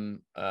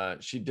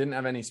she didn't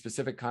have any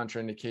specific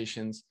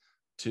contraindications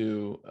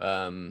to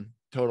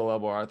total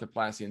elbow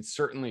arthroplasty, and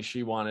certainly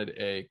she wanted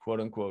a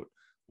quote unquote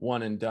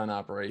one and done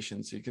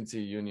operation. So you can see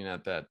a union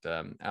at that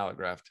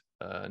allograft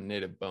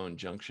native bone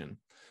junction.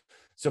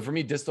 So for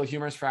me, distal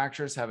humerus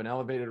fractures have an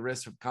elevated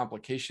risk of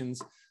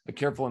complications. A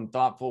careful and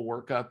thoughtful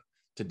workup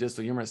to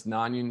distal humerus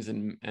non-unions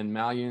and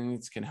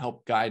malunions can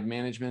help guide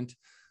management,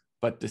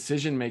 but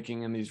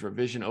decision-making in these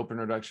revision, open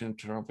reduction,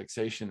 internal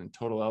fixation, and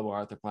total elbow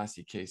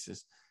arthroplasty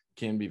cases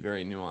can be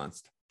very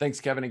nuanced. Thanks,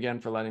 Kevin,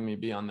 again for letting me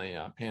be on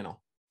the panel.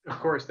 Of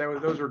course,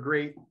 those were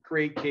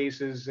great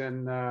cases,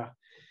 and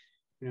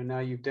now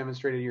you've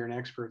demonstrated you're an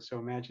expert. So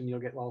imagine you'll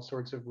get all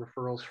sorts of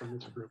referrals from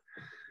this group.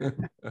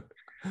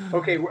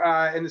 Okay,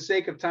 in the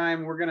sake of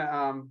time, we're going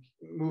to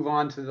move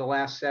on to the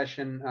last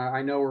session.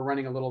 I know we're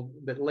running a little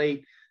bit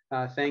late.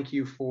 Thank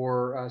you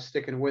for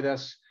sticking with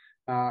us.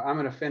 I'm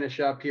going to finish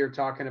up here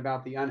talking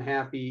about the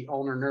unhappy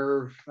ulnar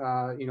nerve,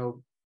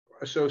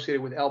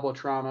 associated with elbow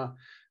trauma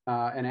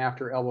and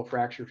after elbow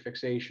fracture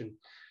fixation.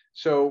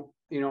 So,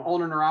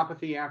 ulnar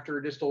neuropathy after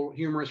distal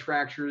humerus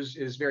fractures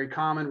is very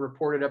common,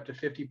 reported up to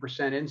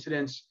 50%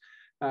 incidence.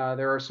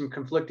 There are some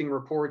conflicting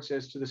reports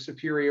as to the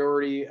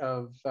superiority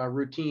of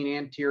routine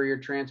anterior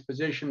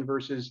transposition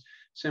versus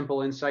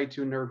simple in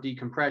situ nerve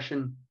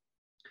decompression.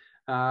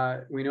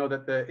 We know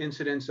that the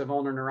incidence of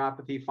ulnar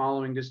neuropathy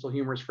following distal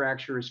humerus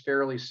fracture is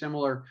fairly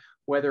similar,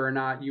 whether or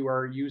not you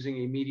are using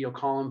a medial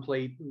column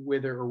plate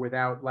with or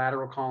without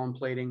lateral column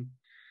plating.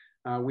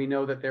 We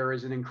know that there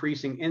is an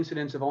increasing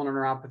incidence of ulnar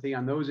neuropathy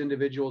on those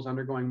individuals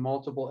undergoing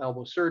multiple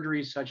elbow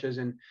surgeries, such as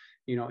in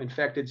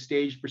infected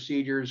staged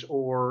procedures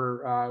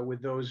or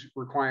with those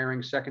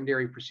requiring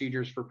secondary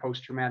procedures for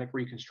post-traumatic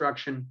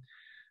reconstruction.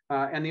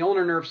 And the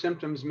ulnar nerve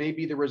symptoms may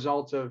be the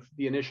result of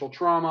the initial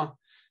trauma,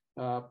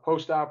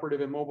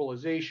 post-operative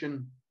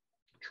immobilization,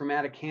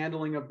 traumatic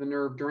handling of the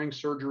nerve during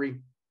surgery,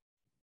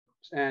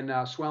 and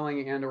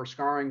swelling and or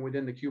scarring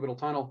within the cubital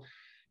tunnel.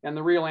 And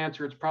the real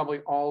answer is probably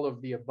all of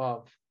the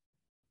above.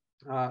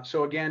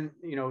 So again,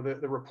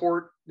 the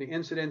report, the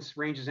incidence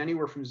ranges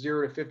anywhere from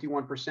 0 to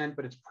 51%,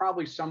 but it's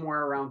probably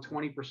somewhere around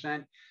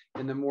 20%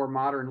 in the more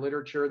modern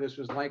literature. This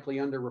was likely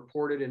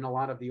underreported in a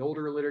lot of the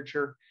older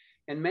literature.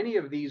 And many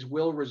of these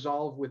will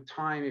resolve with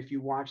time if you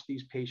watch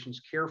these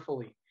patients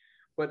carefully.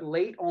 But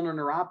late ulnar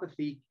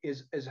neuropathy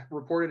is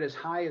reported as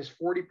high as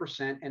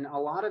 40%, and a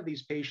lot of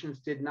these patients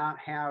did not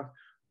have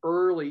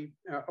early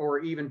or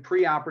even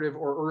preoperative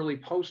or early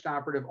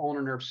postoperative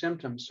ulnar nerve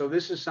symptoms. So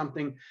this is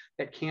something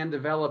that can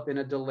develop in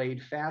a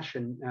delayed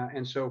fashion.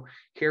 And so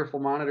careful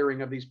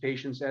monitoring of these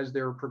patients as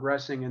they're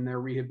progressing in their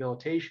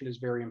rehabilitation is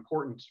very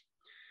important.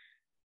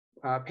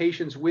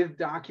 patients with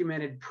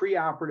documented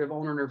preoperative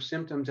ulnar nerve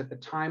symptoms at the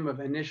time of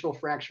initial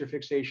fracture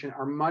fixation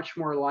are much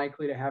more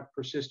likely to have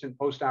persistent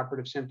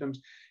postoperative symptoms,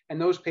 and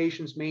those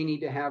patients may need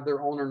to have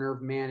their ulnar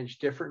nerve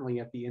managed differently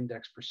at the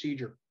index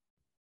procedure.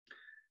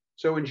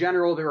 So in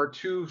general, there are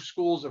two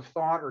schools of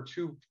thought or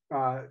two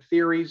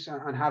theories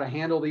on how to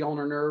handle the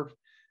ulnar nerve.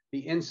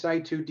 The in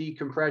situ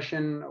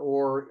decompression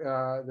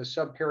or the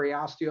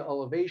subperiosteal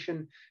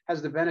elevation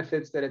has the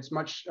benefits that it's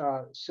much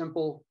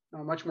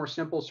more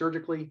simple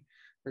surgically.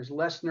 There's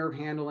less nerve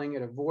handling.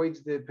 It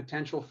avoids the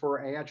potential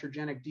for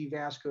iatrogenic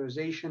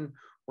devascularization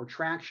or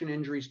traction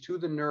injuries to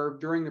the nerve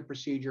during the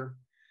procedure.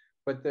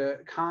 But the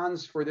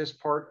cons for this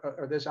part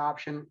or this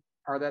option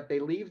are that they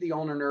leave the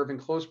ulnar nerve in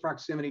close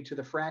proximity to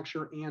the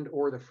fracture and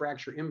or the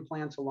fracture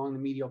implants along the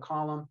medial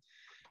column.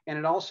 And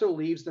it also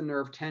leaves the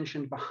nerve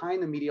tension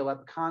behind the medial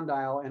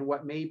epicondyle and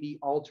what may be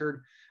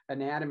altered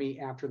anatomy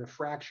after the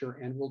fracture.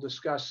 And we'll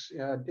discuss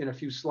in a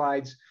few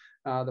slides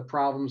the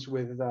problems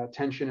with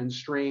tension and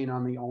strain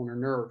on the ulnar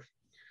nerve.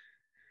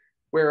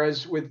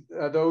 Whereas with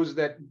those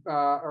that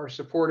are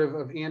supportive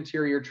of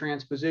anterior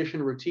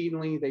transposition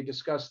routinely, they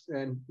discussed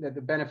and that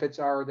the benefits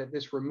are that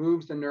this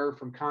removes the nerve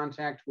from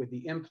contact with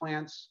the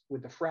implants,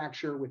 with the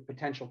fracture, with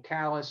potential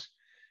callus,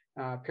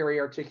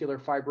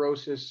 periarticular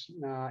fibrosis,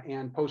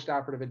 and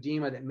postoperative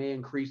edema that may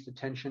increase the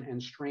tension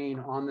and strain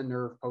on the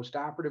nerve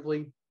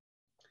postoperatively.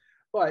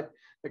 But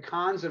the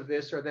cons of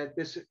this are that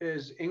this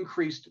is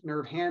increased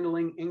nerve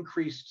handling,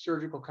 increased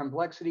surgical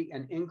complexity,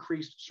 and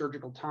increased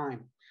surgical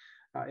time.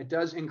 It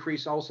does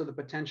increase also the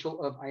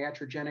potential of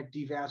iatrogenic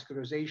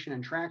devascularization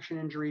and traction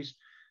injuries,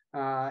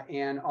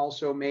 and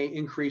also may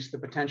increase the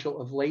potential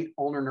of late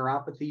ulnar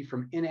neuropathy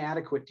from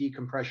inadequate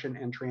decompression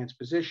and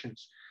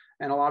transpositions.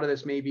 And a lot of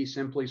this may be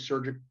simply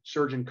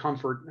surgeon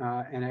comfort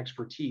and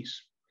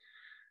expertise.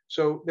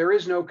 So there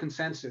is no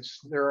consensus.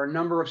 There are a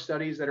number of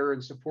studies that are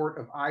in support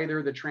of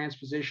either the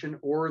transposition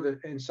or the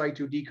in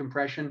situ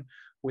decompression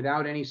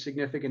without any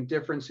significant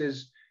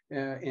differences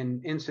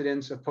in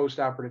incidence of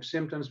postoperative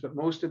symptoms, but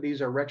most of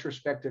these are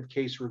retrospective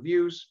case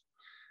reviews.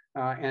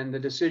 And the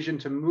decision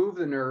to move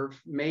the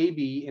nerve may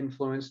be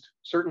influenced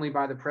certainly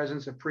by the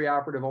presence of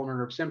preoperative ulnar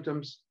nerve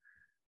symptoms,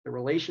 the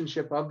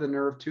relationship of the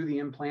nerve to the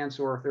implants,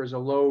 or if there's a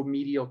low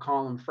medial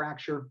column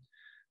fracture,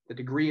 the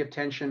degree of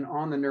tension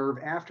on the nerve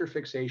after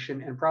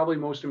fixation, and probably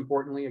most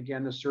importantly,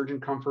 again, the surgeon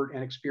comfort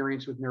and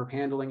experience with nerve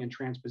handling and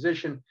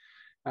transposition.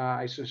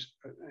 I'd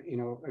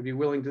be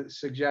willing to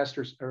suggest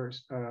or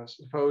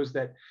suppose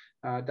that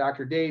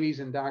Dr. Davies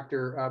and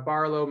Dr.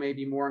 Barlow may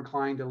be more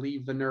inclined to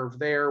leave the nerve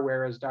there,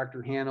 whereas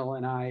Dr. Hannell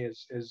and I,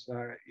 as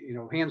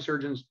hand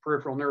surgeons,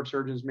 peripheral nerve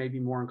surgeons, may be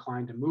more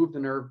inclined to move the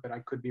nerve, but I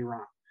could be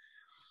wrong.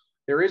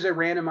 There is a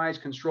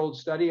randomized controlled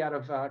study out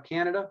of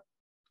Canada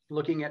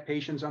looking at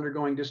patients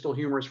undergoing distal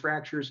humerus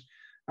fractures,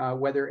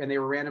 and they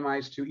were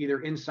randomized to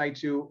either in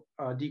situ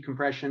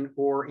decompression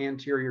or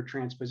anterior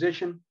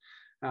transposition.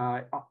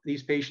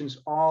 These patients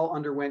all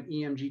underwent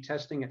EMG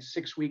testing at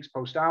 6 weeks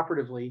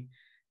postoperatively,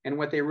 and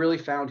what they really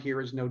found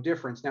here is no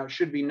difference. Now, it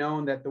should be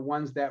known that the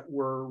ones that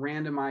were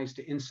randomized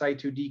to in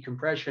situ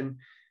decompression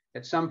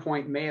at some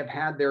point may have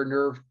had their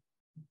nerve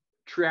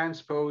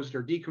transposed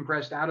or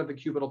decompressed out of the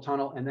cubital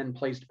tunnel and then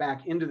placed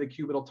back into the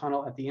cubital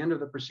tunnel at the end of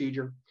the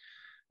procedure.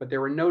 But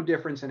there were no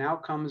difference in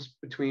outcomes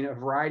between a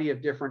variety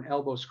of different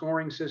elbow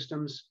scoring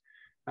systems,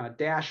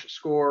 DASH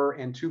score,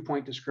 and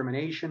 2-point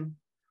discrimination.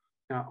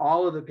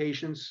 All of the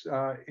patients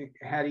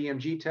had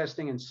EMG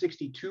testing, and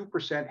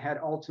 62% had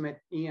ultimate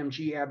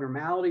EMG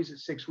abnormalities at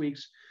 6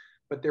 weeks,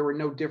 but there were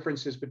no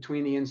differences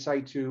between the in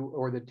situ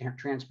or the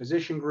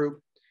transposition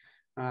group.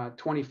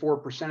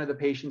 24% of the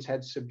patients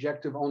had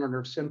subjective ulnar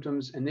nerve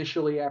symptoms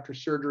initially after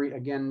surgery.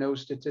 Again, no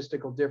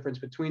statistical difference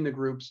between the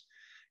groups,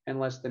 and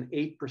less than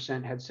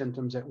 8% had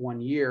symptoms at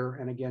 1 year,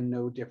 and again,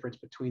 no difference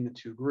between the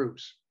two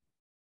groups.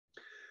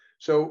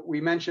 So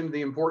we mentioned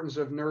the importance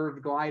of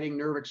nerve gliding,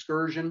 nerve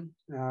excursion,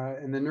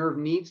 and the nerve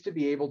needs to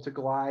be able to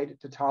glide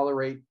to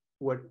tolerate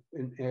what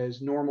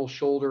is normal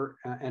shoulder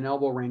and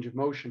elbow range of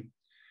motion.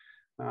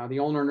 The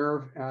ulnar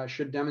nerve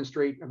should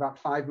demonstrate about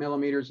 5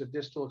 millimeters of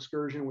distal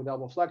excursion with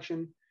elbow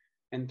flexion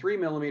and 3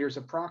 millimeters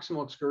of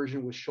proximal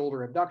excursion with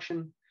shoulder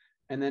abduction,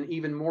 and then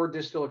even more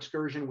distal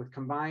excursion with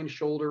combined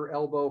shoulder,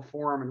 elbow,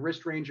 forearm, and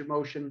wrist range of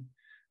motion,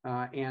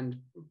 and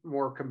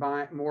more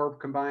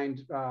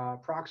combined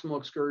proximal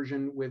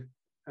excursion with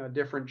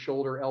different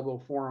shoulder,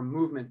 elbow, forearm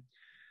movement.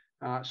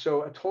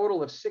 So a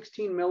total of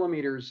 16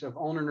 millimeters of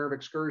ulnar nerve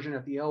excursion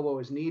at the elbow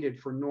is needed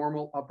for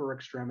normal upper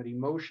extremity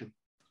motion.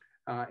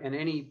 And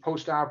any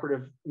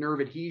postoperative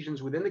nerve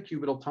adhesions within the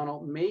cubital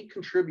tunnel may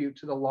contribute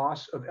to the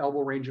loss of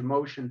elbow range of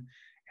motion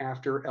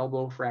after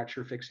elbow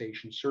fracture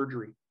fixation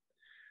surgery.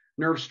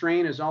 Nerve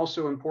strain is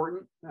also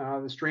important.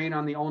 The strain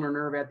on the ulnar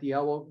nerve at the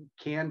elbow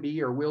can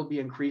be or will be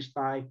increased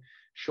by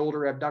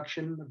shoulder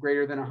abduction of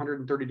greater than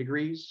 130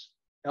 degrees,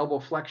 elbow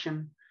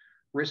flexion,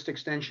 wrist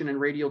extension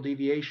and radial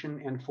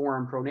deviation, and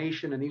forearm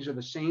pronation. And these are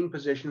the same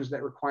positions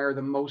that require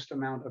the most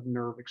amount of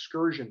nerve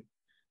excursion.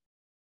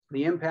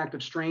 The impact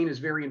of strain is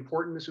very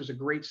important. This was a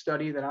great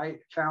study that I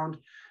found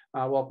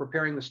while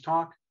preparing this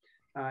talk.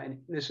 And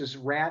this is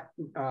rat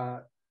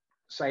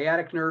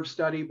sciatic nerve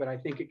study, but I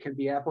think it can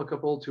be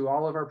applicable to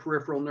all of our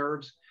peripheral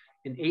nerves.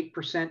 An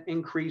 8%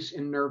 increase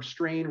in nerve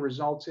strain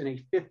results in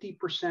a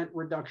 50%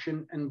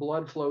 reduction in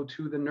blood flow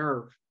to the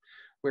nerve,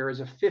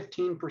 whereas a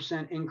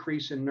 15%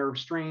 increase in nerve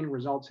strain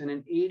results in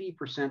an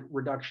 80%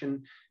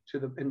 reduction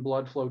in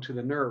blood flow to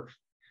the nerve.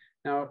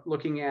 Now,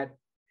 looking at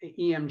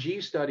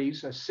EMG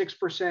studies, a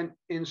 6%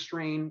 in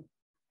strain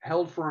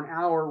held for an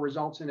hour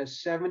results in a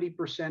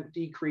 70%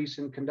 decrease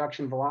in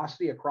conduction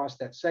velocity across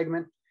that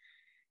segment.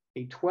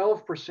 A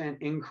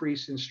 12%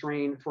 increase in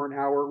strain for an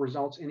hour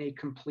results in a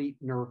complete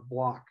nerve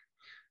block.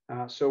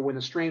 So when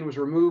the strain was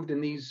removed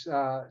in these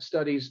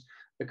studies,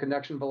 the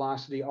conduction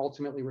velocity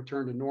ultimately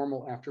returned to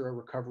normal after a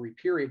recovery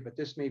period, but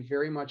this may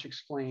very much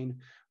explain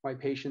why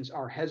patients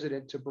are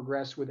hesitant to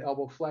progress with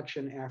elbow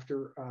flexion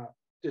after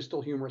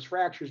distal humerus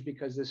fractures,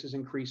 because this is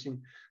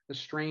increasing the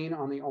strain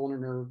on the ulnar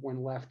nerve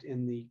when left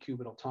in the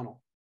cubital tunnel.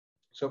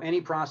 So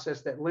any process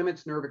that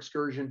limits nerve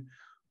excursion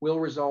will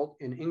result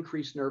in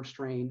increased nerve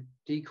strain,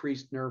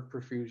 decreased nerve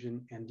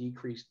perfusion, and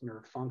decreased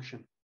nerve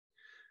function.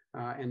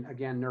 And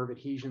again, nerve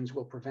adhesions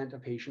will prevent a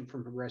patient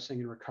from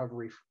progressing in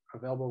recovery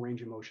of elbow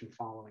range of motion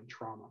following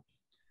trauma.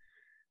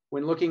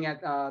 When looking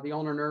at the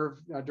ulnar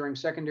nerve during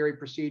secondary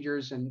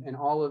procedures, and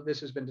all of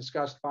this has been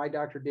discussed by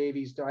Dr.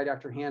 Davies, by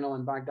Dr. Hanel,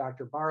 and by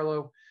Dr.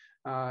 Barlow,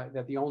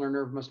 that the ulnar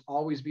nerve must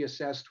always be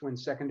assessed when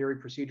secondary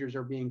procedures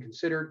are being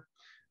considered.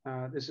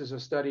 This is a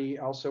study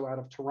also out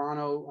of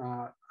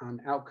Toronto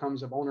on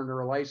outcomes of ulnar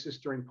neurolysis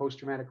during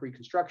post-traumatic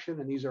reconstruction,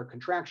 and these are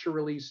contracture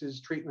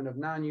releases, treatment of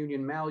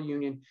non-union,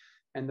 malunion,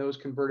 and those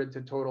converted to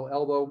total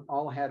elbow,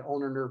 all had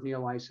ulnar nerve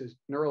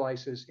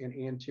neurolysis and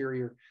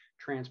anterior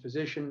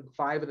transposition.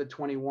 5 of the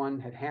 21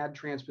 had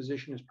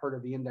transposition as part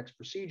of the index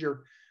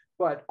procedure,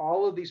 but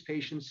all of these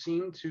patients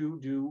seem to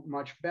do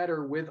much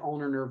better with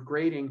ulnar nerve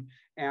grading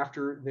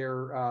after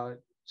their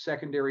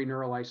secondary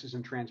neurolysis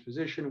and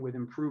transposition, with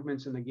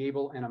improvements in the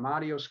Gable and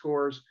Amadio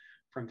scores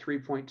from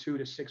 3.2 to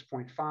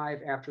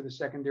 6.5 after the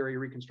secondary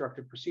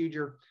reconstructive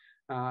procedure,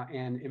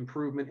 and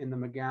improvement in the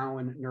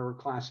McGowan nerve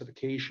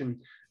classification,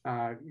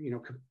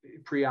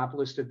 pre-op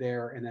listed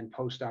there and then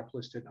post-op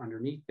listed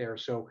underneath there.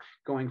 So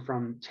going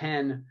from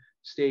 10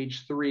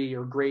 stage 3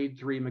 or grade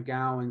 3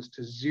 McGowans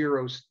to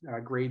 0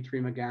 grade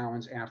 3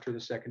 McGowans after the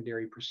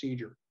secondary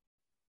procedure.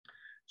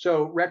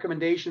 So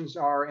recommendations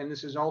are, and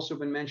this has also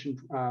been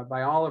mentioned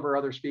by all of our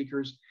other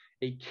speakers,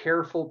 a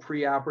careful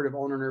preoperative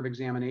ulnar nerve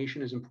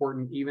examination is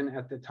important even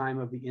at the time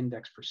of the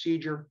index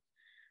procedure.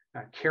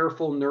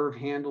 Careful nerve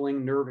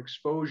handling, nerve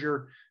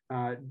exposure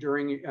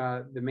during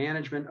the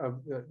management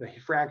of the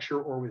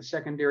fracture or with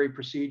secondary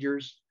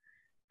procedures.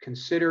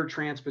 Consider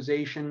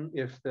transposition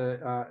if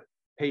the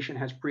patient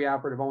has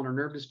preoperative ulnar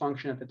nerve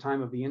dysfunction at the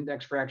time of the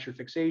index fracture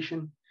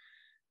fixation.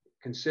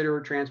 Consider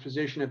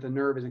transposition if the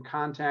nerve is in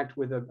contact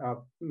with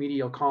a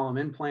medial column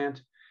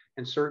implant,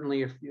 and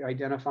certainly if you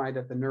identify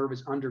that the nerve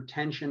is under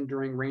tension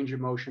during range of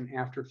motion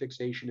after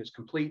fixation is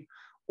complete,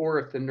 or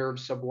if the nerve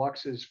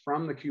subluxes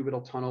from the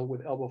cubital tunnel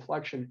with elbow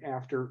flexion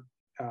after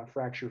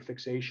fracture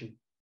fixation.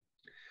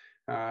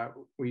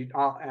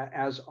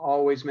 As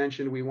always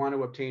mentioned, we want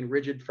to obtain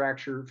rigid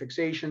fracture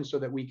fixation so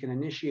that we can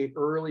initiate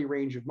early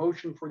range of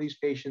motion for these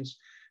patients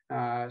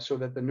so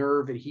that the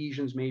nerve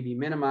adhesions may be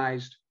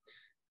minimized.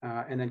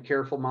 And then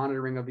careful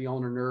monitoring of the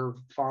ulnar nerve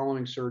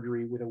following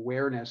surgery with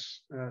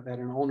awareness that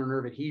an ulnar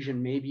nerve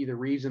adhesion may be the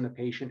reason the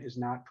patient is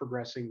not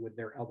progressing with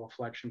their elbow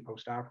flexion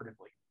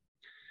postoperatively.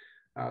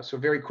 So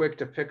very quick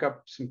to pick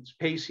up some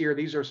pace here.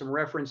 These are some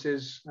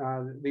references.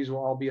 These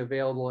will all be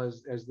available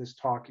as this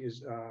talk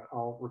is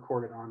all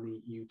recorded on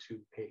the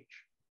YouTube page.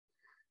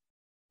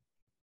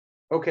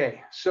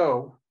 Okay,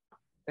 so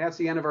that's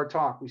the end of our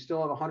talk. We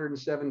still have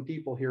 107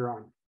 people here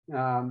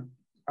on.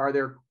 Are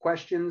there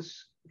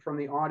questions from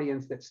the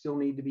audience that still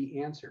need to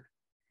be answered?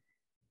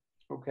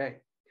 Okay.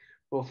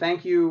 Well,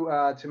 thank you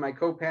to my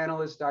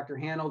co-panelists, Dr.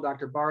 Hanel,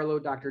 Dr. Barlow,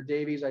 Dr.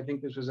 Davies. I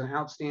think this was an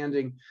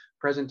outstanding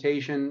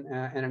presentation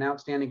and an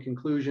outstanding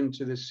conclusion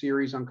to this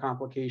series on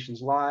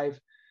Complications Live.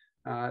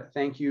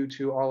 Thank you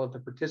to all of the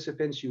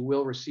participants. You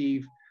will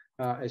receive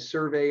a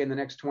survey in the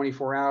next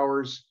 24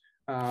 hours.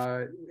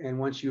 And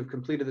once you've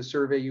completed the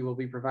survey, you will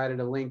be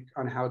provided a link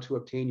on how to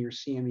obtain your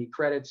CME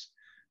credits.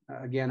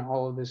 Again,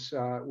 all of this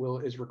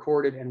is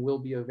recorded and will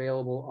be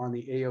available on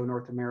the AO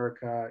North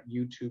America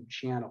YouTube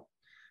channel.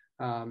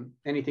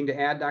 Anything to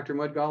add, Dr.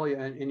 Mudgall,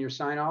 in your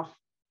sign off?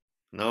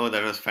 No,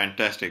 that was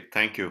fantastic.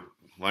 Thank you.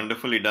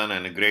 Wonderfully done,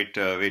 and a great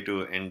way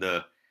to end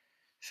the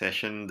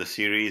session, the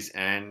series,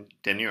 and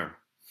tenure.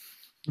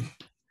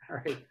 All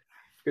right.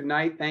 Good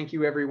night. Thank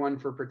you, everyone,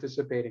 for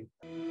participating.